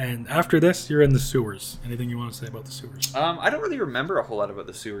 And after this, you're in the sewers. Anything you want to say about the sewers? I don't really remember a whole lot about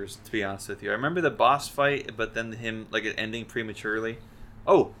the sewers, to be honest with you. I remember the boss fight, but then him like it ending prematurely.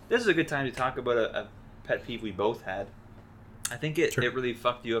 Oh, this is a good time to talk about a pet peeve we both had. I think it really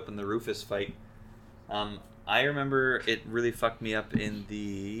fucked you up in the Rufus fight. I remember it really fucked me up in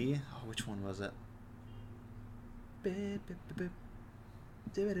the... Oh, which one was it?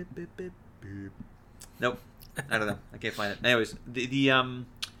 Nope. I don't know. I can't find it. Anyways, the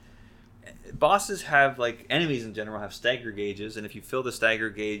bosses have, like, enemies in general have stagger gauges, and if you fill the stagger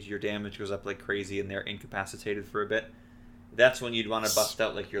gauge, your damage goes up like crazy and they're incapacitated for a bit. That's when you'd want to bust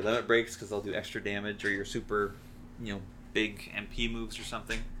out, like, your limit breaks, because they'll do extra damage, or your super, big MP moves or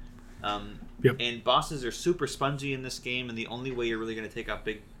something. And bosses are super spongy in this game, and the only way you're really going to take out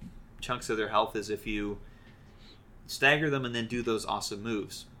big chunks of their health is if you stagger them and then do those awesome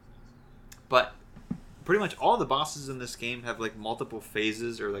moves. But pretty much all the bosses in this game have like multiple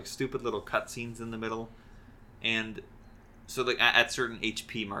phases or like stupid little cutscenes in the middle, and so like at certain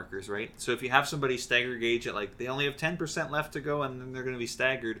HP markers, right? So if you have somebody stagger gauge at like they only have 10% left to go and then they're going to be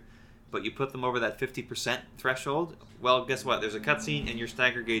staggered, but you put them over that 50% threshold, well, guess what? There's a cutscene and your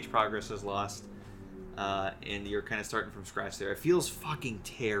stagger gauge progress is lost, and you're kind of starting from scratch there. It feels fucking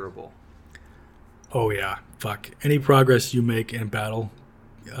terrible. Oh yeah, fuck. Any progress you make in battle,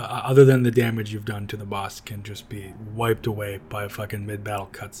 other than the damage you've done to the boss, can just be wiped away by a fucking mid-battle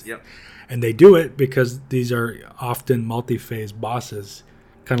cutscene. Yep. And they do it because these are often multi-phase bosses,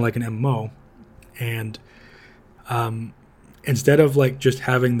 kind of like an MMO, and instead of like just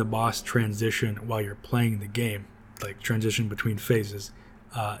having the boss transition while you're playing the game, like transition between phases,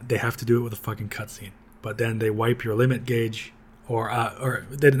 they have to do it with a fucking cutscene. But then they wipe your limit gauge, or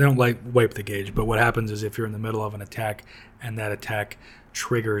they don't like wipe the gauge. But what happens is if you're in the middle of an attack and that attack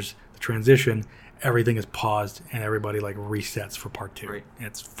triggers the transition, everything is paused and everybody like resets for part 2. Right. And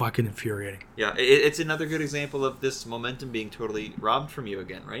it's fucking infuriating. Yeah, it's another good example of this momentum being totally robbed from you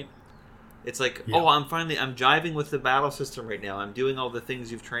again, right? It's like, Yeah. I'm jiving with the battle system right now. I'm doing all the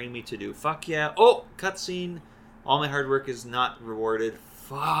things you've trained me to do. Fuck yeah. Oh, cutscene. All my hard work is not rewarded.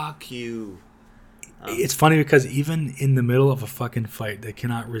 Fuck you. It's funny because even in the middle of a fucking fight, they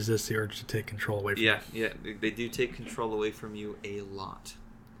cannot resist the urge to take control away from you. Yeah, they do take control away from you a lot.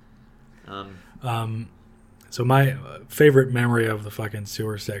 So my favorite memory of the fucking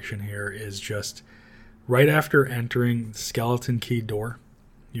sewer section here is just right after entering the skeleton key door,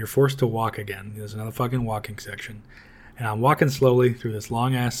 you're forced to walk again. There's another fucking walking section. And I'm walking slowly through this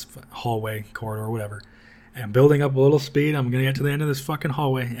long-ass hallway, corridor, whatever, and building up a little speed. I'm going to get to the end of this fucking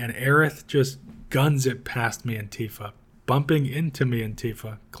hallway, and Aerith just guns it past me and Tifa, bumping into me and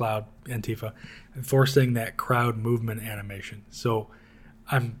Tifa, Cloud and Tifa, and forcing that crowd movement animation. So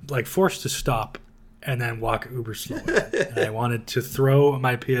I'm like forced to stop and then walk uber slow. And I wanted to throw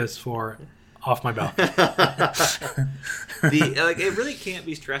my PS4 off my balcony. It really can't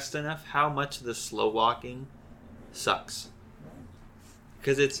be stressed enough how much the slow walking sucks.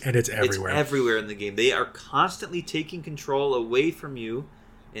 Because it's everywhere. It's everywhere in the game. They are constantly taking control away from you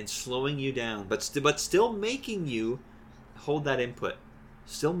and slowing you down, but still making you hold that input,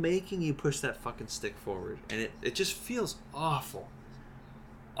 still making you push that fucking stick forward, and it just feels awful,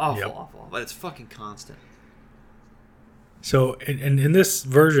 awful. But it's fucking constant. So in this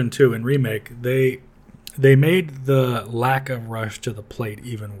version too, in Remake, they made the lack of rush to the plate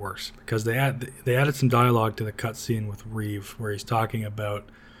even worse, because they added some dialogue to the cutscene with Reeve where he's talking about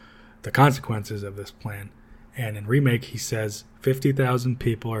the consequences of this plan. And in Remake, he says 50,000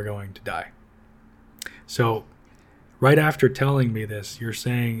 people are going to die. So right after telling me this, you're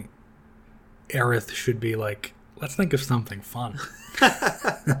saying Aerith should be like let's think of something fun.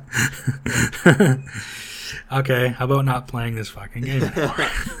 Okay, how about not playing this fucking game anymore?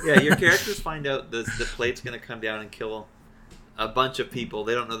 Yeah, your characters find out the plate's going to come down and kill a bunch of people.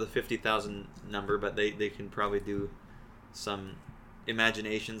 They don't know the 50,000 number, but they can probably do some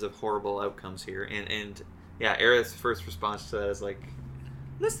imaginations of horrible outcomes here. And yeah, Aerith's first response to that is like,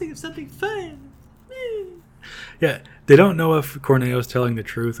 let's think of something fun. Yeah, they don't know if Corneo's telling the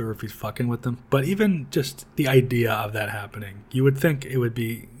truth or if he's fucking with them. But even just the idea of that happening, you would think it would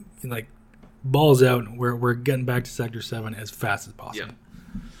be like balls out. We're getting back to Sector 7 as fast as possible.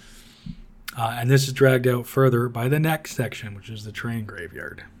 Yeah. And this is dragged out further by the next section, which is the train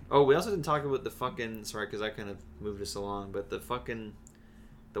graveyard. Oh, we also didn't talk about the fucking... Sorry, because I kind of moved us along, but the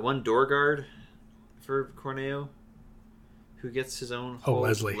one door guard for Corneo who gets his own...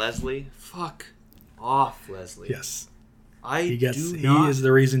 Leslie. Leslie. Fuck off, Leslie. Yes. He He is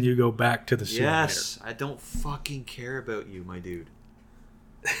the reason you go back to the simulator. Yes, I don't fucking care about you, my dude.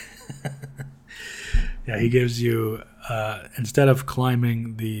 Yeah, he gives you, instead of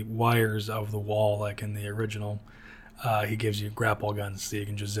climbing the wires of the wall like in the original, he gives you grapple guns so you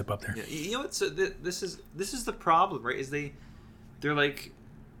can just zip up there. Yeah, you know what? So this is the problem, right? Is they're like,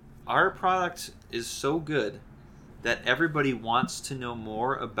 our product is so good that everybody wants to know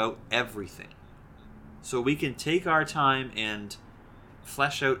more about everything. So we can take our time and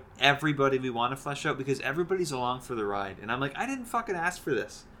flesh out everybody we want to flesh out because everybody's along for the ride. And I'm like, I didn't fucking ask for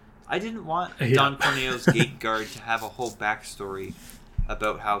this. I didn't want Don Corneo's gate guard to have a whole backstory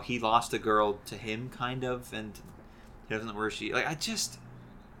about how he lost a girl to him, kind of, and he doesn't know where she... Like,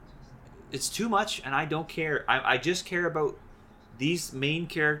 it's too much, and I don't care. I just care about these main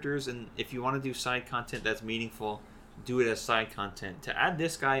characters, and if you want to do side content that's meaningful, do it as side content. To add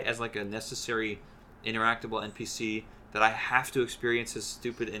this guy as like a necessary interactable NPC that I have to experience his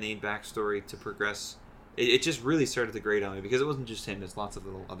stupid inane backstory to progress, it just really started to grate on me because it wasn't just him. There's lots of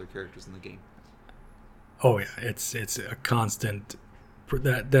little other characters in the game. Oh yeah, it's a constant.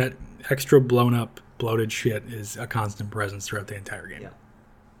 That extra blown up, bloated shit is a constant presence throughout the entire game.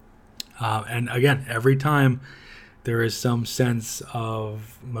 Yeah. And again, every time there is some sense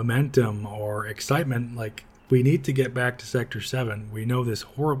of momentum or excitement, like, we need to get back to Sector 7. We know this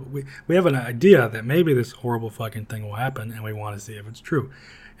horrible... We have an idea that maybe this horrible fucking thing will happen, and we want to see if it's true.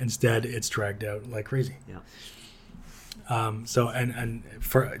 Instead, it's dragged out like crazy. Yeah.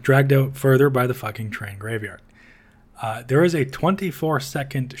 Dragged out further by the fucking train graveyard. There is a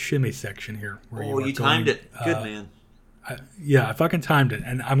 24-second shimmy section here. Where you timed it. Good, man. I fucking timed it.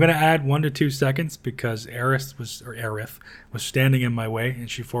 And I'm going to add 1 to 2 seconds because Aerith was standing in my way and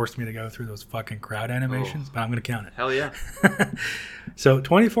she forced me to go through those fucking crowd animations, but I'm going to count it. Hell yeah. So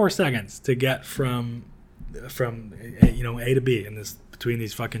 24 seconds to get from A to B in this, between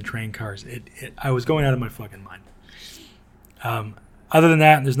these fucking train cars. I was going out of my fucking mind. Other than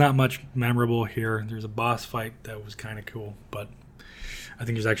that, there's not much memorable here. There's a boss fight that was kind of cool, but I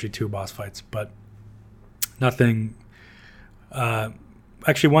think there's actually 2 boss fights, but nothing...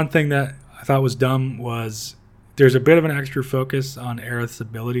 Actually, one thing that I thought was dumb was there's a bit of an extra focus on Aerith's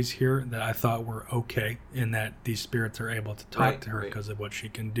abilities here that I thought were okay, in that these spirits are able to talk to her because of what she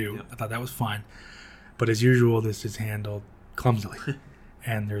can do. Yep. I thought that was fine. But as usual, this is handled clumsily.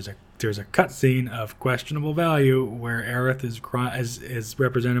 And there's a cutscene of questionable value where Aerith is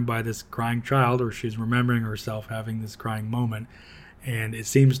represented by this crying child, or she's remembering herself having this crying moment. And it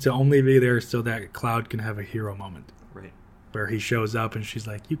seems to only be there so that Cloud can have a hero moment. Right. Where he shows up and she's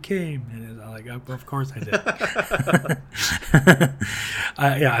like, "You came," and I'm like, "Of course I did."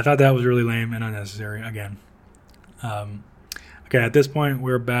 I thought that was really lame and unnecessary. Again, okay. At this point,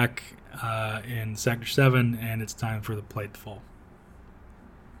 we're back in Sector 7, and it's time for the plate to fall.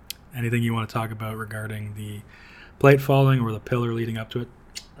 Anything you want to talk about regarding the plate falling or the pillar leading up to it?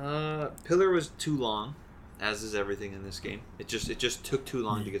 Pillar was too long, as is everything in this game. It just took too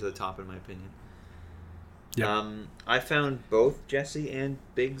long to get to the top, in my opinion. Yep. I found both Jesse and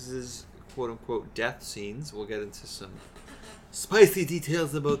Biggs's quote-unquote death scenes. We'll get into some spicy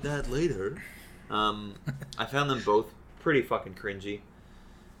details about that later. I found them both pretty fucking cringy.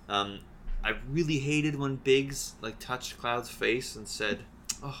 I really hated when Biggs touched Cloud's face and said,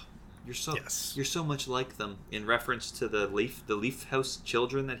 "Oh, you're so much like them," in reference to the Leaf House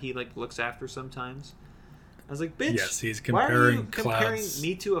children that he looks after sometimes. I was like, bitch, yes, he's comparing, why are you comparing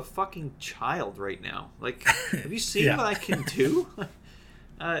me to a fucking child right now? Have you seen what I can do?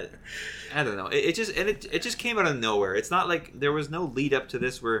 I don't know. It just came out of nowhere. It's not like there was no lead up to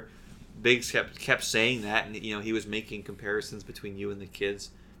this where Biggs kept saying that, and he was making comparisons between you and the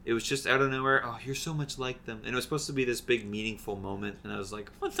kids. It was just out of nowhere. "Oh, you're so much like them," and it was supposed to be this big meaningful moment, and I was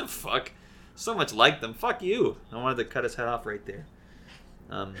like, what the fuck? so much like them. Fuck you. I wanted to cut his head off right there.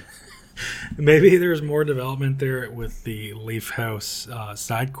 Maybe there's more development there with the Leaf House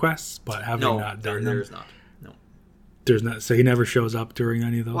side quests, but having not done them. There's not. No. There's not. So he never shows up during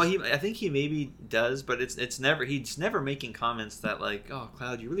any of those? Well, I think he maybe does, but it's never. He's never making comments that like, "Oh,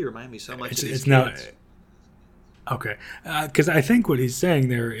 Cloud, you really remind me so much of these kids." Not. Okay. Because I think what he's saying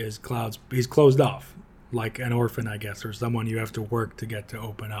there is he's closed off. Like an orphan, I guess, or someone you have to work to get to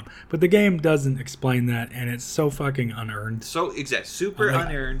open up. But the game doesn't explain that, and it's so fucking unearned. So, exactly. Super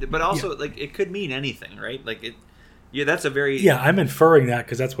unearned, but also, like, it could mean anything, right? Like, that's a very... Yeah, I'm inferring that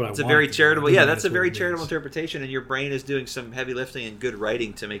because that's what I want. It's a very charitable... Yeah, that's a very charitable interpretation, and your brain is doing some heavy lifting and good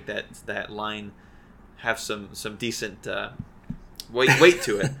writing to make that line have some decent weight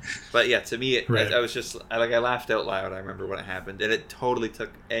to it. But, yeah, to me, I was just... I laughed out loud, I remember when it happened, and it totally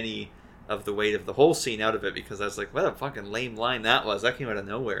took any... of the weight of the whole scene out of it, because I was like, what a fucking lame line that was. That came out of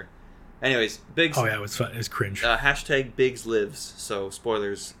nowhere. Anyways, Biggs... Oh, yeah, it was fun. It was cringe. Hashtag Biggs lives, so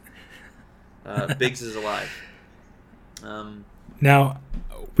spoilers. Biggs is alive. Now,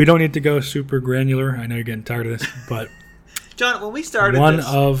 we don't need to go super granular. I know you're getting tired of this, but... John, when we started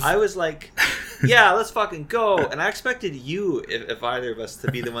I was like, yeah, let's fucking go. And I expected you, if either of us,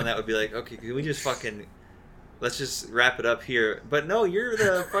 to be the one that would be like, okay, can we just fucking... Let's just wrap it up here. But no, you're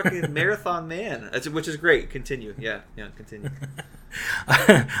the fucking marathon man, which is great. Continue. Yeah, continue.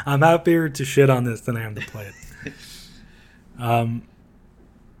 I'm happier to shit on this than I am to play it.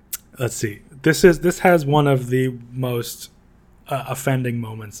 Let's see. This has one of the most offending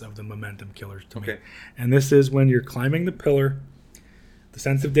moments of the Momentum Killers to me. And this is when you're climbing the pillar. The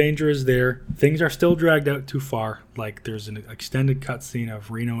sense of danger is there. Things are still dragged out too far. Like there's an extended cutscene of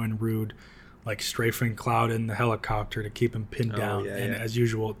Reno and Rude like strafing Cloud in the helicopter to keep him pinned down. And as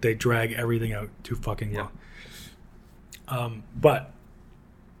usual, they drag everything out too fucking long. But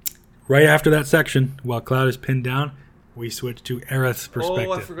right after that section, while Cloud is pinned down, we switch to Aerith's perspective.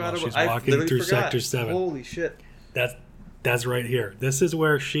 Oh, I forgot she's walking through Sector 7. Holy shit. That's right here. This is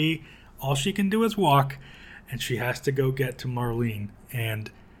where all she can do is walk, and she has to go get to Marlene, and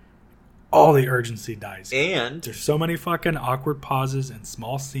all the urgency dies. And there's so many fucking awkward pauses and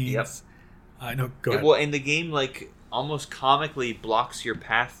small scenes. Yep. No, go ahead. Well, and the game like almost comically blocks your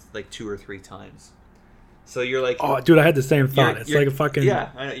path like 2 or 3 times. So you're like, oh, dude, I had the same thought. It's like a fucking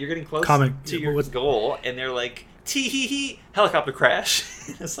I know. You're getting close to your goal, and they're like, tee helicopter crash.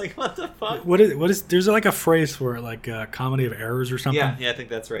 It's like, what the fuck? What is? There's like a phrase for it, like comedy of errors or something. Yeah, I think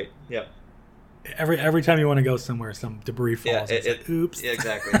that's right. Yeah. Every time you want to go somewhere, some debris falls. It's like, oops. Yeah,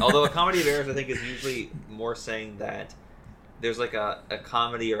 exactly. Although a comedy of errors, I think, is usually more saying that there's like a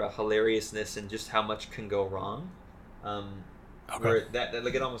comedy or a hilariousness in just how much can go wrong. Where that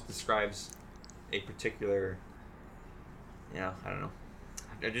like it almost describes a particular, I don't know.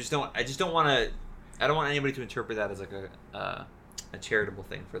 I don't want anybody to interpret that as like a charitable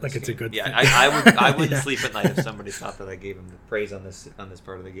thing for this. Like it's game. a good thing. I wouldn't sleep at night if somebody thought that I gave him the praise on this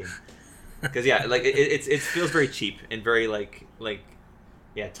part of the game. Because like it feels very cheap and very like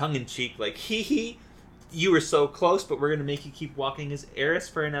tongue in cheek, like hee. You were so close, but we're going to make you keep walking as Aerith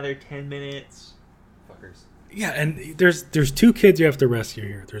for another 10 minutes. Fuckers. Yeah, and there's 2 kids you have to rescue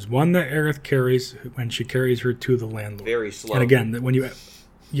here. There's one that Aerith carries when she carries her to the landlord. Very slow. And again,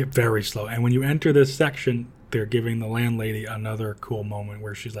 very slow. And when you enter this section, they're giving the landlady another cool moment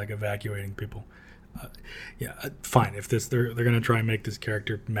where she's like evacuating people. Fine. If they're going to try and make this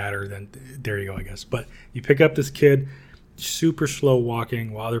character matter, then there you go, I guess. But you pick up this kid, super slow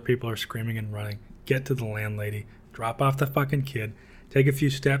walking while other people are screaming and running. Get to the landlady, drop off the fucking kid, take a few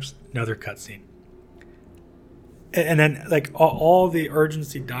steps, another cutscene. And then, like, all the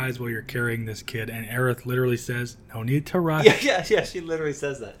urgency dies while you're carrying this kid, and Aerith literally says, no need to rush. Yeah, she literally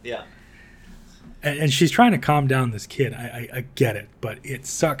says that, yeah. And she's trying to calm down this kid. I get it, but it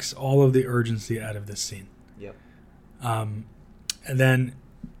sucks all of the urgency out of this scene. Yep. And then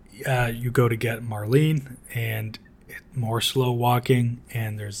you go to get Marlene, and more slow walking,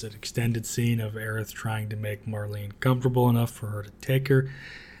 and there's an extended scene of Aerith trying to make Marlene comfortable enough for her to take her,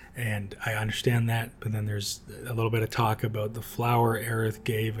 and I understand that, but then there's a little bit of talk about the flower Aerith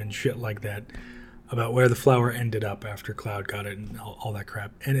gave and shit like that, about where the flower ended up after Cloud got it and all that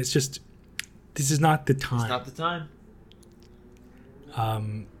crap, and it's just, this is not the time. It's not the time.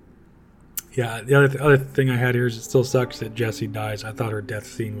 Yeah, the other thing I had here is it still sucks that Jessie dies. I thought her death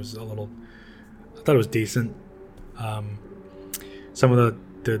scene was I thought it was decent. Some of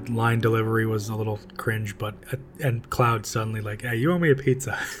the line delivery was a little cringe, and Cloud suddenly like, hey, you owe me a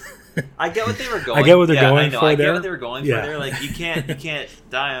pizza. I get what they were going. I get what they're going for there. I get what they were going for there. Like you can't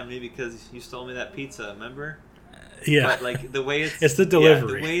die on me because you stole me that pizza. Remember? Yeah. But like the way it's the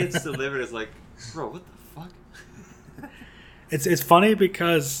delivery. The way it's delivered is like, bro, what the fuck? It's funny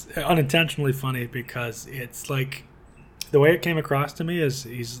because unintentionally funny because it's like the way it came across to me is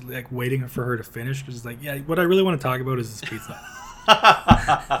he's like waiting for her to finish because he's like, yeah, what I really want to talk about is this pizza.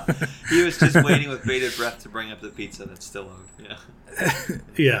 He was just waiting with bated breath to bring up the pizza that's still out. Yeah.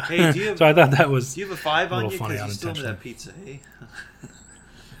 Yeah. Hey, do you have, so I thought that was. Do you have a 5 on you funny because you stole me that pizza? Hey.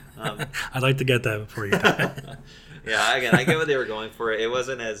 I'd like to get that before you die. Yeah, again, I get what they were going for. It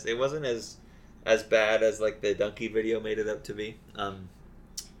wasn't as bad as like the donkey video made it out to be.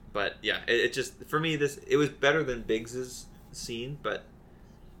 But yeah, it just for me it was better than Biggs's scene, but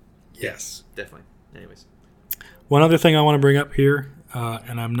yes, definitely. Anyways, one other thing I want to bring up here,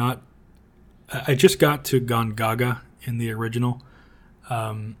 and I just got to Gongaga in the original,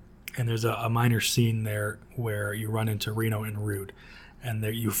 and there's a minor scene there where you run into Reno and Rude, and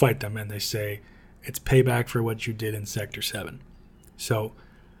you fight them, and they say it's payback for what you did in Sector 7. So.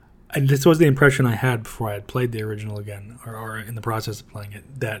 And this was the impression I had before I had played the original again, or in the process of playing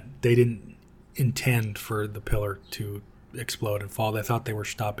it, that they didn't intend for the pillar to explode and fall. They thought they were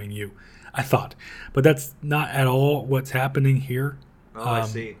stopping you. I thought. But that's not at all what's happening here. Oh, I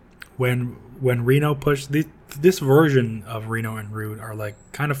see. When Reno pushed... This version of Reno and Rude are like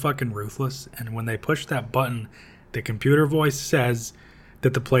kind of fucking ruthless, and when they push that button, the computer voice says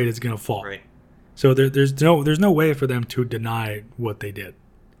that the plate is going to fall. Right. So there's no way for them to deny what they did.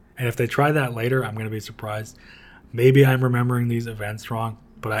 And if they try that later, I'm going to be surprised. Maybe I'm remembering these events wrong,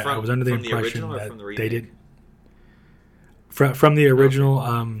 but I was under the impression that they did. From the original,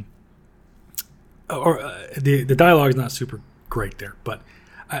 the dialogue is not super great there, but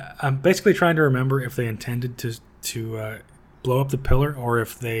I'm basically trying to remember if they intended to blow up the pillar or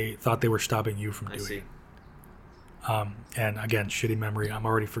if they thought they were stopping you from doing it. And again, shitty memory. I'm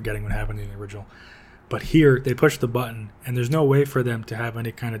already forgetting what happened in the original. But here, they push the button, and there's no way for them to have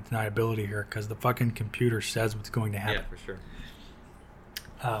any kind of deniability here because the fucking computer says what's going to happen. Yeah, for sure.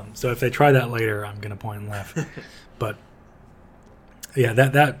 So if they try that later, I'm going to point and laugh. But, yeah,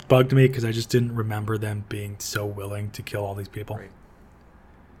 that bugged me because I just didn't remember them being so willing to kill all these people. Right.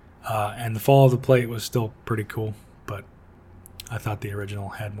 And the fall of the plate was still pretty cool, but I thought the original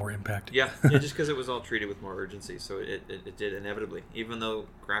had more impact. Yeah, just because it was all treated with more urgency, so it did inevitably. Even though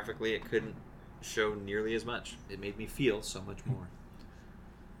graphically it couldn't show nearly as much. It made me feel so much more.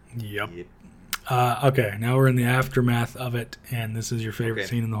 Yep. Okay, now we're in the aftermath of it, and this is your favorite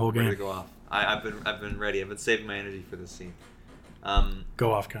scene in the whole game. Ready to go off. I've been ready. I've been saving my energy for this scene.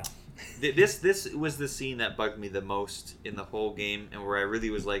 Go off, Kyle. This was the scene that bugged me the most in the whole game, and where I really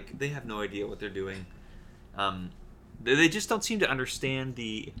was like, they have no idea what they're doing. They just don't seem to understand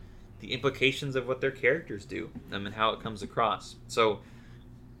the implications of what their characters do and how it comes across. So.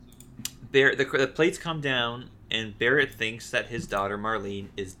 The plates come down, and Barrett thinks that his daughter Marlene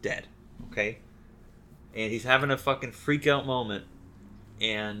is dead. Okay, and he's having a fucking freak out moment,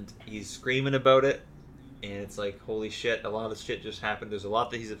 and he's screaming about it, and it's like, holy shit, a lot of shit just happened. There's a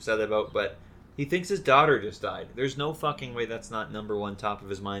lot that he's upset about, but he thinks his daughter just died. There's no fucking way that's not number one top of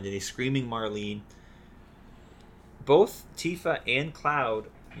his mind, and he's screaming Marlene. Both Tifa and Cloud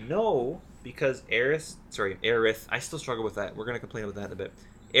know because Aerith. I still struggle with that. We're gonna complain about that in a bit.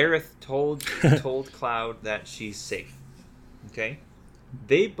 Aerith told Cloud that she's safe. Okay?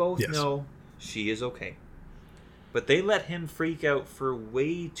 They both know she is okay. But they let him freak out for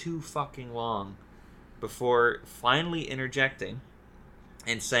way too fucking long before finally interjecting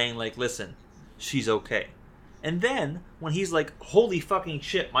and saying, like, listen, she's okay. And then, when he's like, holy fucking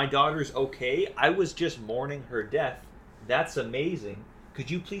shit, my daughter's okay, I was just mourning her death. That's amazing.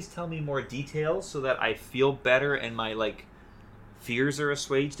 Could you please tell me more details so that I feel better and my, like, fears are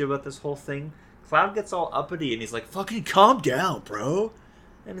assuaged about this whole thing? Cloud gets all uppity and he's like, fucking calm down, bro.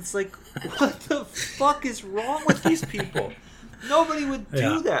 And it's like, what the fuck is wrong with these people? Nobody would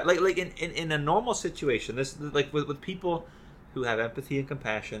do that. Like in a normal situation, this like with people who have empathy and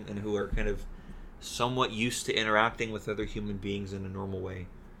compassion and who are kind of somewhat used to interacting with other human beings in a normal way.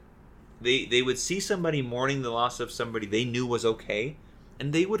 They would see somebody mourning the loss of somebody they knew was okay,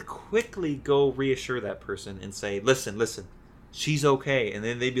 and they would quickly go reassure that person and say, listen, she's okay. And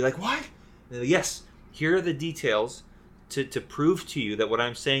then they'd be like, what? And yes, here are the details to prove to you that what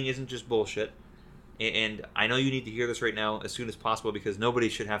I'm saying isn't just bullshit. And I know you need to hear this right now as soon as possible because nobody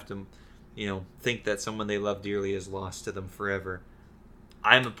should have to, think that someone they love dearly is lost to them forever.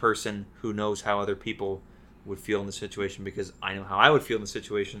 I'm a person who knows how other people would feel in the situation because I know how I would feel in the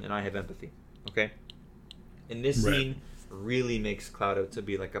situation and I have empathy. Okay? And this scene really makes Cloud out to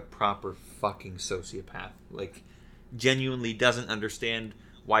be like a proper fucking sociopath. Like, genuinely doesn't understand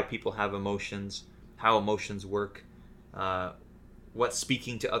why people have emotions, how emotions work, what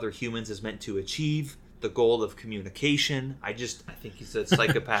speaking to other humans is meant to achieve, the goal of communication. I think he's a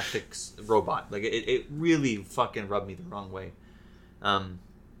psychopathic robot. Like, it really fucking rubbed me the wrong way.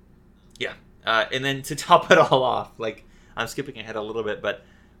 Yeah. And then to top it all off, like, I'm skipping ahead a little bit, but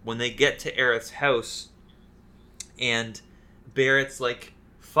when they get to Aerith's house and Barrett's like,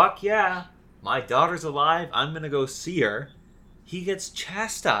 fuck yeah, my daughter's alive, I'm gonna go see her, he gets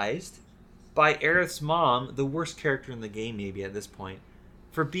chastised by Aerith's mom, the worst character in the game maybe at this point,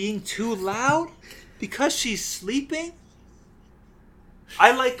 for being too loud because she's sleeping.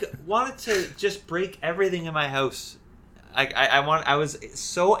 I wanted to just break everything in my house. I was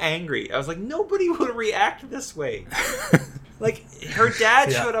so angry. I was like, nobody would react this way. Like, her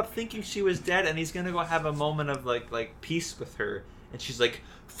dad showed up thinking she was dead, and he's gonna go have a moment of like peace with her, and she's like,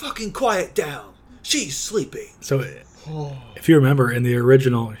 fucking quiet down, she's sleeping. So if you remember, in the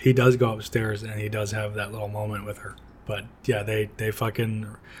original, he does go upstairs and he does have that little moment with her. But yeah, they fucking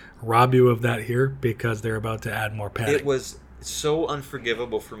rob you of that here because they're about to add more panic. It was so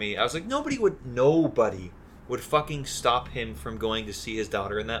unforgivable for me. I was like, nobody would fucking stop him from going to see his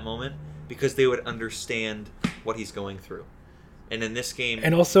daughter in that moment, because they would understand what he's going through. And in this game,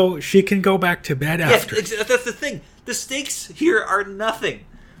 and also she can go back to bed after. Yes, that's the thing. The stakes here are nothing.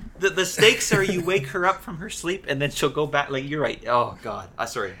 The stakes are you wake her up from her sleep and then she'll go back. Like, you're right. Oh God,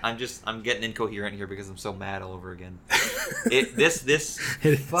 sorry. I'm getting incoherent here because I'm so mad all over again. This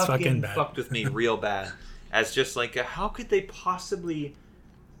fucking fucked with me real bad. As just like, how could they possibly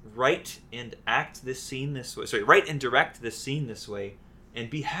write and act this scene this way? Sorry, write and direct this scene this way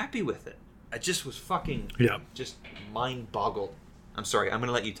and be happy with it. I just was fucking just mind boggled. I'm sorry. I'm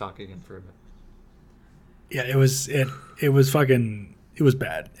gonna let you talk again for a bit. Yeah, it was fucking. It was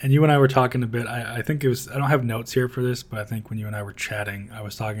bad. And you and I were talking a bit. I think it was, I don't have notes here for this, but I think when you and I were chatting, I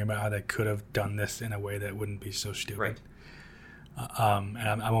was talking about how they could have done this in a way that wouldn't be so stupid. Right.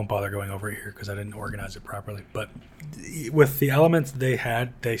 And I won't bother going over it here because I didn't organize it properly. But with the elements they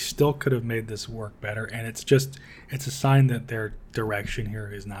had, they still could have made this work better. And it's a sign that their direction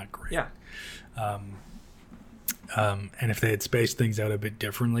here is not great. Yeah. And if they had spaced things out a bit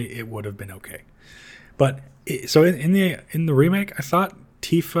differently, it would have been okay. But so in the remake, I thought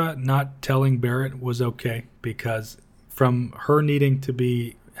Tifa not telling Barrett was okay, because from her needing to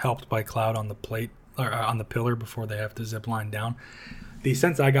be helped by Cloud on the plate or on the pillar before they have to zip line down, the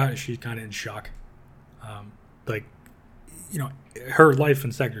sense I got is she's kind of in shock. Like, you know, her life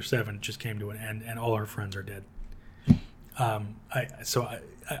in Sector 7 just came to an end, and all her friends are dead.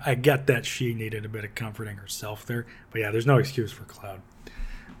 I get that she needed a bit of comforting herself there, but yeah, there's no excuse for Cloud.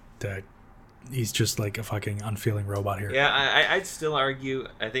 He's just like a fucking unfeeling robot here. Yeah, I'd still argue.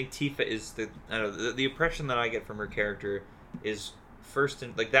 I think Tifa is the impression that I get from her character is first,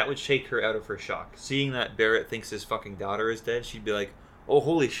 and like that would shake her out of her shock. Seeing that Barrett thinks his fucking daughter is dead, she'd be like, "Oh,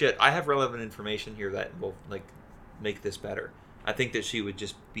 holy shit! I have relevant information here that will like make this better." I think that she would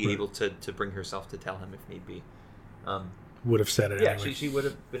just be able to bring herself to tell him if need be. Would have said it. Yeah, anyway. she would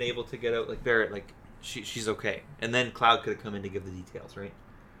have been able to get out like Barrett, like she's okay, and then Cloud could have come in to give the details, right?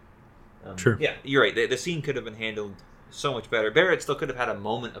 True. Yeah, you're right. The scene could have been handled so much better. Barrett still could have had a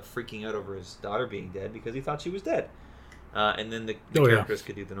moment of freaking out over his daughter being dead because he thought she was dead, and then the characters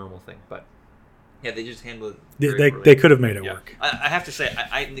could do the normal thing. But yeah, they just handled it. They could have made it work. I have to say,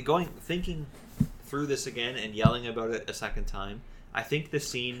 thinking through this again and yelling about it a second time, I think the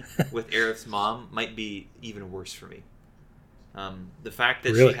scene with Aerith's mom might be even worse for me. The fact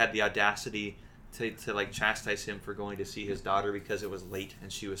that she had the audacity to like chastise him for going to see his daughter because it was late and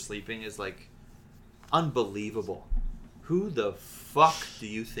she was sleeping is like unbelievable. Who the fuck do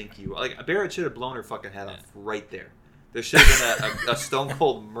you think you are? Like, Barrett should have blown her fucking head off right there. There should have been a stone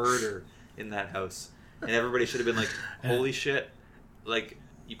cold murder in that house, and everybody should have been like, "Holy shit!" Like,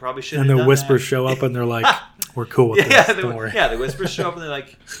 you probably should. And the Whispers show up and they're like, "We're cool with this. Don't worry." Yeah, the Whispers show up and they're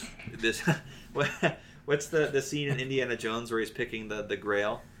like, "This." What's the scene in Indiana Jones where he's picking the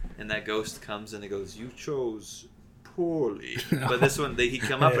Grail? And that ghost comes and it goes, "You chose poorly." But this one, he'd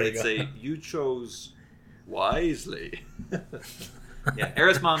come up and he'd say, "You chose wisely." Yeah,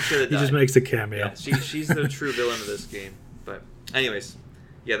 Aerith's mom should have died. He just makes a cameo. Yeah, she's the true villain of this game. But anyways,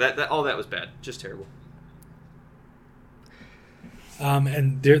 yeah, that all that was bad. Just terrible.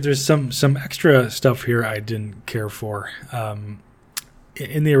 And there's some extra stuff here I didn't care for.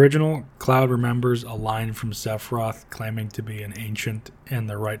 In the original, Cloud remembers a line from Sephiroth claiming to be an ancient and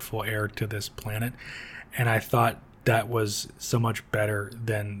the rightful heir to this planet, and I thought that was so much better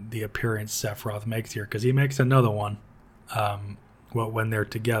than the appearance Sephiroth makes here, because he makes another one when they're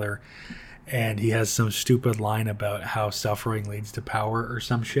together, and he has some stupid line about how suffering leads to power or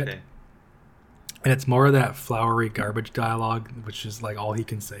some shit. And it's more of that flowery garbage dialogue, which is like all he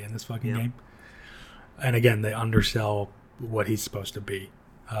can say in this fucking game. And again, they undersell what he's supposed to be.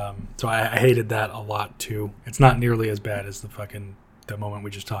 So I hated that a lot too. It's not nearly as bad as the moment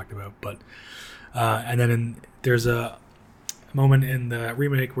we just talked about, but and then there's a moment in the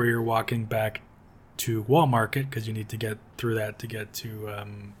remake where you're walking back to Wall Market because you need to get through that to get to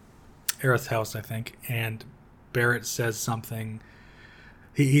Aerith's house, I think. And Barrett says something.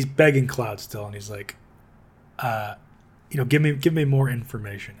 He's begging Cloud still, and he's like, give me more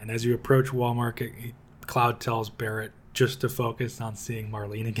information. And as you approach Wall Market, Cloud tells Barrett just to focus on seeing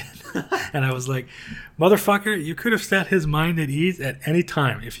Marlene again. And I was like, motherfucker, you could have set his mind at ease at any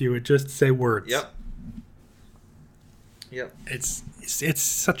time if you would just say words. Yep. It's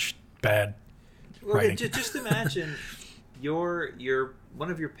such bad writing. Just imagine you're one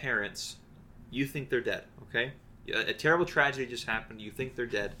of your parents. You think they're dead, okay? A terrible tragedy just happened. You think they're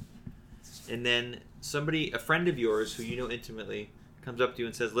dead. And then a friend of yours who you know intimately, comes up to you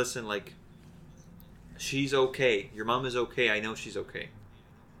and says, listen, like, she's okay. Your mom is okay. I know she's okay.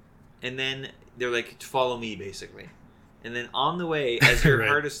 And then they're like, follow me, basically. And then on the way, as your right.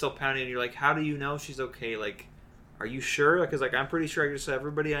 heart is still pounding, you're like, how do you know she's okay? Like, are you sure? Because, like, I'm pretty sure I just saw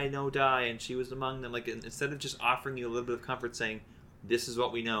everybody I know die, and she was among them. Like, instead of just offering you a little bit of comfort, saying, this is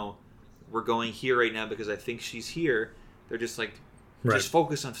what we know, we're going here right now because I think she's here, they're just like, just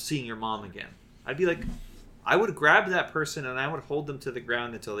focus on seeing your mom again. I'd be like, I would grab that person and I would hold them to the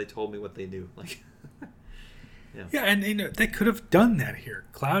ground until they told me what they knew. Like, yeah, and they could have done that here.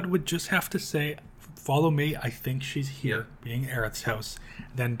 Cloud would just have to say, follow me, I think she's here, being Aerith's house.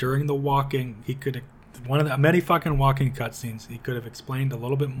 Then during the walking, he could have, one of the many fucking walking cutscenes, he could have explained a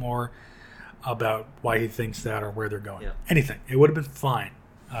little bit more about why he thinks that or where they're going. Anything. It would have been fine.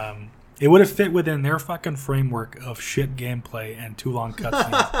 It would have fit within their fucking framework of shit gameplay and too long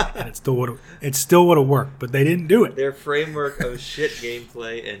cutscenes, and it still would have worked. But they didn't do it. Their framework of shit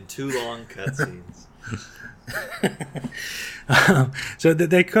gameplay and too long cutscenes. So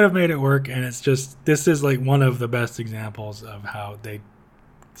they could have made it work, and it's just, this is like one of the best examples of how they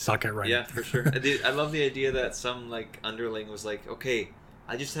suck at writing. Yeah, for sure. I love the idea that some like underling was like, okay,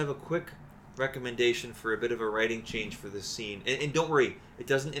 I just have a quick recommendation for a bit of a writing change for this scene, and don't worry, it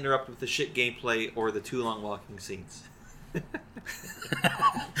doesn't interrupt with the shit gameplay or the too long walking scenes.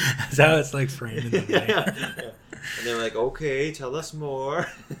 That's how it's like framed in the yeah. And they're like, okay, tell us more.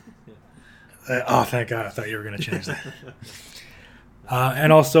 Oh, thank God, I thought you were going to change that.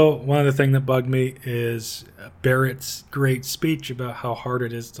 And also, one other thing that bugged me is Barrett's great speech about how hard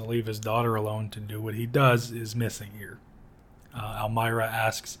it is to leave his daughter alone to do what he does is missing here. Elmira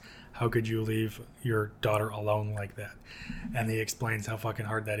asks, how could you leave your daughter alone like that? And he explains how fucking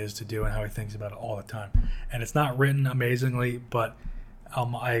hard that is to do and how he thinks about it all the time. And it's not written amazingly, but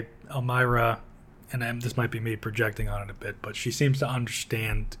Elmira, and this might be me projecting on it a bit, but she seems to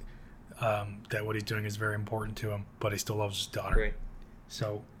understand that what he's doing is very important to him, but he still loves his daughter. Great.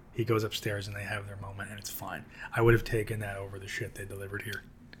 So he goes upstairs and they have their moment, and it's fine. I would have taken that over the shit they delivered here.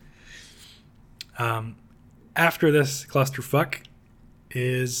 After this clusterfuck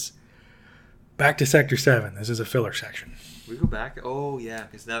is back to Sector 7. This is a filler section. We go back? Oh, yeah,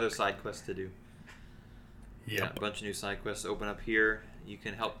 because now there's side quests to do. Yep. Yeah, a bunch of new side quests open up here. You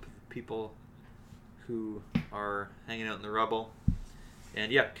can help people who are hanging out in the rubble.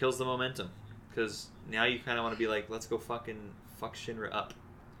 And yeah, kills the momentum. Because now you kind of want to be like, let's go fuck Shinra up.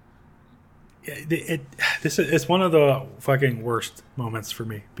 It's one of the fucking worst moments for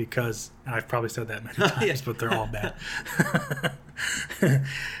me because, and I've probably said that many times, but they're all bad.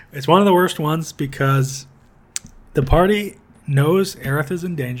 It's one of the worst ones because the party knows Aerith is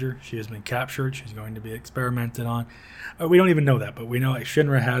in danger. She has been captured. She's going to be experimented on. We don't even know that, but we know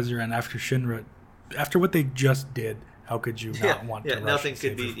Shinra has her, and after what they just did, how could you not want to rush nothing and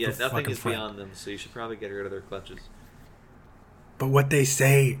could save be her nothing is friend? beyond them, so you should probably get her out of their clutches. But what they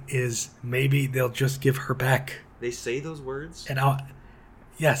say is maybe they'll just give her back. They say those words?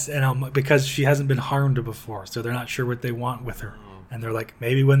 Because she hasn't been harmed before, so they're not sure what they want with her. Oh. And they're like,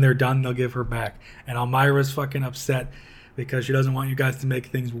 maybe when they're done, they'll give her back. And Elmira's fucking upset because she doesn't want you guys to make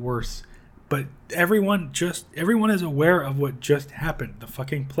things worse. But everyone is aware of what just happened. The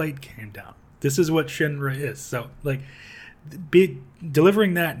fucking plate came down. This is what Shinra is. So, like,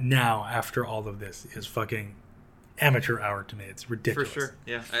 delivering that now after all of this is fucking amateur hour to me. It's ridiculous. For sure,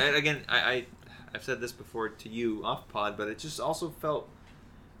 yeah. I've said this before to you off pod, but it just also felt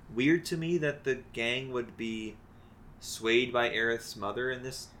weird to me that the gang would be swayed by Aerith's mother in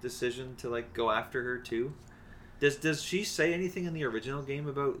this decision to like go after her too. Does she say anything in the original game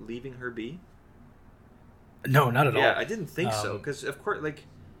about leaving her be? No, not at all. Yeah, I didn't think so because of course, like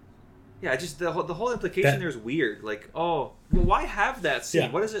Yeah, just the whole implication there is weird. Like, oh, well, why have that scene?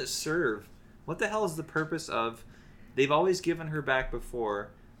 Yeah. What does it serve? What the hell is the purpose of? They've always given her back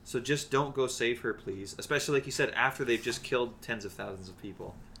before, so just don't go save her, please. Especially like you said, after they've just killed tens of thousands of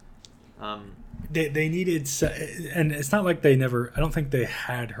people. They needed, and it's not like they never. I don't think they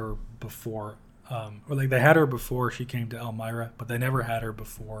had her before, or like they had her before she came to Elmira, but they never had her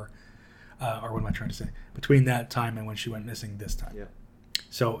before. Or what am I trying to say? Between that time and when she went missing this time. Yeah.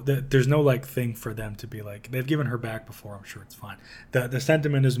 So there's no like thing for them to be like they've given her back before. I'm sure it's fine. The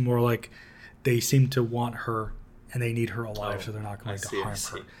sentiment is more like they seem to want her and they need her alive, so they're not going to harm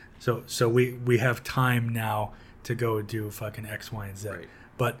her. So we have time now to go do fucking X, Y, and Z. Right.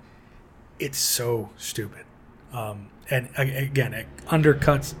 But it's so stupid. And again, it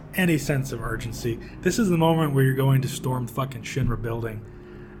undercuts any sense of urgency. This is the moment where you're going to storm the fucking Shinra building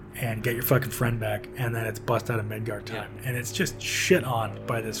and get your fucking friend back, and then it's bust out of Midgard time. Yeah. And it's just shit on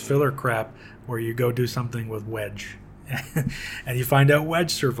by this filler crap where you go do something with Wedge. And you find out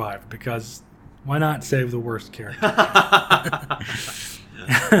Wedge survived, because why not save the worst character?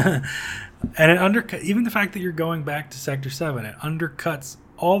 And it undercuts, even the fact that you're going back to Sector 7, it undercuts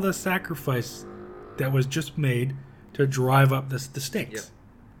all the sacrifice that was just made to drive up the stakes.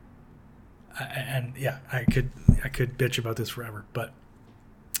 Yep. I could bitch about this forever, but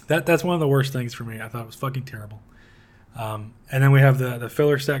that's one of the worst things for me. I thought it was fucking terrible. And then we have the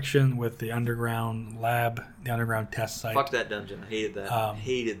filler section with the underground lab, the underground test site. Fuck that dungeon. I hated that.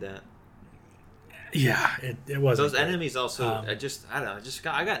 Hated that. Yeah, it wasn't. Those enemies also, I don't know,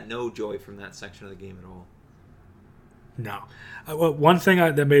 I got no joy from that section of the game at all. No. Well, one thing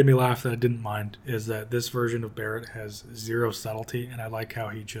that made me laugh that I didn't mind is that this version of Barret has zero subtlety, and I like how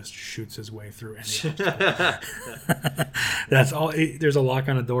he just shoots his way through any That's all. There's a lock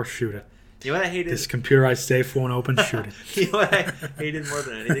on a door, shoot it. You know what I hated? This computerized safe won't open, shoot it. You know what I hated more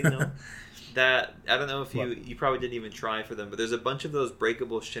than anything, though? That, I don't know if you probably didn't even try for them, but there's a bunch of those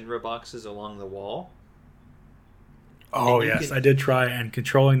breakable Shinra boxes along the wall. Oh, yes, I did try, and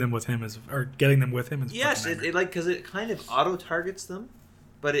controlling them with him or getting them with him is yes, because it kind of auto targets them,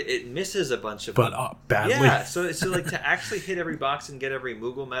 but it misses a bunch of them. But badly. Yeah, so like to actually hit every box and get every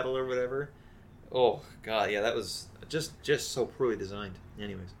Moogle medal or whatever. Oh god, yeah, that was just so poorly designed.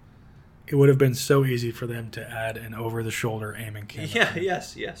 Anyways, it would have been so easy for them to add an over-the-shoulder aiming camera. Yeah,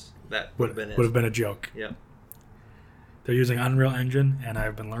 yes, that would have been a joke. Yeah. They're using Unreal Engine, and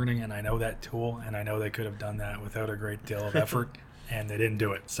I've been learning, and I know that tool, and I know they could have done that without a great deal of effort, and they didn't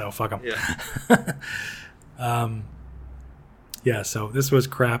do it, so fuck them. Yeah. So this was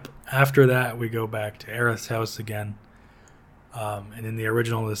crap. After that, we go back to Aerith's house again, and in the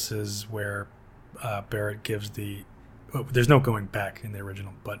original, this is where Barret gives there's no going back in the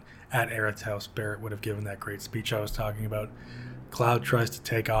original, but at Aerith's house, Barret would have given that great speech I was talking about. Cloud tries to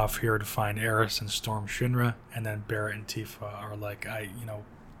take off here to find Aeris and storm Shinra, and then Barret and Tifa are like,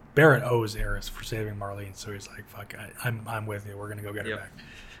 Barret owes Aeris for saving Marlene, so he's like, fuck, I'm with you, we're gonna go get her back.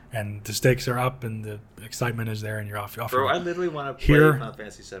 And the stakes are up, and the excitement is there, and you're off. Bro, I literally want to play Final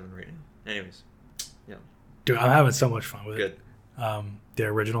Fantasy VII right now. Anyways, yeah. Dude, I'm having so much fun with it. Good. The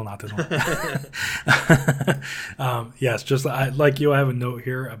original, not this one. Yes, just like you, I have a note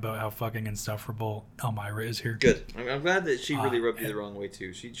here about how fucking insufferable Elmira is here. Good. I'm glad that she really rubbed you the wrong way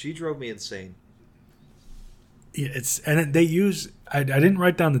too. She drove me insane. Yeah, they use. I didn't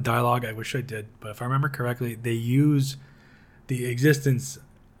write down the dialogue. I wish I did, but if I remember correctly, they use the existence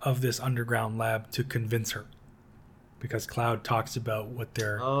of this underground lab to convince her, because Cloud talks about what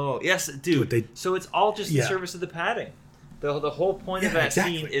they're. Oh yes, dude. So it's all just the service of the padding. The whole point of that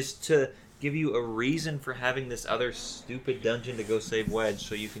scene is to give you a reason for having this other stupid dungeon to go save Wedge,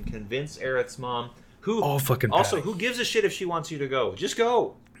 so you can convince Aerith's mom, who who gives a shit if she wants you to go. Just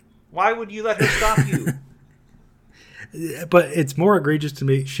go. Why would you let her stop you? But it's more egregious to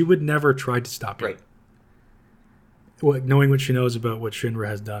me. She would never try to stop you. Right. Knowing what she knows about what Shinra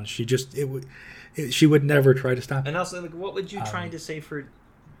has done, she would never try to stop you. And also, what would you trying to save her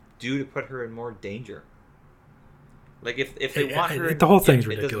do to put her in more danger? Like if they want her, the whole thing's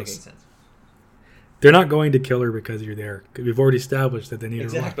ridiculous. It doesn't make any sense. They're not going to kill her because you're there. We've already established that they need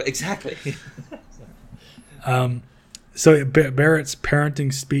her alive. Exactly. So Barrett's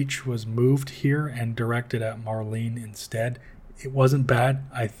parenting speech was moved here and directed at Marlene instead. It wasn't bad.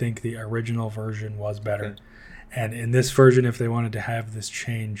 I think the original version was better. Okay. And in this version, if they wanted to have this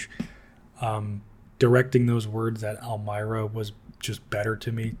change, directing those words at Elmira was just better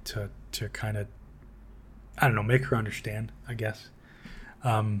to me to kind of, I don't know, make her understand, I guess.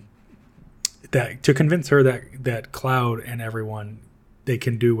 That to convince her that Cloud and everyone, they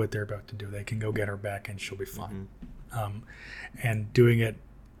can do what they're about to do. They can go get her back and she'll be fine. Mm-hmm. And doing it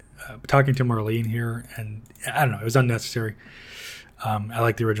talking to Marlene here, and I don't know, it was unnecessary. I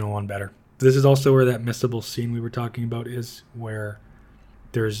like the original one better. This is also where that missable scene we were talking about is, where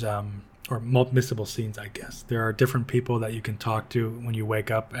there's or missable scenes, I guess. There are different people that you can talk to when you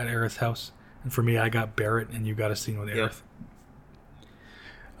wake up at Aerith's house. And for me, I got Barrett, and you got a scene with Aerith.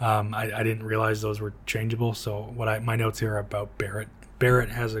 I didn't realize those were changeable, so my notes here are about Barrett. Barrett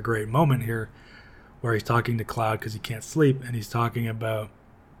has a great moment here where he's talking to Cloud because he can't sleep, and he's talking about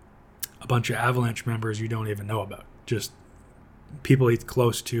a bunch of Avalanche members you don't even know about. Just people he's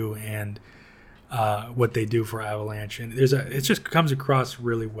close to and what they do for Avalanche. And it just comes across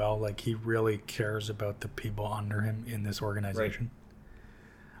really well, like he really cares about the people under him in this organization.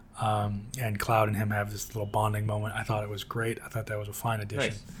 Right. And Cloud and him have this little bonding moment. I thought it was great. I thought that was a fine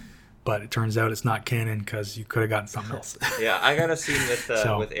addition. Nice. But it turns out it's not canon because you could have gotten something else. Yeah, I got a scene with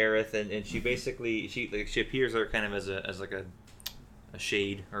Aerith, and she basically she appears there kind of as like a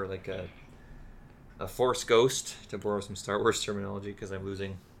shade, or like a force ghost, to borrow some Star Wars terminology because I'm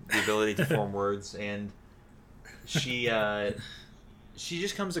losing the ability to form words. And she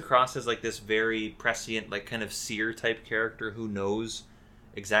just comes across as like this very prescient, like kind of seer type character who knows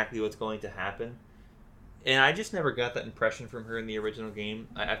exactly what's going to happen. And I just never got that impression from her in the original game.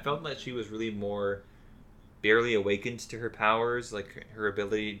 I felt that she was really more barely awakened to her powers, like her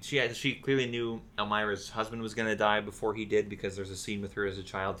ability. She clearly knew Elmira's husband was going to die before he did, because there's a scene with her as a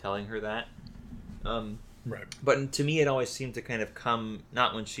child telling her that. Right. But to me, it always seemed to kind of come,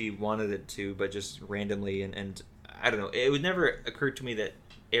 not when she wanted it to, but just randomly. And I don't know. It would never occur to me that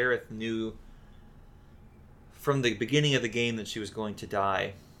Aerith knew from the beginning of the game that she was going to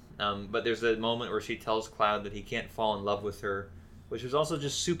die. But there's a moment where she tells Cloud that he can't fall in love with her, which was also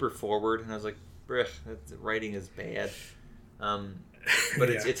just super forward. And I was like, "Brich, that writing is bad."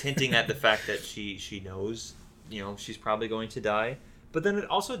 But it's hinting at the fact that she knows, she's probably going to die. But then it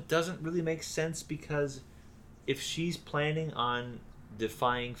also doesn't really make sense, because if she's planning on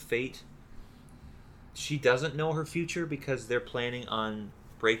defying fate, she doesn't know her future, because they're planning on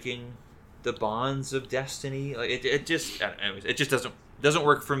breaking the bonds of destiny. Like it just doesn't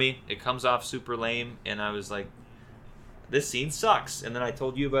work for me. It comes off super lame, and I was like, this scene sucks. And then I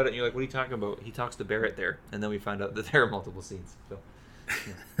told you about it, and you're like, what are you talking about? He talks to Barrett there. And then we found out that there are multiple scenes. So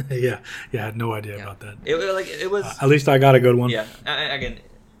yeah, I had no idea about that. It was at least I got a good one. Yeah, again,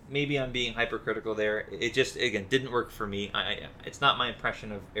 maybe I'm being hypercritical there. It just, again, didn't work for me. It's not my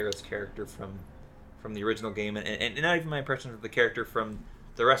impression of Aerith's character from the original game, and not even my impression of the character from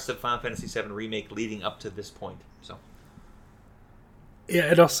the rest of Final Fantasy VII Remake leading up to this point. So yeah,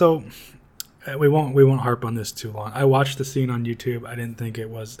 it also, we won't harp on this too long. I watched the scene on YouTube. I didn't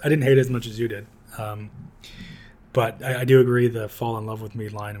hate it as much as you did. But I do agree the fall in love with me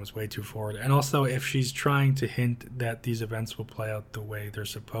line was way too forward. And also, if she's trying to hint that these events will play out the way they're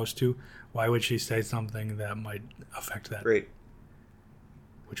supposed to, why would she say something that might affect that? Right.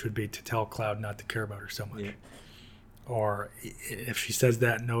 Which would be to tell Cloud not to care about her so much. Yeah. Or if she says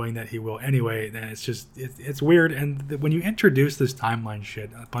that knowing that he will anyway, then it's weird. And when you introduce this timeline shit,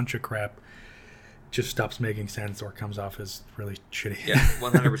 a bunch of crap just stops making sense or comes off as really shitty. Yeah,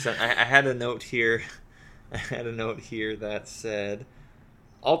 100%. I had a note here. That said,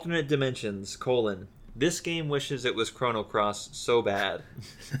 alternate dimensions, : this game wishes it was Chrono Cross so bad.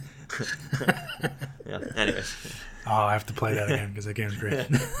 Yeah, anyways. Oh, I have to play that again because that game's great.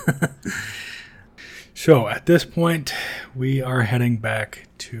 So, at this point, we are heading back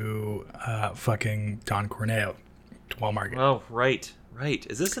to fucking Don Corneo, to Walmart. Oh, right.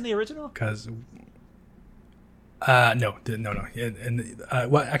 Is this in the original? Because... No.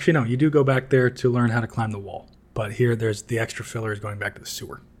 Well, actually, no. You do go back there to learn how to climb the wall, but here there's the extra filler is going back to the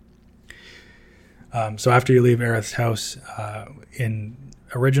sewer. So after you leave Aerith's house, in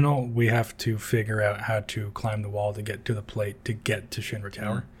original, we have to figure out how to climb the wall to get to the plate to get to Shinra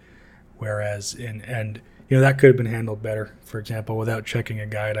Tower. Whereas that could have been handled better. For example, without checking a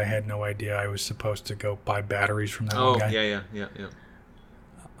guide, I had no idea I was supposed to go buy batteries from that one guy. Yeah.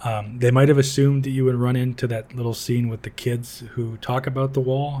 They might have assumed that you would run into that little scene with the kids who talk about the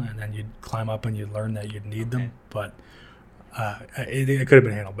wall, and then you'd climb up and you'd learn that you'd need them. But it could have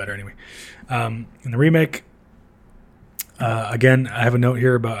been handled better anyway. In the remake, again, I have a note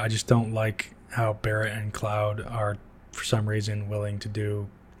here about I just don't like how Barrett and Cloud are, for some reason, willing to do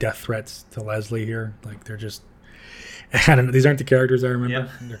death threats to Leslie here. Like, they're just... I don't know. These aren't the characters I remember.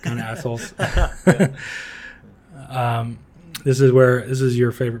 Yeah. They're kind of assholes. This is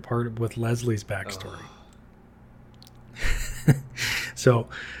your favorite part with Leslie's backstory. Oh. So,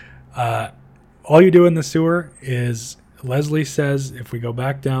 all you do in the sewer is Leslie says, if we go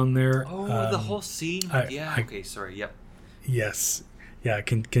back down there... Oh, the whole scene? Okay, sorry, yep. Yes.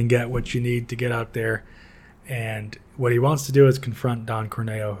 can get what you need to get out there. And what he wants to do is confront Don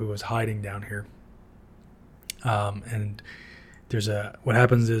Corneo, who is hiding down here. And what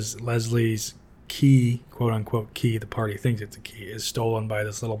happens is Leslie's key, quote unquote key, the party thinks it's a key, is stolen by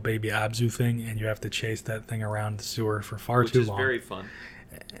this little baby Abzu thing, and you have to chase that thing around the sewer for far too long. Which is very fun.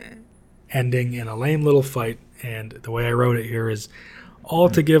 Ending in a lame little fight, and the way I wrote it here is all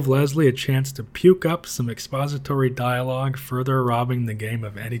to give Leslie a chance to puke up some expository dialogue, further robbing the game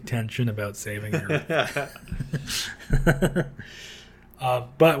of any tension about saving her.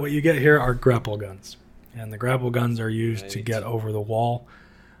 But what you get here are grapple guns, and the grapple guns are used to get over the wall.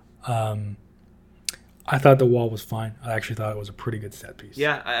 I thought the wall was fine. I actually thought it was a pretty good set piece.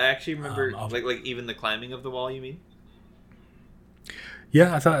 Yeah, I actually remember like even the climbing of the wall, you mean?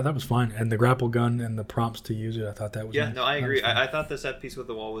 Yeah, I thought that was fine. And the grapple gun and the prompts to use it, I thought that was nice. No, I agree. I thought the set piece with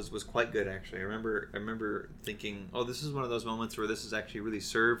the wall was quite good, actually. I remember thinking, oh, this is one of those moments where this is actually really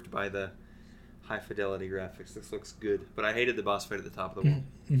served by the high fidelity graphics. This looks good. But I hated the boss fight at the top of the wall.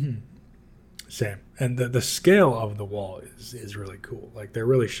 Mm-hmm. Same. And the scale of the wall is really cool. Like, they're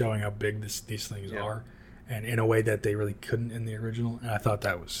really showing how big these things are, and in a way that they really couldn't in the original. And I thought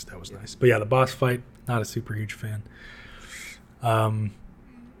that was nice. But yeah, the boss fight, not a super huge fan.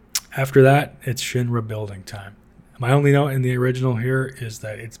 After that, it's Shinra building time. My only note in the original here is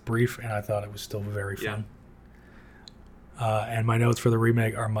that it's brief, and I thought it was still very fun. And my notes for the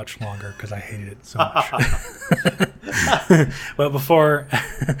remake are much longer because I hated it so much. But before,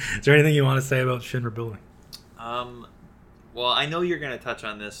 is there anything you want to say about Shinra building? Well, I know you're going to touch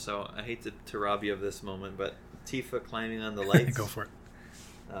on this, so I hate to rob you of this moment, but Tifa climbing on the lights. Go for it.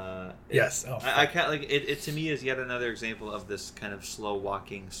 Yes. I can't, like it to me is yet another example of this kind of slow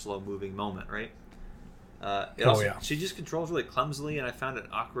walking, slow moving moment, right? She just controls really clumsily, and I found it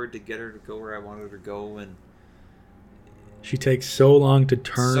awkward to get her to go where I wanted her to go, and she takes so long to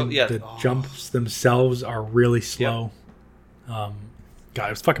turn. The jumps themselves are really slow. God, it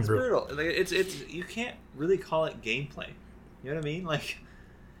was fucking brutal. Like, it's you can't really call it gameplay. You know what I mean? Like,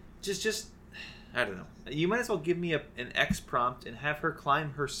 just I don't know. You might as well give me an X prompt and have her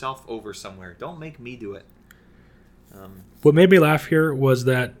climb herself over somewhere. Don't make me do it. What made me laugh here was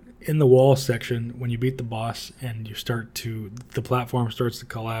that in the wall section, when you beat the boss and the platform starts to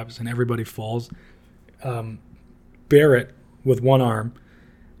collapse and everybody falls, Barrett with one arm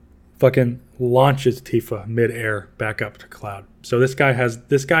fucking launches Tifa midair back up to Cloud. So this guy has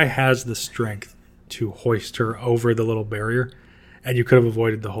the strength to hoist her over the little barrier. And you could have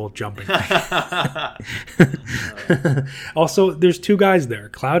avoided the whole jumping thing. Also, there's two guys there.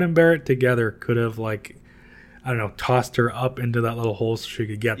 Cloud and Barrett together could have, tossed her up into that little hole so she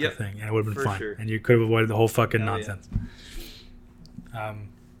could get the thing. And it would have been fine. Sure. And you could have avoided the whole fucking nonsense. Yeah.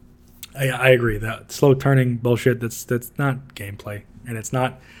 I agree. That slow turning bullshit, that's not gameplay. And it's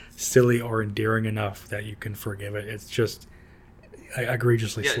not silly or endearing enough that you can forgive it. It's just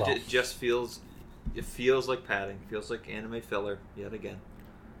egregiously slow. It just feels... It feels like padding. It feels like anime filler yet again.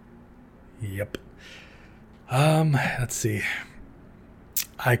 Yep. Let's see.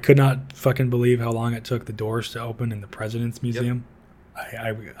 I could not fucking believe how long it took the doors to open in the President's Museum.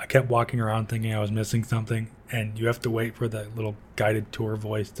 Yep. I kept walking around thinking I was missing something, and you have to wait for the little guided tour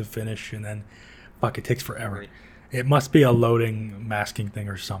voice to finish, and then, it takes forever. Right. It must be a loading masking thing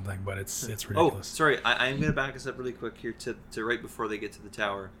or something, but it's ridiculous. Oh, sorry. I'm going to back us up really quick here to right before they get to the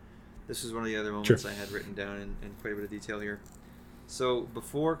tower. This is one of the other moments I had written down in quite a bit of detail here. So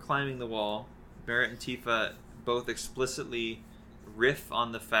before climbing the wall, Barrett and Tifa both explicitly riff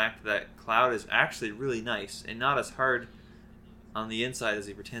on the fact that Cloud is actually really nice and not as hard on the inside as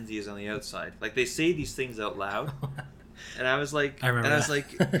he pretends he is on the outside. Like, they say these things out loud, and I was like,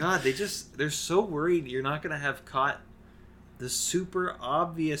 God, they're so worried you're not going to have caught the super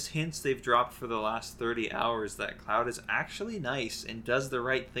obvious hints they've dropped for the last 30 hours that Cloud is actually nice and does the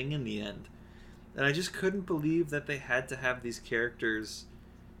right thing in the end. And I just couldn't believe that they had to have these characters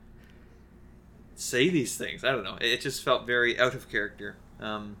say these things. I don't know. It just felt very out of character.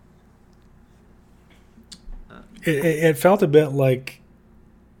 It felt a bit like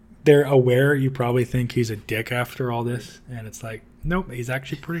they're aware you probably think he's a dick after all this, and it's like, nope, he's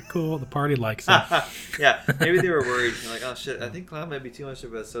actually pretty cool. The party likes him. Yeah, maybe they were worried. They're like, oh shit, I think Cloud might be too much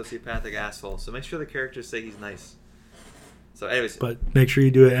of a sociopathic asshole. So make sure the characters say he's nice. So, anyways, but make sure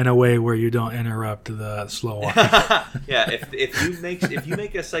you do it in a way where you don't interrupt the slow walk. Yeah, if you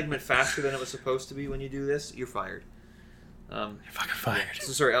make a segment faster than it was supposed to be when you do this, you're fired. You're fucking fired. Yeah.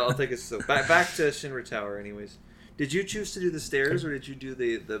 So sorry, I'll take us back to Shinra Tower. Anyways, did you choose to do the stairs or did you do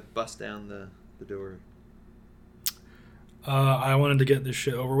the bust down the door? I wanted to get this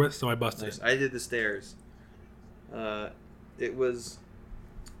shit over with, so I busted it. I did the stairs. It was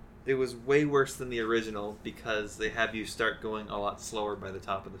it was way worse than the original because they have you start going a lot slower by the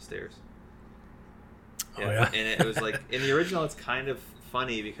top of the stairs. Yeah. Oh, yeah. And it was like, in the original, it's kind of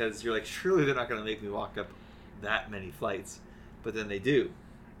funny because you're like, surely they're not going to make me walk up that many flights. But then they do.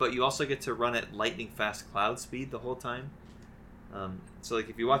 But you also get to run at lightning fast cloud speed the whole time. So like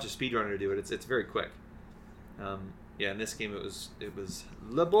if you watch a speedrunner do it, it's very quick. In this game it was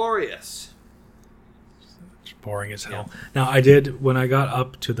laborious. It's boring as hell. Yeah. Now I did, when I got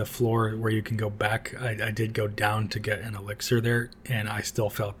up to the floor where you can go back, I did go down to get an elixir there, and I still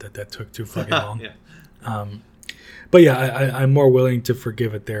felt that took too fucking long. Yeah. But yeah, I'm more willing to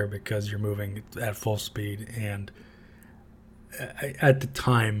forgive it there because you're moving at full speed, and at the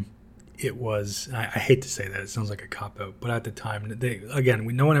time, it was. I hate to say that; it sounds like a cop out, but at the time,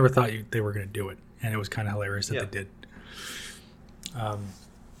 no one ever thought they were going to do it, and it was kind of hilarious that they did.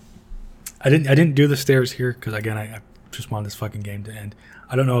 I didn't do the stairs here because again, I just wanted this fucking game to end.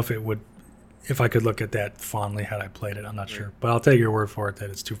 I don't know if I could look at that fondly had I played it. I'm not sure, but I'll take your word for it that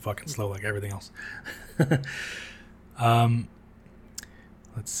it's too fucking slow, like everything else.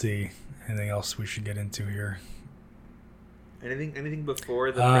 Let's see. Anything else we should get into here? Anything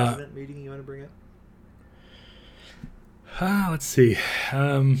before the president meeting you want to bring up? Let's see.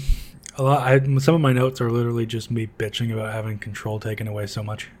 Some of my notes are literally just me bitching about having control taken away so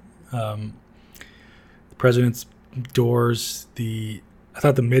much. The president's doors. I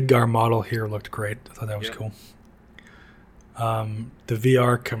thought the Midgar model here looked great. I thought that was cool. The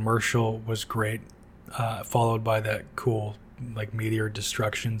VR commercial was great, followed by that cool like meteor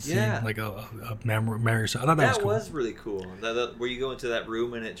destruction scene, like a memory. So I thought that was cool. Really cool. Where you go into that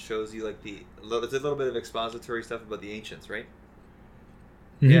room and it shows you like it's a little bit of expository stuff about the ancients, right?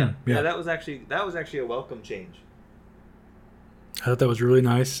 Mm-hmm. Yeah. That was actually a welcome change. I thought that was really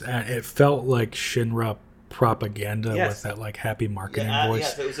nice, and it felt like Shinra propaganda with that like happy marketing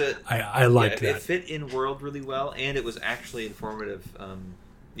voice. Yes, I liked that. It fit in world really well, and it was actually informative.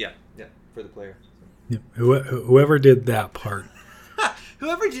 For the player. Yeah. Whoever did that part.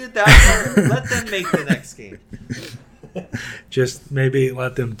 Whoever did that part, let them make the next game. Just maybe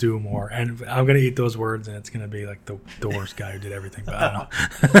let them do more. And I'm going to eat those words, and it's going to be like the worst guy who did everything, but I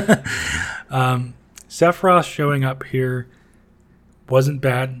don't know. Sephiroth showing up here wasn't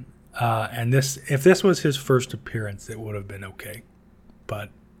bad. And if this was his first appearance, it would have been okay. But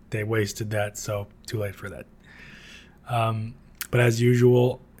they wasted that, so too late for that. But as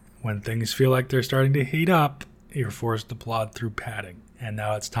usual, when things feel like they're starting to heat up, you're forced to plod through padding. And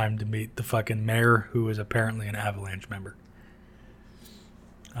now it's time to meet the fucking mayor, who is apparently an Avalanche member.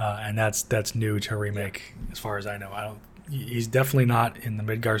 And that's new to Remake, as far as I know. He's definitely not in the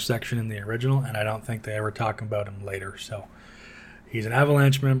Midgar section in the original, and I don't think they ever talk about him later. So he's an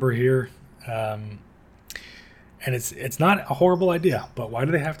Avalanche member here. And it's not a horrible idea, but why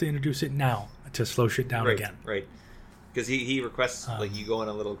do they have to introduce it now to slow shit down again? Right. Because he requests, you go on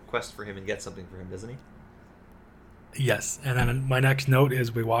a little quest for him and get something for him, doesn't he? Yes. And then my next note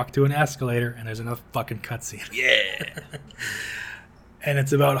is we walk to an escalator and there's another fucking cutscene. Yeah. And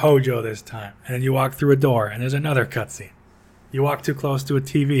it's about Hojo this time. And then you walk through a door and there's another cutscene. You walk too close to a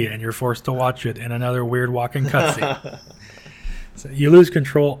TV and you're forced to watch it in another weird walking cutscene. So you lose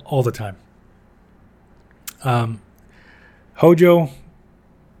control all the time. Hojo,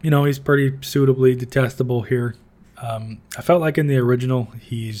 he's pretty suitably detestable here. I felt like in the original,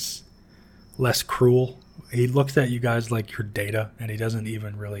 he's less cruel. He looks at you guys like your data, and he doesn't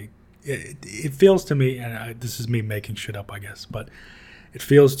even really... It feels to me, and this is me making shit up, I guess, but it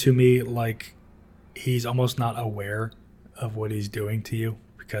feels to me like he's almost not aware of what he's doing to you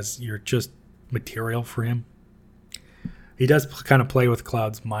because you're just material for him. He does kind of play with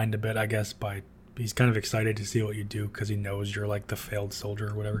Cloud's mind a bit, I guess, he's kind of excited to see what you do because he knows you're like the failed soldier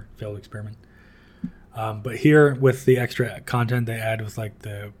or whatever, failed experiment. But here, with the extra content they add with like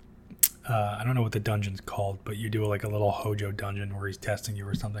the... I don't know what the dungeon's called, but you do like a little Hojo dungeon where he's testing you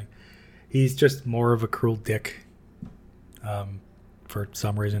or something. He's just more of a cruel dick for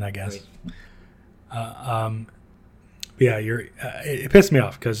some reason, I guess. Right. It pissed me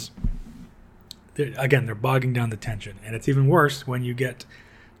off because, they're bogging down the tension. And it's even worse when you get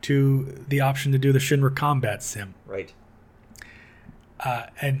to the option to do the Shinra Combat Sim. Right.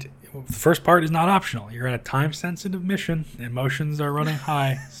 And the first part is not optional. You're in a time-sensitive mission. Emotions are running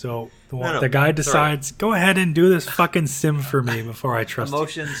high. So the guy decides, go ahead and do this fucking sim for me before I trust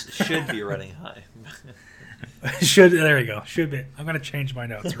Emotions should be running high. There you go. Should be. I'm going to change my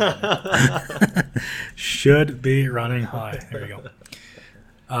notes. Right should be running high. There you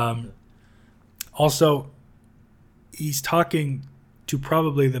go. Also, he's talking to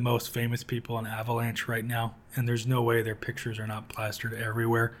probably the most famous people in Avalanche right now, and there's no way their pictures are not plastered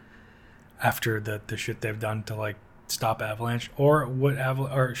everywhere. after the shit they've done to like stop Avalanche, or what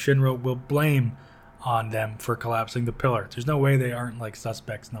or Shinra will blame on them for collapsing the pillar. There's no way they aren't like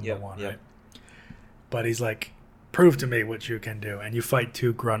suspects number one, right? But he's like, prove to me what you can do, and you fight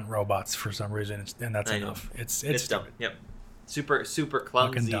 2 grunt robots for some reason, and that's enough. It's dumb. Yep, super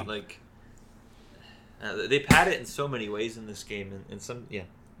clumsy. Like they pad it in so many ways in this game, and some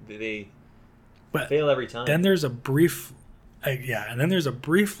they fail every time. Then there's a brief. And then there's a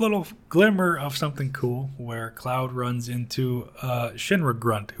brief little glimmer of something cool where Cloud runs into Shinra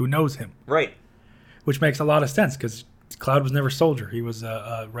grunt who knows him. Right. Which makes a lot of sense because Cloud was never Soldier. He was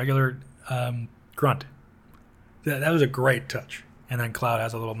a regular grunt. That was a great touch. And then Cloud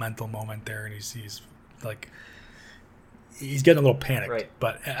has a little mental moment there, and he's like, he's getting a little panicked. Right.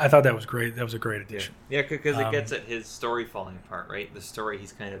 But I thought that was great. That was a great addition. Yeah, because it gets at his story falling apart, right? The story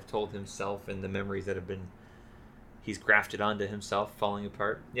he's kind of told himself and the memories that have been he's grafted onto himself falling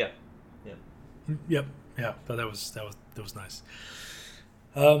apart. Yep. So that was nice.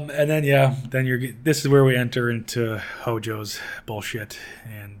 And then this is where we enter into Hojo's bullshit,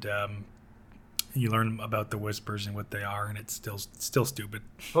 and you learn about the whispers and what they are, and it's still stupid.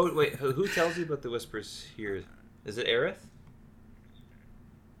 Oh wait, who tells you about the whispers here? Is it Aerith?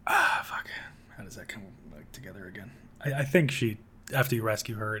 Fuck. How does that come back together again? I think she. After you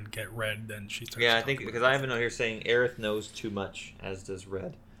rescue her and get Red, then she starts. Yeah, I think because I have a note here saying Aerith knows too much, as does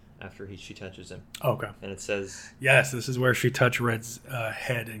Red, after she touches him. Oh, okay. And it says, yes, this is where she touched Red's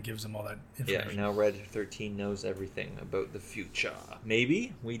head and gives him all that information. Yeah, now Red 13 knows everything about the future.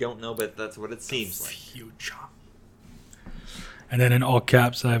 Maybe we don't know, but that's what it seems like. Future. And then in all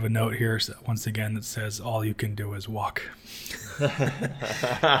caps, I have a note here once again that says, "All you can do is walk." And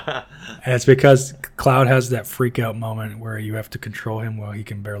it's because Cloud has that freak out moment where you have to control him while he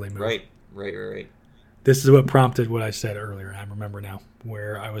can barely move. Right. This is what prompted what I said earlier. I remember now,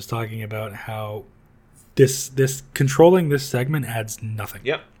 where I was talking about how this controlling this segment adds nothing.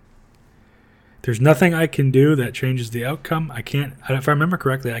 Yep. There's nothing I can do that changes the outcome. I can't. If I remember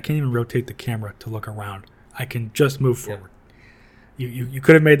correctly, I can't even rotate the camera to look around. I can just move forward. You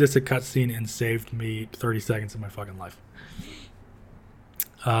could have made this a cutscene and saved me 30 seconds of my fucking life.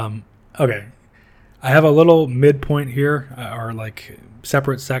 Okay. I have a little midpoint here, or like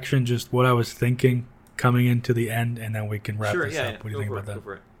separate section, just what I was thinking coming into the end, and then we can wrap this up. What do you think about that? Go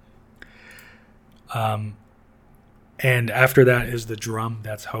for it. And after that is the drum.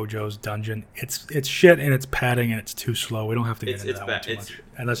 That's Hojo's dungeon. It's shit, and it's padding, and it's too slow. We don't have to get into that one too much.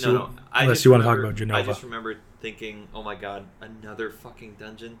 Unless you want to talk about Jenova. I just remember thinking, oh my god, another fucking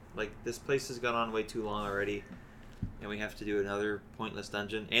dungeon. Like, this place has gone on way too long already, and we have to do another pointless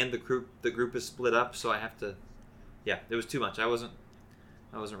dungeon. And the group is split up, so I have to. Yeah, it was too much. I wasn't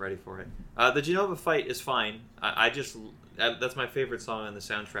ready for it. The Jenova fight is fine. That's my favorite song on the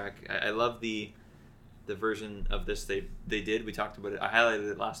soundtrack. I love the version of this they did. We talked about it. I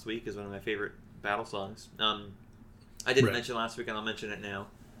highlighted it last week as one of my favorite battle songs. I didn't mention last week, and I'll mention it now.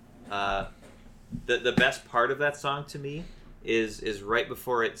 The best part of that song to me is right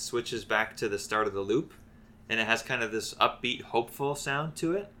before it switches back to the start of the loop, and it has kind of this upbeat, hopeful sound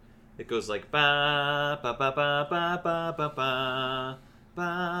to it. It goes like ba ba ba ba ba ba ba ba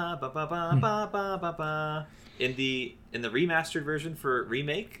ba ba ba ba ba ba ba. In the remastered version for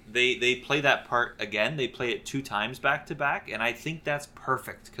Remake, they play that part again. They play it 2 times back to back, and I think that's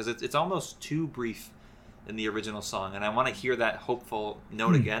perfect because it's almost too brief in the original song, and I want to hear that hopeful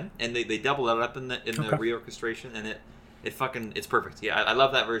note again. And they double it up in the reorchestration, and it's perfect. Yeah, I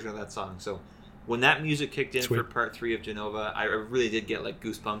love that version of that song. So when that music kicked in for part 3 of Jenova, I really did get like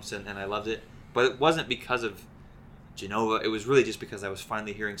goosebumps, and I loved it. But it wasn't because of Jenova. It was really just because I was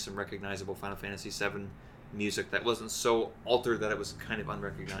finally hearing some recognizable Final Fantasy VII music that wasn't so altered that it was kind of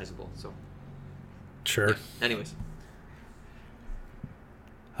unrecognizable. So sure. Yeah. Anyways,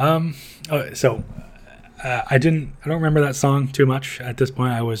 I don't remember that song too much at this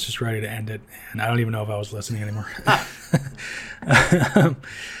point. I was just ready to end it, and I don't even know if I was listening anymore.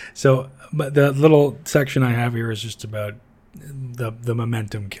 But the little section I have here is just about the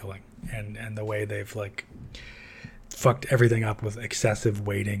momentum killing and the way they've like fucked everything up with excessive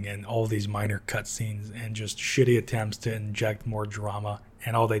waiting and all these minor cutscenes and just shitty attempts to inject more drama,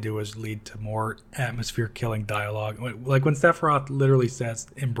 and all they do is lead to more atmosphere-killing dialogue. Like when Sephiroth literally says,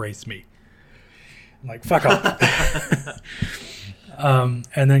 "Embrace me." I'm like, fuck off. And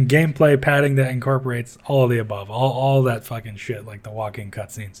then gameplay padding that incorporates all of the above, all that fucking shit, like the walking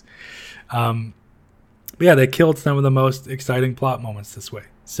cutscenes. But yeah, they killed some of the most exciting plot moments this way.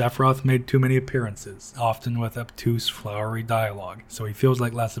 Sephiroth made too many appearances, often with obtuse, flowery dialogue, so he feels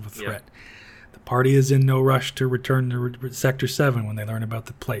like less of a threat. Yep. The party is in no rush to return to Sector 7 when they learn about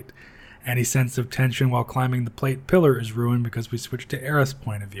the plate. Any sense of tension while climbing the plate pillar is ruined because we switched to Aerith's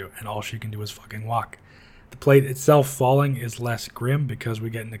point of view, and all she can do is fucking walk. The plate itself falling is less grim because we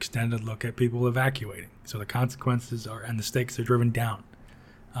get an extended look at people evacuating, so the consequences are and the stakes are driven down.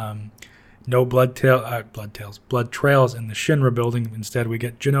 No blood trails in the Shinra building. Instead, we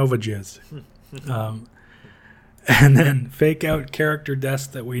get Jenova jizz. And then fake out character deaths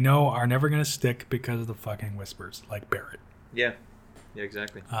that we know are never going to stick because of the fucking whispers, like Barrett. Yeah,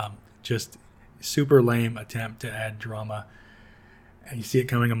 exactly. Just super lame attempt to add drama, and you see it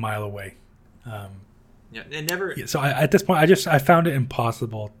coming a mile away. Yeah, it never. So at this point, I found it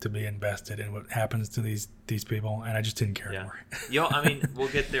impossible to be invested in what happens to these people, and I just didn't care anymore. I mean, we'll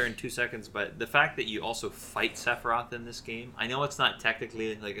get there in 2 seconds, but the fact that you also fight Sephiroth in this game, I know it's not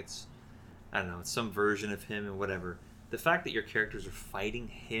technically like it's, I don't know, it's some version of him and whatever. The fact that your characters are fighting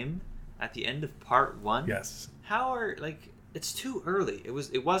him at the end of part 1, yes. How are it's too early.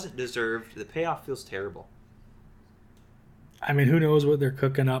 It wasn't deserved. The payoff feels terrible. I mean, who knows what they're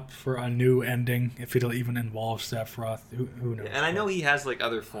cooking up for a new ending, if it'll even involve Sephiroth. Who knows? And I know he has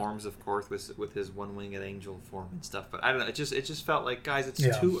other forms, of course, with his one-winged angel form and stuff. But I don't know. It just felt like, guys,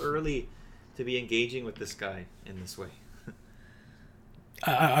 it's too early to be engaging with this guy in this way.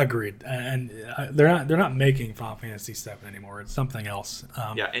 Agreed. And they're not making Final Fantasy VII anymore. It's something else.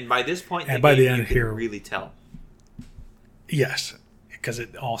 And by this point, and by the end you can here, really tell. Yes. Because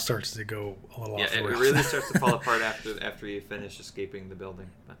it all starts to go a little off the rails. It really starts to fall apart after you finish escaping the building.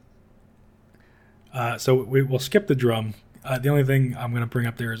 So we'll skip the drum. The only thing I'm going to bring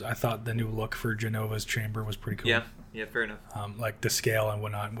up there is I thought the new look for Jenova's chamber was pretty cool. Yeah, fair enough. The scale and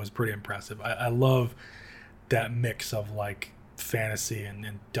whatnot was pretty impressive. I love that mix of fantasy and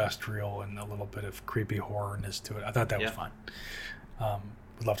industrial and a little bit of creepy horrorness to it. I thought that was fun.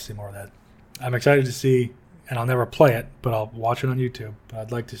 Would love to see more of that. I'm excited to see. And I'll never play it, but I'll watch it on YouTube. But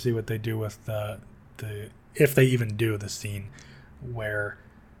I'd like to see what they do with the if they even do the scene where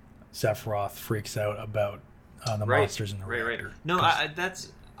Sephiroth freaks out about the monsters in the reactor. Right. No,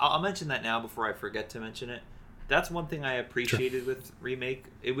 I'll mention that now before I forget to mention it. That's one thing I appreciated with Remake.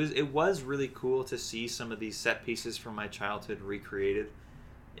 It was really cool to see some of these set pieces from my childhood recreated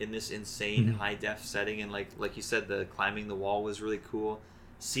in this insane high def setting, and like you said, the climbing the wall was really cool.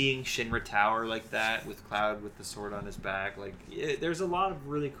 Seeing Shinra Tower like that with Cloud with the sword on his back, there's a lot of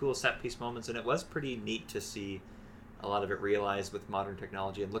really cool set piece moments, and it was pretty neat to see a lot of it realized with modern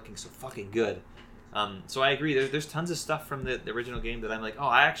technology and looking so fucking good. So I agree. There's tons of stuff from the original game that I'm like,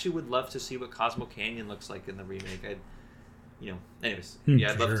 I actually would love to see what Cosmo Canyon looks like in the remake. I'd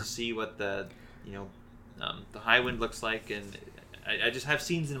love to see what the Highwind looks like, and I just have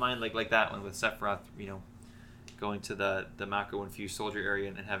scenes in mind like that one with Sephiroth, going to the Mako infused soldier area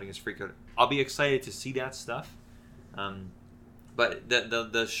and having his freak out. I'll be excited to see that stuff. But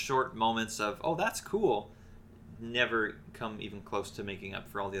the short moments of, that's cool, never come even close to making up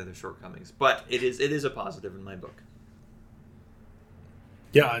for all the other shortcomings. But it is a positive in my book.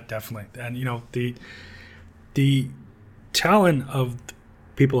 Yeah, definitely. And the talent of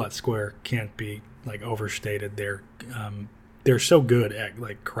people at Square can't be overstated. They're so good at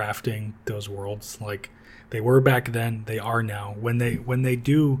crafting those worlds. They were back then, they are now. When they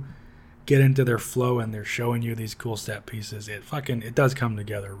do get into their flow and they're showing you these cool set pieces, it does come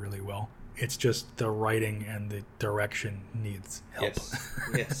together really well. It's just the writing and the direction needs help.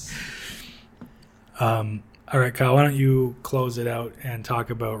 Yes. All right, Kyle, why don't you close it out and talk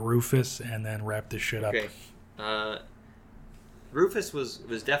about Rufus and then wrap this shit up. Okay. Rufus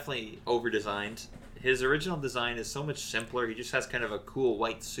was definitely over-designed. His original design is so much simpler. He just has kind of a cool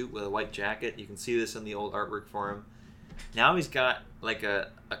white suit with a white jacket. You can see this in the old artwork for him. Now he's got a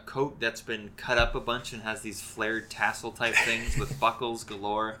coat that's been cut up a bunch and has these flared tassel type things with buckles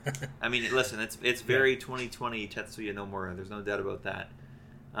galore. I mean, listen, it's very 2020 Tetsuya Nomura. There's no doubt about that.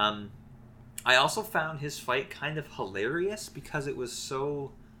 I also found his fight kind of hilarious because it was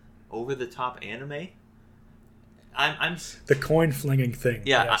so over the top anime. I'm the coin flinging thing.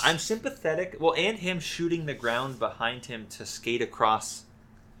 Yeah, yes. I'm sympathetic. Well, and him shooting the ground behind him to skate across,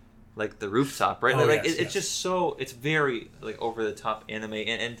 the rooftop, right? It's just so, it's very over the top anime,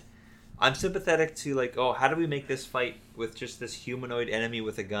 and I'm sympathetic to how do we make this fight with just this humanoid enemy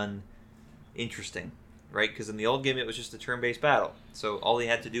with a gun interesting, right? Because in the old game it was just a turn-based battle, so all he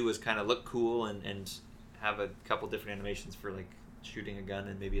had to do was kind of look cool and have a couple different animations for shooting a gun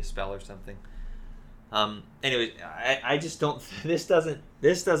and maybe a spell or something. Anyways, I just don't. This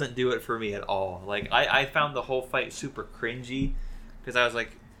doesn't do it for me at all. I found the whole fight super cringy because I was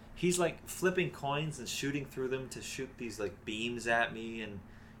he's flipping coins and shooting through them to shoot these beams at me, and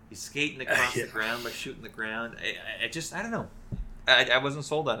he's skating across the ground by shooting the ground. I don't know. I wasn't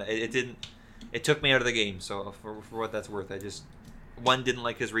sold on it. It didn't. It took me out of the game. So for what that's worth, I just one didn't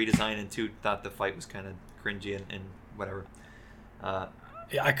like his redesign, and two thought the fight was kind of cringy and whatever.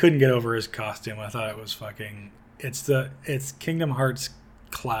 Yeah, I couldn't get over his costume. I thought it was fucking. It's Kingdom Hearts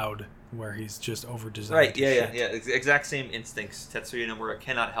Cloud where he's just over designed. Right? Yeah. Exact same instincts. Tetsuya Nomura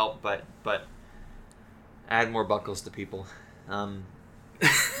cannot help but add more buckles to people. Yeah.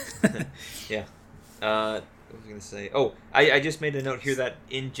 What was I going to say? Oh, I just made a note here that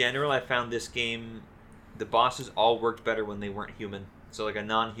in general I found this game, the bosses all worked better when they weren't human. So like a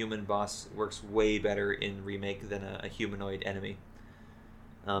non-human boss works way better in Remake than a humanoid enemy.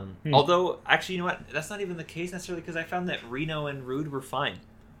 Although, actually, you know what? That's not even the case necessarily, because I found that Reno and Rude were fine.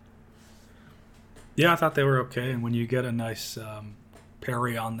 Yeah, I thought they were okay, and when you get a nice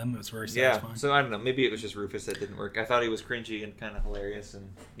parry on them, it was very satisfying. Yeah, so I don't know. Maybe it was just Rufus that didn't work. I thought he was cringy and kind of hilarious, and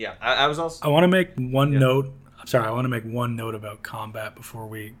yeah, I was also... I want to make one note. I'm sorry, I want to make one note about combat before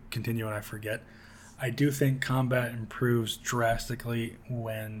we continue and I forget. I do think combat improves drastically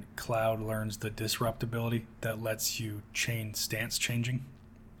when Cloud learns the disrupt ability that lets you chain stance changing.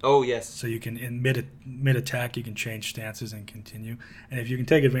 Oh, yes. So you can, in mid attack, you can change stances and continue. And if you can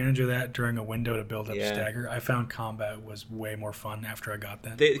take advantage of that during a window to build up stagger, I found combat was way more fun after I got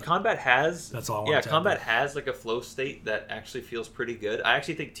that. Combat has... That's all I want to combat has like a flow state that actually feels pretty good. I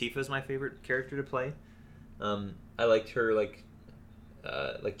actually think Tifa's my favorite character to play. I liked her like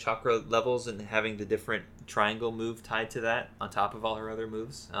chakra levels and having the different triangle move tied to that on top of all her other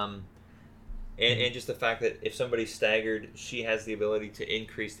moves. And just the fact that if somebody's staggered, she has the ability to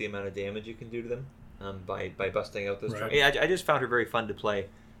increase the amount of damage you can do to them by busting out those. Right. I just found her very fun to play,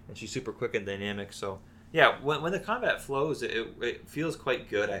 and she's super quick and dynamic. So yeah, when the combat flows, it feels quite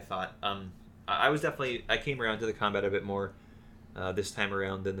good. I thought. I came around to the combat a bit more this time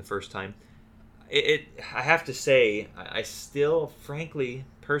around than the first time. I have to say, I still, frankly,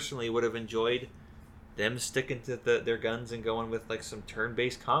 personally, would have enjoyed them sticking to their guns and going with like some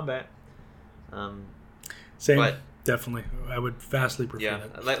turn-based combat. Same, but, definitely. I would vastly prefer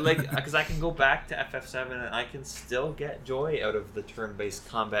that. like because I can go back to FF7 and I can still get joy out of the turn-based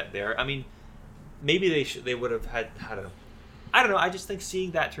combat there. I mean, maybe they would have had, I don't know. I just think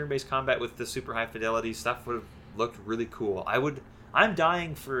seeing that turn-based combat with the super high fidelity stuff would have looked really cool. I'm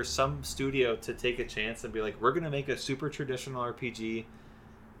dying for some studio to take a chance and be like, we're going to make a super traditional RPG,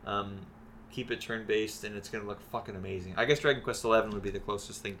 keep it turn-based, and it's going to look fucking amazing. I guess Dragon Quest XI would be the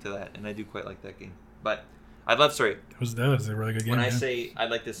closest thing to that, and I do quite like that game. But that was a really good game. When I say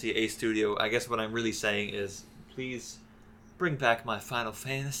I'd like to see a studio, I guess what I'm really saying is, please bring back my Final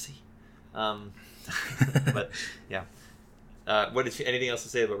Fantasy. But, yeah. Anything else to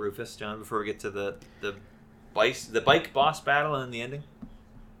say about Rufus, John, before we get to the bike boss battle and the ending?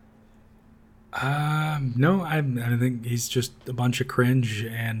 No, I think he's just a bunch of cringe,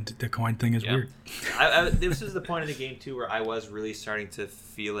 and the coin thing is weird. This is the point of the game too, where I was really starting to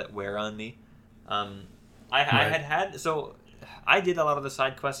feel it wear on me. I did a lot of the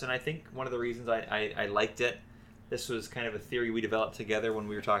side quests, and I think one of the reasons I liked it, this was kind of a theory we developed together when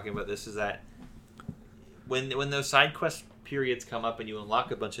we were talking about this, is that when those side quest periods come up and you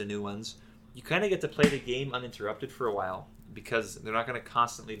unlock a bunch of new ones, you kind of get to play the game uninterrupted for a while, because they're not going to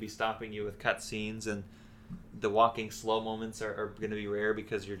constantly be stopping you with cutscenes, and the walking slow moments are going to be rare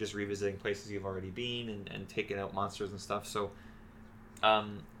because you're just revisiting places you've already been and taking out monsters and stuff. So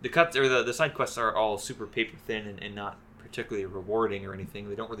the side quests are all super paper thin and not particularly rewarding or anything.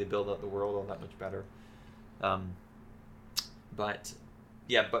 They don't really build out the world all that much better. So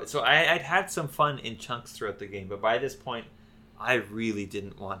I'd had some fun in chunks throughout the game, but by this point, I really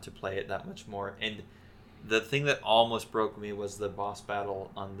didn't want to play it that much more. And the thing that almost broke me was the boss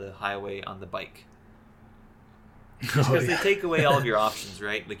battle on the highway on the bike. Because they take away all of your options,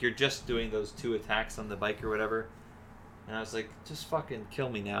 right? Like, you're just doing those 2 attacks on the bike or whatever. And I was like, just fucking kill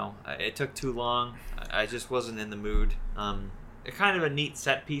me now. It took too long. I just wasn't in the mood. Kind of a neat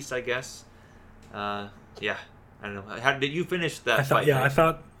set piece, I guess. I don't know. How did you finish that fight?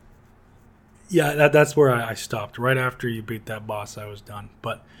 That's where I stopped. Right after you beat that boss, I was done.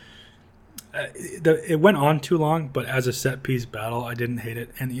 But it went on too long, but as a set piece battle, I didn't hate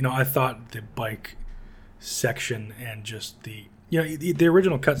it. And, I thought the bike section and just the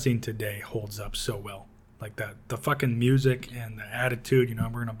original cutscene today holds up so well. Like that, the fucking music and the attitude, we're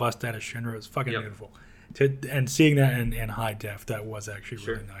going to bust out of Shinra. It's fucking beautiful. And seeing that in high def, that was actually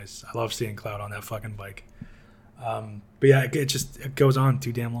really nice. I love seeing Cloud on that fucking bike. But yeah, it goes on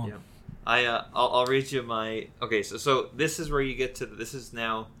too damn long. Yeah. I'll read you my... Okay, so this is where you get to... This is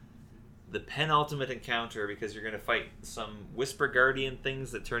now the penultimate encounter, because you're going to fight some Whisper Guardian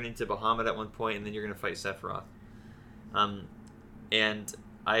things that turn into Bahamut at one point, and then you're going to fight Sephiroth. And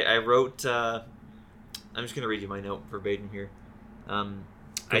I wrote. I'm just going to read you my note verbatim here.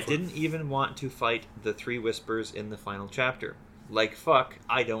 I didn't even want to fight the 3 whispers in the final chapter. Like fuck,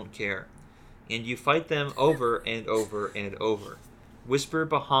 I don't care. And you fight them over and over and over. Whisper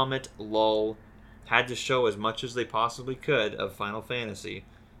Bahamut lol had to show as much as they possibly could of Final Fantasy.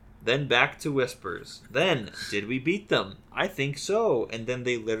 Then back to whispers. Then, did we beat them? I think so. And then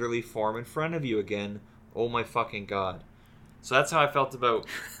they literally form in front of you again. Oh my fucking god. So that's how I felt about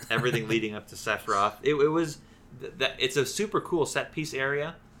everything leading up to Sephiroth. It was it's a super cool set piece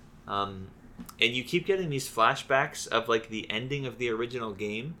area, and you keep getting these flashbacks of like the ending of the original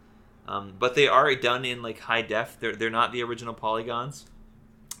game, but they are done in like high def. They're not the original polygons.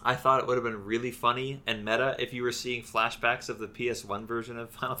 I thought it would have been really funny and meta if you were seeing flashbacks of the PS1 version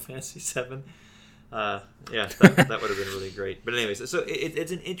of Final Fantasy VII. That would have been really great. But anyways, so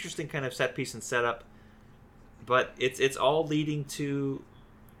it's an interesting kind of set piece and setup. But it's all leading to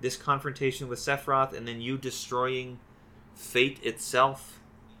this confrontation with Sephiroth, and then you destroying fate itself.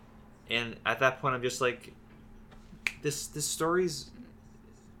 And at that point, I'm just like, this story's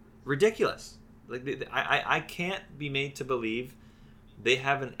ridiculous. Like I can't be made to believe they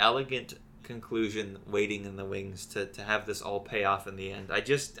have an elegant conclusion waiting in the wings to have this all pay off in the end.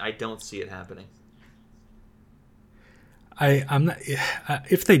 I don't see it happening. I'm not.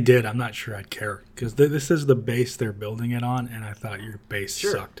 If they did, I'm not sure I'd care, because this is the base they're building it on, and I thought your base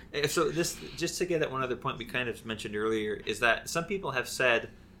sucked. So this, just to get at one other point we kind of mentioned earlier, is that some people have said,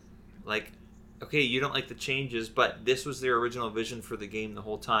 like, okay, you don't like the changes, but this was their original vision for the game the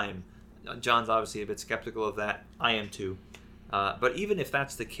whole time. John's obviously a bit skeptical of that. I am too. But even if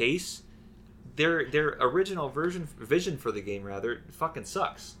that's the case, their original vision for the game fucking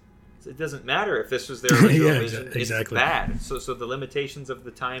sucks. It doesn't matter if this was their original vision. Exactly. It's bad. So the limitations of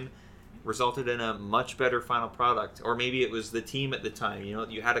the time resulted in a much better final product. Or maybe it was the team at the time. You know,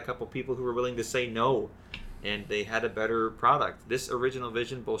 you had a couple people who were willing to say no, and they had a better product. This original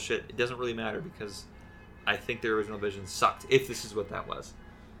vision bullshit, it doesn't really matter, because I think their original vision sucked, if this is what that was.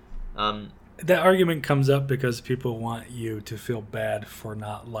 That argument comes up because people want you to feel bad for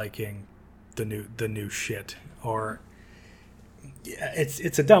not liking the new shit. Or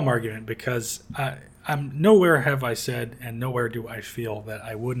it's a dumb argument, because I'm nowhere have I said, and nowhere do I feel that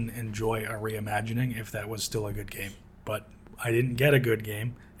I wouldn't enjoy a reimagining if that was still a good game. But I didn't get a good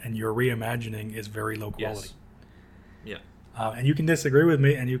game, and your reimagining is very low quality. Yes. Yeah. And you can disagree with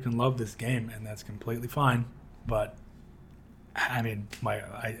me, and you can love this game, and that's completely fine. But I mean,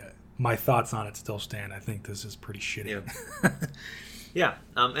 my thoughts on it still stand. I think this is pretty shitty. Yeah.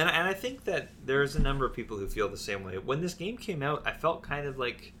 And I think that there's a number of people who feel the same way. When this game came out, I felt kind of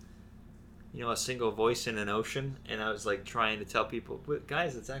like, you know, a single voice in an ocean, and I was like trying to tell people,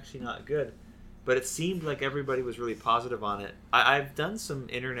 guys, it's actually not good. But it seemed like everybody was really positive on it. I've done some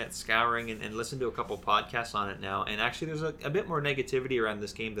internet scouring and listened to a couple podcasts on it now, and actually there's a bit more negativity around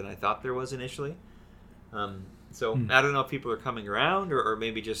this game than I thought there was initially. So I don't know if people are coming around, or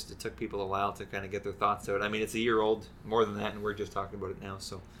maybe just it took people a while to kind of get their thoughts out. I mean, it's a year old, more than that, and we're just talking about it now.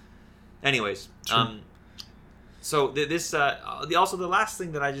 So anyways, so also the last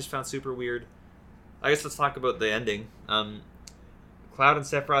thing that I just found super weird, I guess let's talk about the ending. Cloud and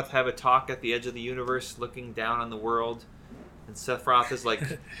Sephiroth have a talk at the edge of the universe, looking down on the world, and Sephiroth is like,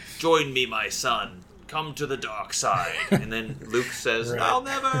 "Join me, my son. Come to the dark side." And then Luke says, right. "I'll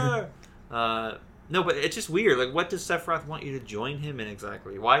never." No, but it's just weird. Like, what does Sephiroth want you to join him in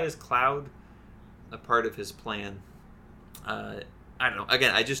exactly? Why is Cloud a part of his plan? I don't know.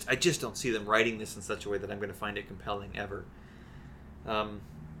 Again, I just don't see them writing this in such a way that I'm going to find it compelling ever. And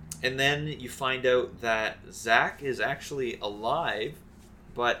then you find out that Zack is actually alive,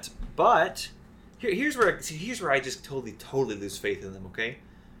 but here's where I just totally lose faith in them. Okay,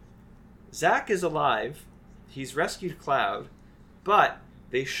 Zack is alive. He's rescued Cloud, but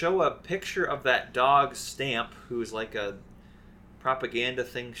they show a picture of that dog Stamp, who's like a propaganda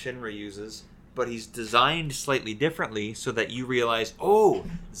thing Shinra uses, but he's designed slightly differently so that you realize, oh,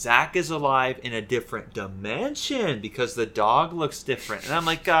 Zack is alive in a different dimension because the dog looks different. And I'm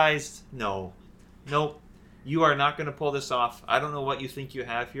like, guys, nope, you are not going to pull this off. I don't know what you think you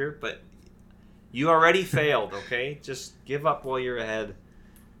have here, but you already failed, okay? Just give up while you're ahead.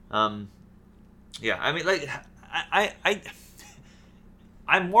 Yeah, I mean, like,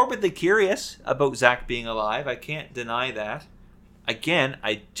 I'm morbidly curious about Zack being alive. I can't deny that. Again,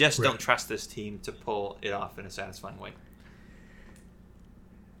 I just don't trust this team to pull it off in a satisfying way.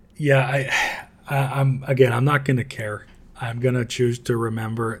 Yeah, I'm not going to care. I'm going to choose to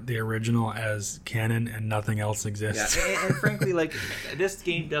remember the original as canon and nothing else exists. Yeah, and frankly, like, this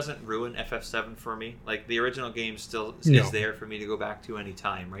game doesn't ruin FF7 for me. Like, the original game still is there for me to go back to any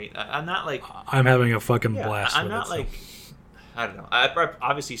time, right? I'm not like... I'm having a fucking blast I'm with not it. like... I don't know. I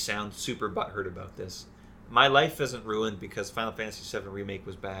obviously sound super butthurt about this. My life isn't ruined because Final Fantasy VII Remake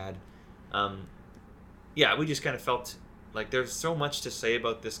was bad. Yeah, we just kind of felt like there's so much to say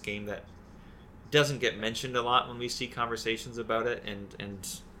about this game that doesn't get mentioned a lot when we see conversations about it, and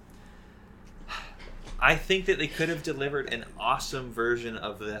I think that they could have delivered an awesome version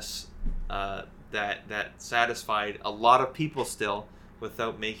of this that satisfied a lot of people still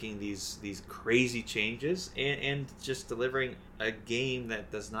without making these crazy changes and just delivering a game that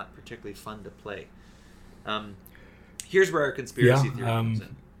is not particularly fun to play. Here's where our conspiracy theory comes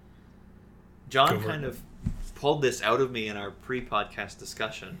in. John kind of pulled this out of me in our pre-podcast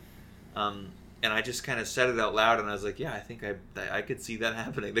discussion. And I just kind of said it out loud, and I was like, yeah, I think I could see that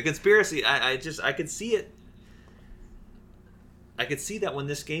happening. The conspiracy, I could see it. I could see that when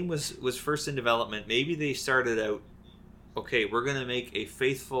this game was first in development, maybe they started out, okay, we're going to make a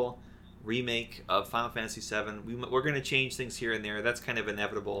faithful remake of Final Fantasy VII. We're going to change things here and there. That's kind of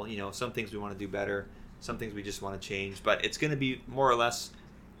inevitable. You know, some things we want to do better, some things we just want to change. But it's going to be more or less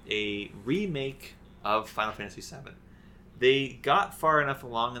a remake of Final Fantasy VII. They got far enough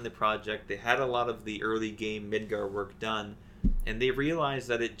along in the project, they had a lot of the early game Midgar work done, and they realized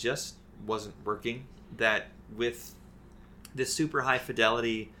that it just wasn't working, that with this super high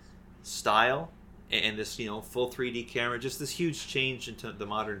fidelity style and this, you know, full 3D camera, just this huge change into the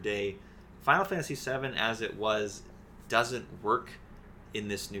modern day, Final Fantasy VII as it was doesn't work in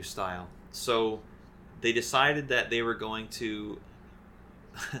this new style. So they decided that they were going to...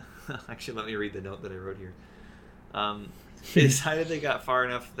 Actually, let me read the note that I wrote here. They decided they got far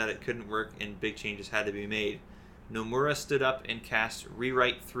enough that it couldn't work and big changes had to be made. Nomura stood up and cast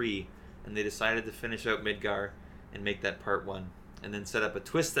Rewrite 3, and they decided to finish out Midgar and make that part 1, and then set up a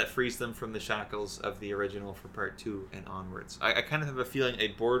twist that frees them from the shackles of the original for part 2 and onwards. I kind of have a feeling a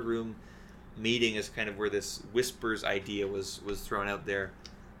boardroom meeting is kind of where this Whispers idea was thrown out there,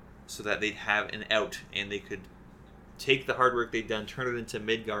 so that they'd have an out and they could take the hard work they'd done, turn it into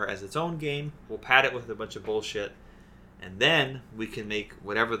Midgar as its own game, we'll pad it with a bunch of bullshit, and then we can make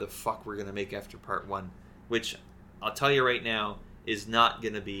whatever the fuck we're going to make after part 1, which I'll tell you right now is not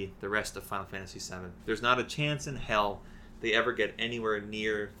going to be the rest of Final Fantasy VII. There's not a chance in hell they ever get anywhere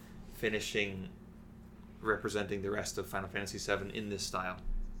near finishing representing the rest of Final Fantasy VII in this style.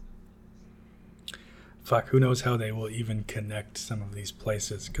 Fuck, who knows how they will even connect some of these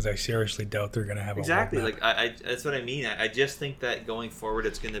places, because I seriously doubt they're going to have exactly. a Like I that's what I mean. I just think that going forward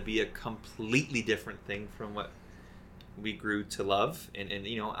it's going to be a completely different thing from what we grew to love, and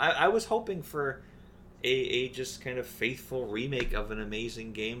you know, I was hoping for a just kind of faithful remake of an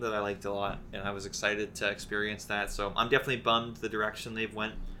amazing game that I liked a lot, and I was excited to experience that. So I'm definitely bummed the direction they've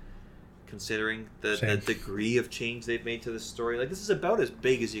went, considering the degree of change they've made to the story. Like, this is about as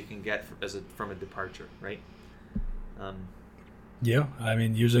big as you can get from a departure, right? Yeah, I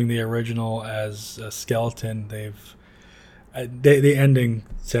mean, using the original as a skeleton, the ending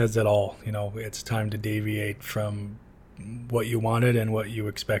says it all. You know, it's time to deviate from what you wanted and what you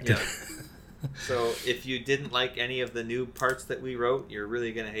expected. Yeah. So if you didn't like any of the new parts that we wrote, you're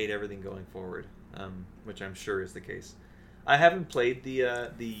really going to hate everything going forward, which I'm sure is the case. I haven't played the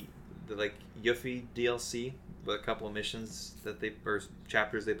like Yuffie DLC, with a couple of missions or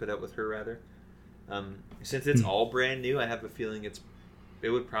chapters they put out with her rather. Since it's all brand new, I have a feeling it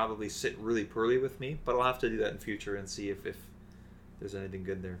would probably sit really poorly with me, but I'll have to do that in future and see if there's anything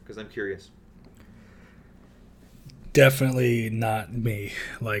good there, because I'm curious. Definitely not me.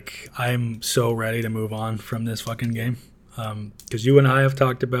 Like, I'm so ready to move on from this fucking game. Because you and I have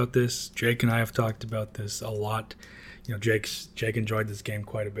talked about this. Jake and I have talked about this a lot. You know, Jake enjoyed this game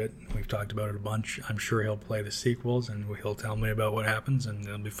quite a bit. We've talked about it a bunch. I'm sure he'll play the sequels and he'll tell me about what happens, and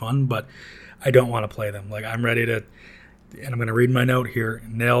it'll be fun. But I don't want to play them. Like, I'm ready to, and I'm going to read my note here,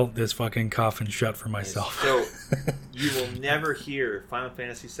 nail this fucking coffin shut for myself. So, you will never hear Final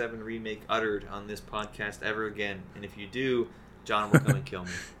Fantasy VII Remake uttered on this podcast ever again. And if you do, John will come and kill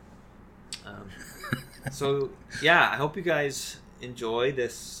me. So, yeah, I hope you guys enjoy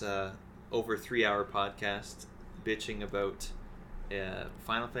this over 3-hour podcast bitching about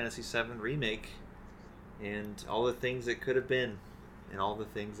Final Fantasy VII Remake and all the things it could have been and all the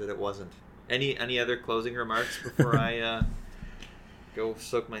things that it wasn't. Any other closing remarks before I go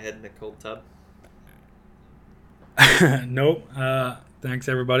soak my head in a cold tub? Nope. Thanks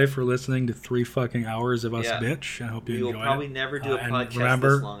everybody for listening to 3 fucking hours of us bitch. I hope you enjoyed it. We will probably never do a podcast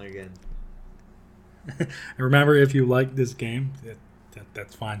this long again. Remember, if you like this game,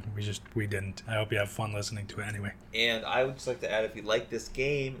 that's fine. We didn't. I hope you have fun listening to it anyway. And I would just like to add, if you like this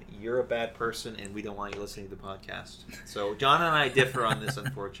game, you're a bad person, and we don't want you listening to the podcast. So John and I differ on this,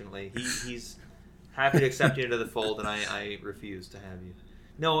 unfortunately. He's happy to accept you into the fold, and I refuse to have you.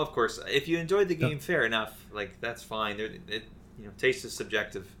 No, of course. If you enjoyed the game, fair enough. Like, that's fine. Taste is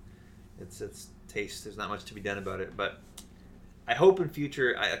subjective. It's taste. There's not much to be done about it. But I hope in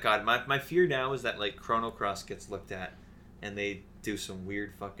future, God, my fear now is that like Chrono Cross gets looked at, and they do some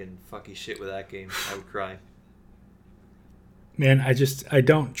weird fucky shit with that game. I would cry. Man, I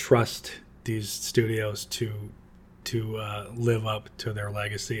don't trust these studios to live up to their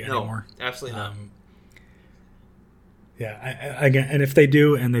legacy anymore. No, absolutely not. Yeah, again, and if they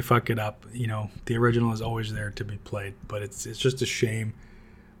do and they fuck it up, the original is always there to be played. But it's just a shame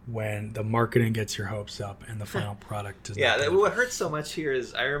when the marketing gets your hopes up and the final product is not good. What hurts so much here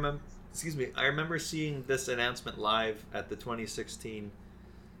is I remember seeing this announcement live at the 2016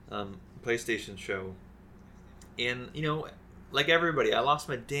 PlayStation show, and like everybody, I lost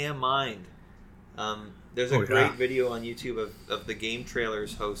my damn mind. There's a great video on YouTube of the Game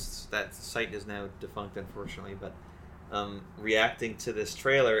Trailers hosts. That site is now defunct, unfortunately, but reacting to this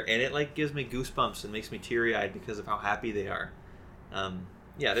trailer, and it like gives me goosebumps and makes me teary-eyed because of how happy they are.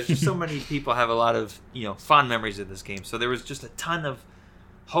 There's just so many people have a lot of fond memories of this game, so there was just a ton of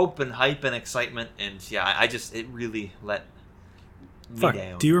hope and hype and excitement, and it really let me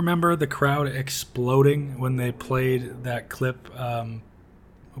down. Do you remember the crowd exploding when they played that clip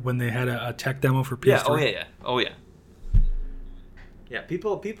when they had a tech demo for PS3? Oh yeah. Yeah,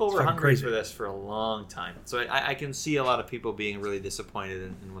 people were hungry for this for a long time. So I can see a lot of people being really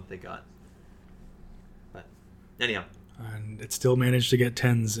disappointed in what they got. But anyhow. And it still managed to get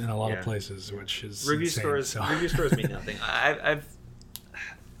 10s in a lot of places, which is review insane, scores. Review scores mean nothing.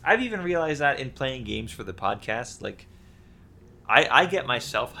 I've even realized that in playing games for the podcast. Like, I get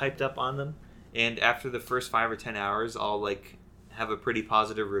myself hyped up on them, and after the first 5 or 10 hours, I'll like have a pretty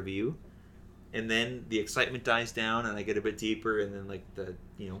positive review. And then the excitement dies down, and I get a bit deeper, and then like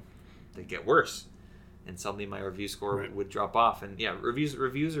they get worse, and suddenly my review score would drop off. And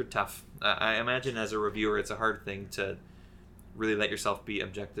reviews are tough. I imagine as a reviewer, it's a hard thing to really let yourself be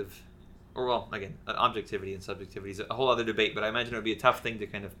objective, or well, again, objectivity and subjectivity is a whole other debate. But I imagine it would be a tough thing to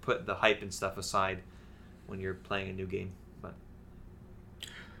kind of put the hype and stuff aside when you're playing a new game. But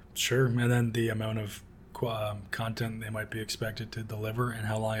sure, and then the amount of content they might be expected to deliver and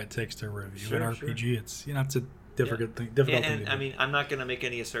how long it takes to review an RPG. It's it's a difficult thing. And I mean, I'm not going to make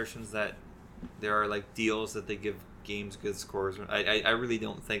any assertions that there are like deals that they give games good scores. I really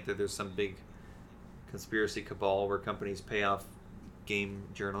don't think that there's some big conspiracy cabal where companies pay off game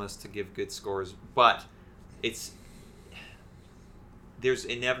journalists to give good scores, but there's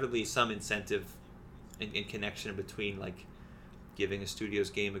inevitably some incentive in connection between like giving a studio's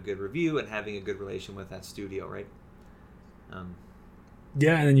game a good review and having a good relation with that studio, right? And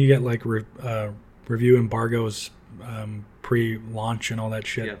then you get like review embargoes pre-launch and all that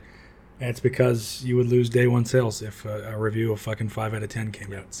shit. Yeah. And it's because you would lose day one sales if a review of fucking 5 out of 10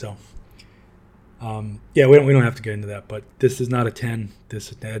 came out. So, we don't have to get into that. But this is not a 10.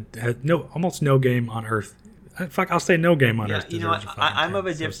 This had almost no game on Earth. I'll say no game on Earth. I'm of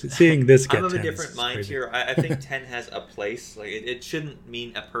a different. So seeing this get I'm of a different mind here. I think 10 has a place. Like it shouldn't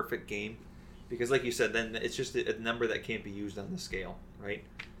mean a perfect game, because like you said, then it's just a number that can't be used on the scale, right?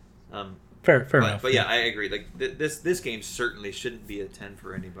 Fair enough. But I agree. Like this game certainly shouldn't be a 10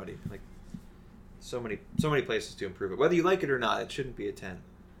 for anybody. Like so many places to improve it. Whether you like it or not, it shouldn't be a 10.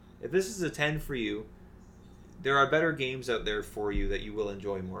 If this is a 10 for you, there are better games out there for you that you will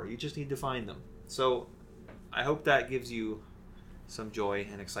enjoy more. You just need to find them. So I hope that gives you some joy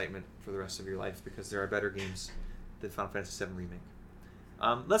and excitement for the rest of your life, because there are better games than Final Fantasy VII Remake.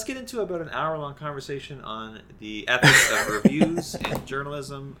 Let's get into about an hour-long conversation on the ethics of reviews and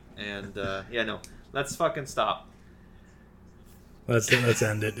journalism. And let's fucking stop. Let's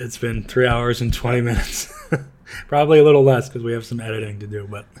end it. It's been 3 hours and 20 minutes. Probably a little less because we have some editing to do.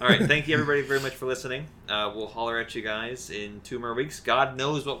 But all right, thank you everybody very much for listening. We'll holler at you guys in 2 more weeks. God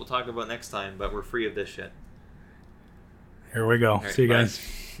knows what we'll talk about next time, but we're free of this shit. Here we go. Right, see you guys.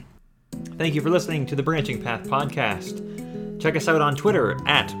 Thank you for listening to the Branching Path Podcast. Check us out on Twitter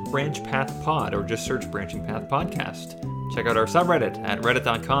at BranchPathPod, or just search Branching Path Podcast. Check out our subreddit at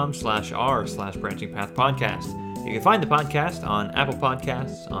reddit.com/r/BranchingPathPodcast. You can find the podcast on Apple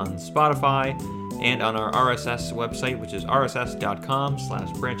Podcasts, on Spotify, and on our RSS website, which is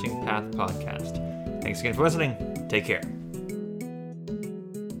rss.com/BranchingPathPodcast. Thanks again for listening. Take care.